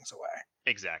might give things away.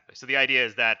 Exactly. So the idea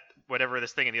is that whatever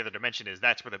this thing in the other dimension is,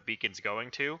 that's where the beacon's going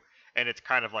to, and it's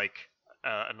kind of like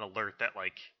an alert that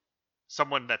like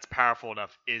someone that's powerful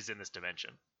enough is in this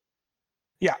dimension.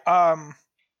 Yeah.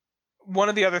 One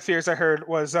of the other theories I heard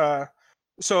was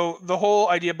so the whole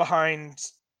idea behind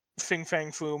Fin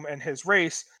Fang Foom and his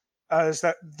race is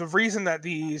that the reason that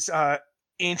these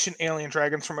ancient alien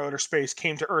dragons from outer space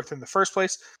came to Earth in the first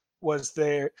place was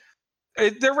their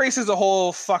race is a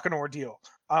whole fucking ordeal.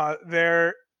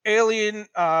 They're alien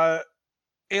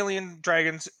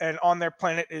dragons, and on their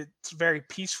planet it's very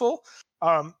peaceful.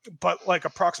 But like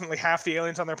approximately half the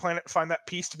aliens on their planet find that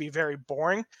peace to be very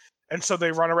boring, and so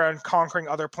they run around conquering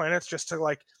other planets just to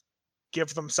like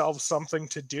give themselves something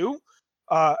to do.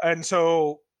 And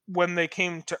so when they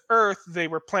came to Earth, they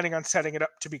were planning on setting it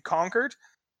up to be conquered.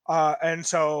 And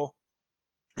so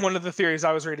one of the theories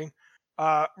I was reading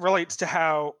relates to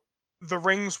how the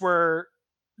rings were,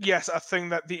 yes, a thing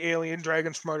that the alien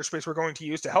dragons from outer space were going to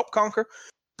use to help conquer,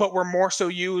 but were more so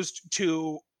used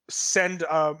to send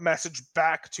a message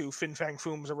back to Fin Fang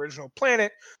Foom's original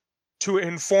planet to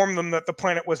inform them that the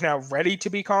planet was now ready to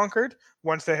be conquered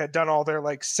once they had done all their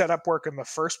like setup work in the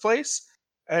first place.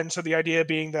 And so the idea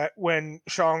being that when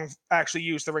Shang actually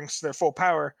used the rings to their full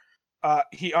power,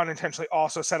 he unintentionally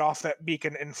also set off that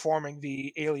beacon informing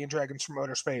the alien dragons from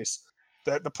outer space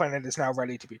that the planet is now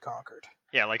ready to be conquered.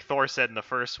 Yeah, like Thor said in the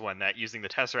first one, that using the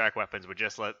Tesseract weapons would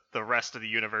just let the rest of the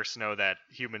universe know that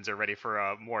humans are ready for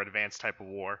a more advanced type of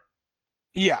war.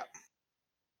 Yeah.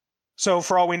 So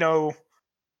for all we know,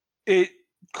 it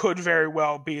could very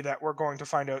well be that we're going to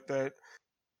find out that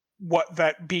what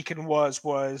that beacon was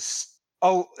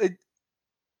I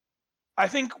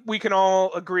think we can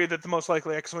all agree that the most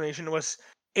likely explanation was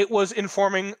it was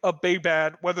informing a big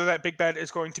bad, whether that big bad is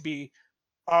going to be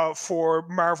for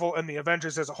Marvel and the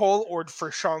Avengers as a whole, or for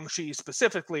Shang-Chi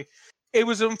specifically. It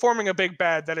was informing a big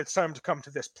bad that it's time to come to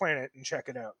this planet and check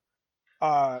it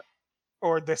out,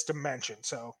 or this dimension.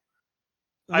 So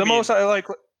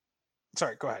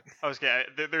Sorry, go ahead. I was gonna,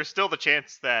 there's still the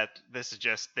chance that this is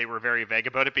just they were very vague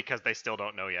about it because they still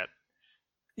don't know yet.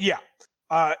 Yeah,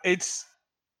 it's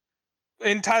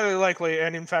entirely likely,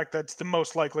 and in fact, that's the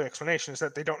most likely explanation, is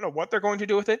that they don't know what they're going to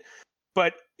do with it,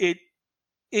 but it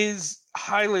is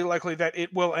highly likely that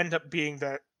it will end up being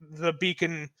that the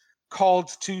beacon called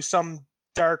to some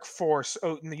dark force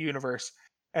out in the universe,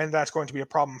 and that's going to be a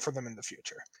problem for them in the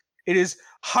future. It is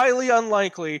highly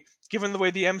unlikely, given the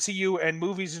way the MCU and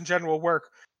movies in general work,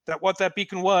 that what that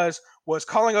beacon was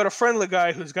calling out a friendly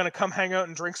guy who's going to come hang out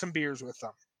and drink some beers with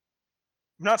them.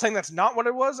 I'm not saying that's not what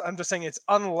it was. I'm just saying it's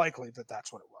unlikely that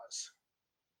that's what it was.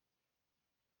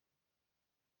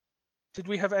 Did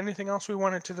we have anything else we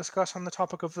wanted to discuss on the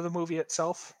topic of the movie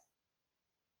itself?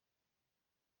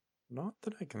 Not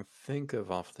that I can think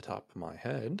of off the top of my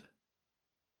head.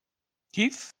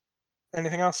 Keith,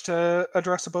 anything else to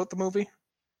address about the movie?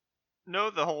 No,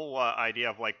 the whole idea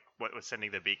of like what was sending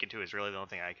the beacon to is really the only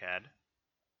thing I had.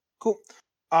 Cool.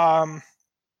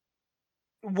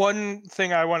 One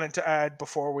thing I wanted to add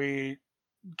before we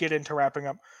get into wrapping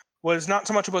up was not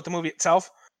so much about the movie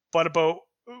itself, but about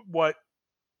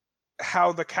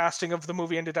how the casting of the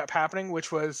movie ended up happening,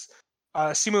 which was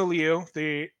Simu Liu,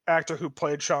 the actor who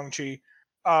played Shang-Chi,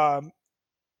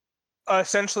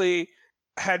 essentially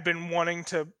had been wanting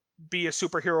to be a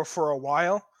superhero for a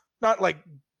while. Not like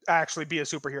actually be a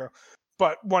superhero,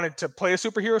 but wanted to play a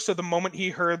superhero. So the moment he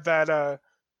heard that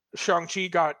Shang-Chi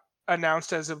got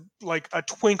announced as a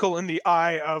twinkle in the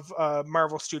eye of a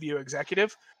Marvel studio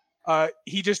executive,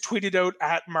 he just tweeted out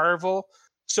at Marvel,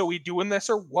 "So we doing this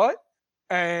or what?"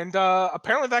 And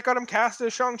apparently that got him cast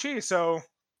as Shang-Chi. So,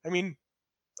 I mean,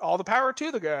 all the power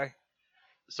to the guy.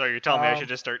 So you're telling me I should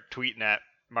just start tweeting at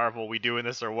Marvel, "We doing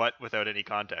this or what?" without any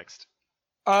context?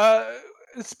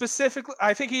 Specifically,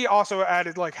 I think he also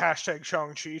added like hashtag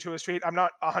Shang-Chi to his tweet. I'm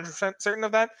not 100% certain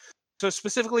of that. So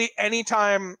specifically,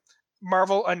 anytime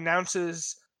Marvel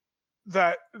announces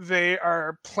that they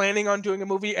are planning on doing a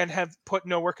movie and have put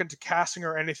no work into casting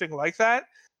or anything like that,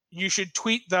 you should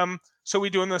tweet them, "So we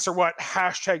doing this or what?"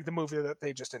 hashtag the movie that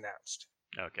they just announced.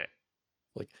 Okay.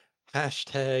 Like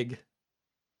hashtag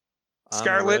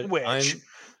Scarlet Witch.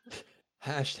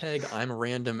 Hashtag I'm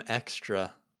random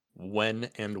extra. When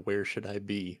and where should I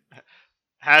be?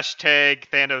 Hashtag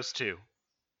Thanos 2.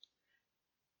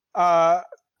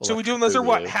 So we doing this or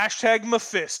what? Hashtag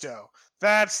Mephisto.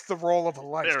 That's the role of a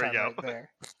lifetime There we go. right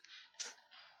there.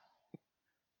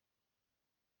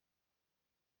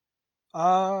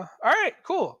 All right,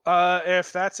 cool.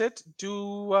 If that's it,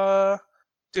 did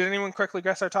anyone quickly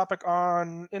guess our topic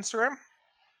on Instagram?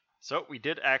 So we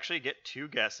did actually get 2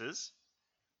 guesses.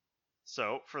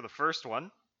 So for the first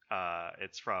one,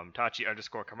 it's from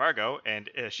Tachi_Camargo, and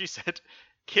she said,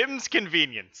 Kim's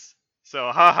Convenience.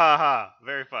 So ha ha ha,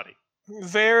 very funny.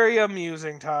 Very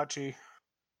amusing, Tachi.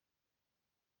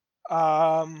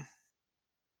 But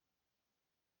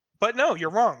no, you're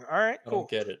wrong. All right, I cool. don't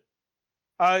get it.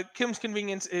 Kim's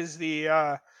Convenience is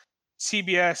the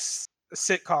CBS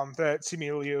sitcom that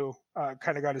Simu Liu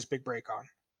kind of got his big break on.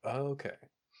 Okay.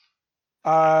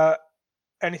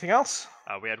 Anything else?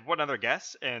 We had one other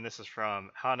guess, and this is from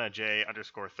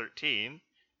HanaJ_13,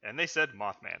 and they said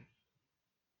Mothman.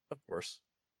 Of course.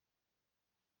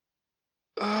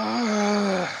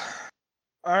 All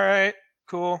right,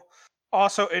 cool.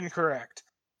 Also incorrect.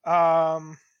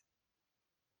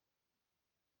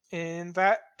 In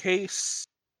that case,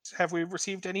 have we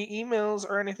received any emails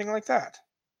or anything like that?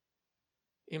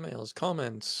 Emails,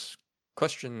 comments,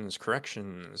 questions,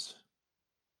 corrections.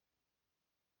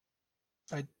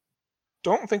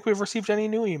 Don't think we've received any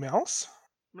new emails.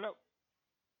 Nope.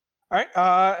 All right,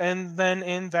 and then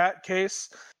in that case,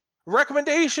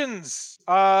 recommendations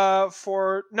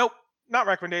for nope, not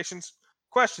recommendations,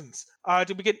 questions.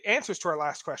 Did we get answers to our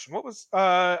last question? What was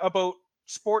about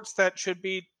sports that should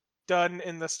be done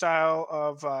in the style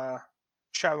of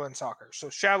Shaolin soccer? So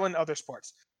Shaolin other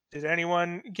sports. Did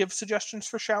anyone give suggestions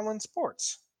for Shaolin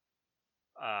sports?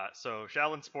 So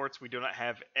Shaolin Sports, we do not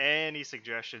have any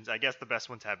suggestions. I guess the best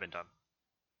ones have been done.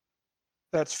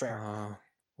 That's fair. A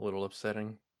little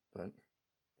upsetting, but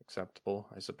acceptable,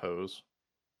 I suppose.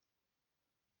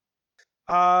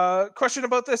 Question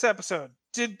about this episode.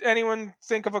 Did anyone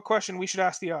think of a question we should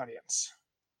ask the audience?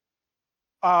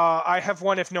 I have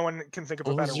one if no one can think of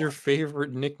a What better was your one.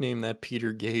 favorite nickname that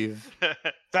Peter gave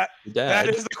That Dad?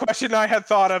 is the question I had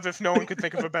thought of if no one could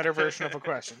think of a better version of a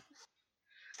question.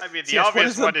 I mean, the Yes, what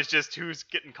obvious is the- one is just who's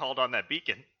getting called on that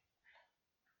beacon.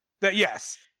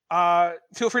 Yes.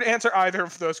 Feel free to answer either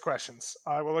of those questions.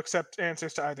 I will accept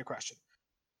answers to either question.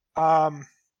 But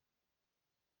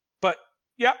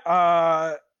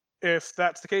yeah, if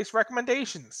that's the case,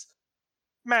 recommendations.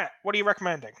 Matt, what are you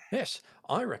recommending? Yes,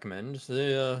 I recommend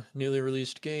the newly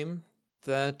released game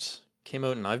that came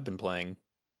out and I've been playing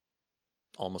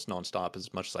almost nonstop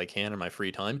as much as I can in my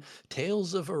free time.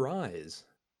 Tales of Arise.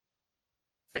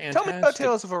 Tell me about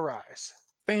Tales of Arise.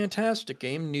 Fantastic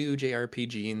game, new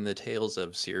JRPG in the Tales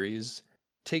of series.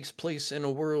 Takes place in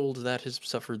a world that has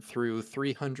suffered through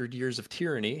 300 years of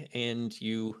tyranny, and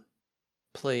you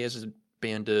play as a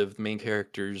band of main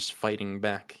characters fighting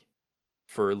back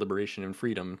for liberation and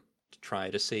freedom to try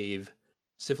to save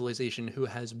civilization who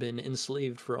has been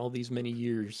enslaved for all these many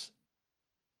years.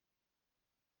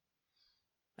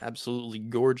 Absolutely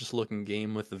gorgeous looking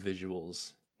game with the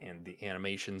visuals and the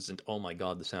animations, and oh my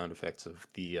god, the sound effects of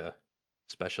the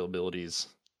special abilities.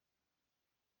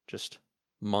 Just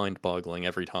mind-boggling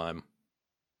every time.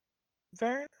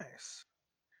 Very nice.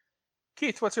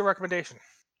 Keith, what's your recommendation?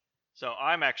 So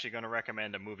I'm actually going to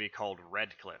recommend a movie called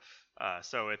Redcliffe.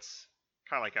 So it's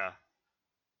kind of like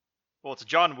it's a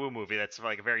John Woo movie that's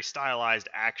like a very stylized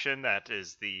action that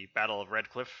is the Battle of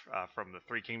Redcliffe from the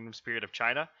Three Kingdoms period of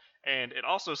China. And it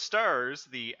also stars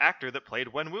the actor that played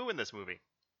Wen Wu in this movie.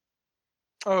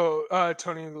 Oh,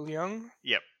 Tony Leung?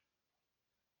 Yep.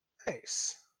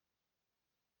 Nice.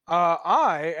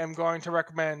 I am going to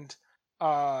recommend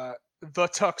The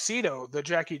Tuxedo, the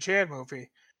Jackie Chan movie,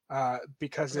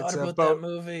 because it's that about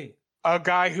movie. a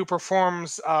guy who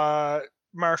performs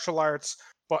martial arts,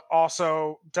 but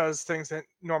also does things that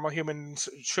normal humans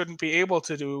shouldn't be able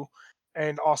to do,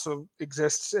 and also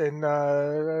exists in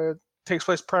takes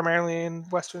place primarily in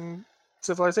Western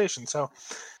civilization. So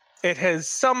it has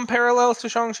some parallels to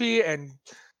Shang-Chi and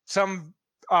some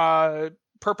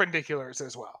perpendiculars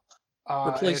as well.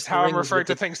 Replace It's the how I'm rings referring with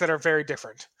to the- things that are very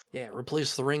different. Yeah,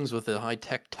 replace the rings with the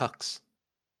high-tech tux.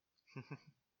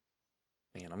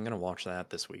 Man, I'm gonna watch that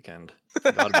this weekend.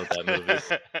 Forgot about that movie.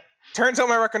 Turns out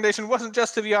my recommendation wasn't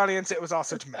just to the audience, it was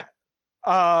also to Matt.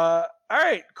 All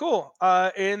right, cool.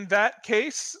 In that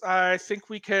case, I think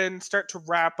we can start to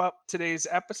wrap up today's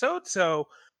episode. So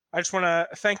I just want to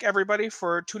thank everybody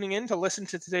for tuning in to listen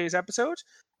to today's episode.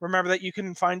 Remember that you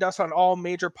can find us on all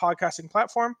major podcasting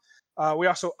platforms. We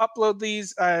also upload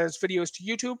these as videos to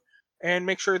YouTube. And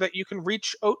make sure that you can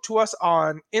reach out to us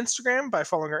on Instagram by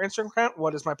following our Instagram account,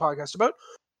 What Is My Podcast About,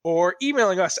 or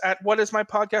emailing us at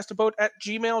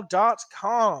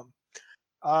whatismypodcastabout@gmail.com.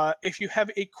 If you have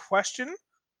a question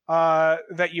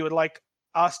that you would like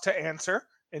us to answer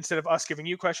instead of us giving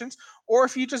you questions, or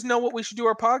if you just know what we should do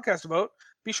our podcast about,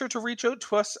 be sure to reach out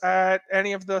to us at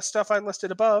any of the stuff I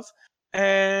listed above,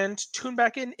 and tune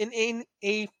back in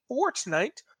a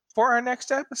fortnight for our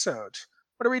next episode.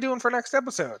 What are we doing for next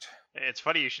episode? It's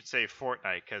funny you should say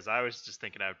Fortnite, because I was just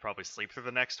thinking I would probably sleep through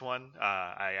the next one.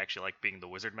 I actually like being the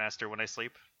Wizard Master when I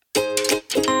sleep.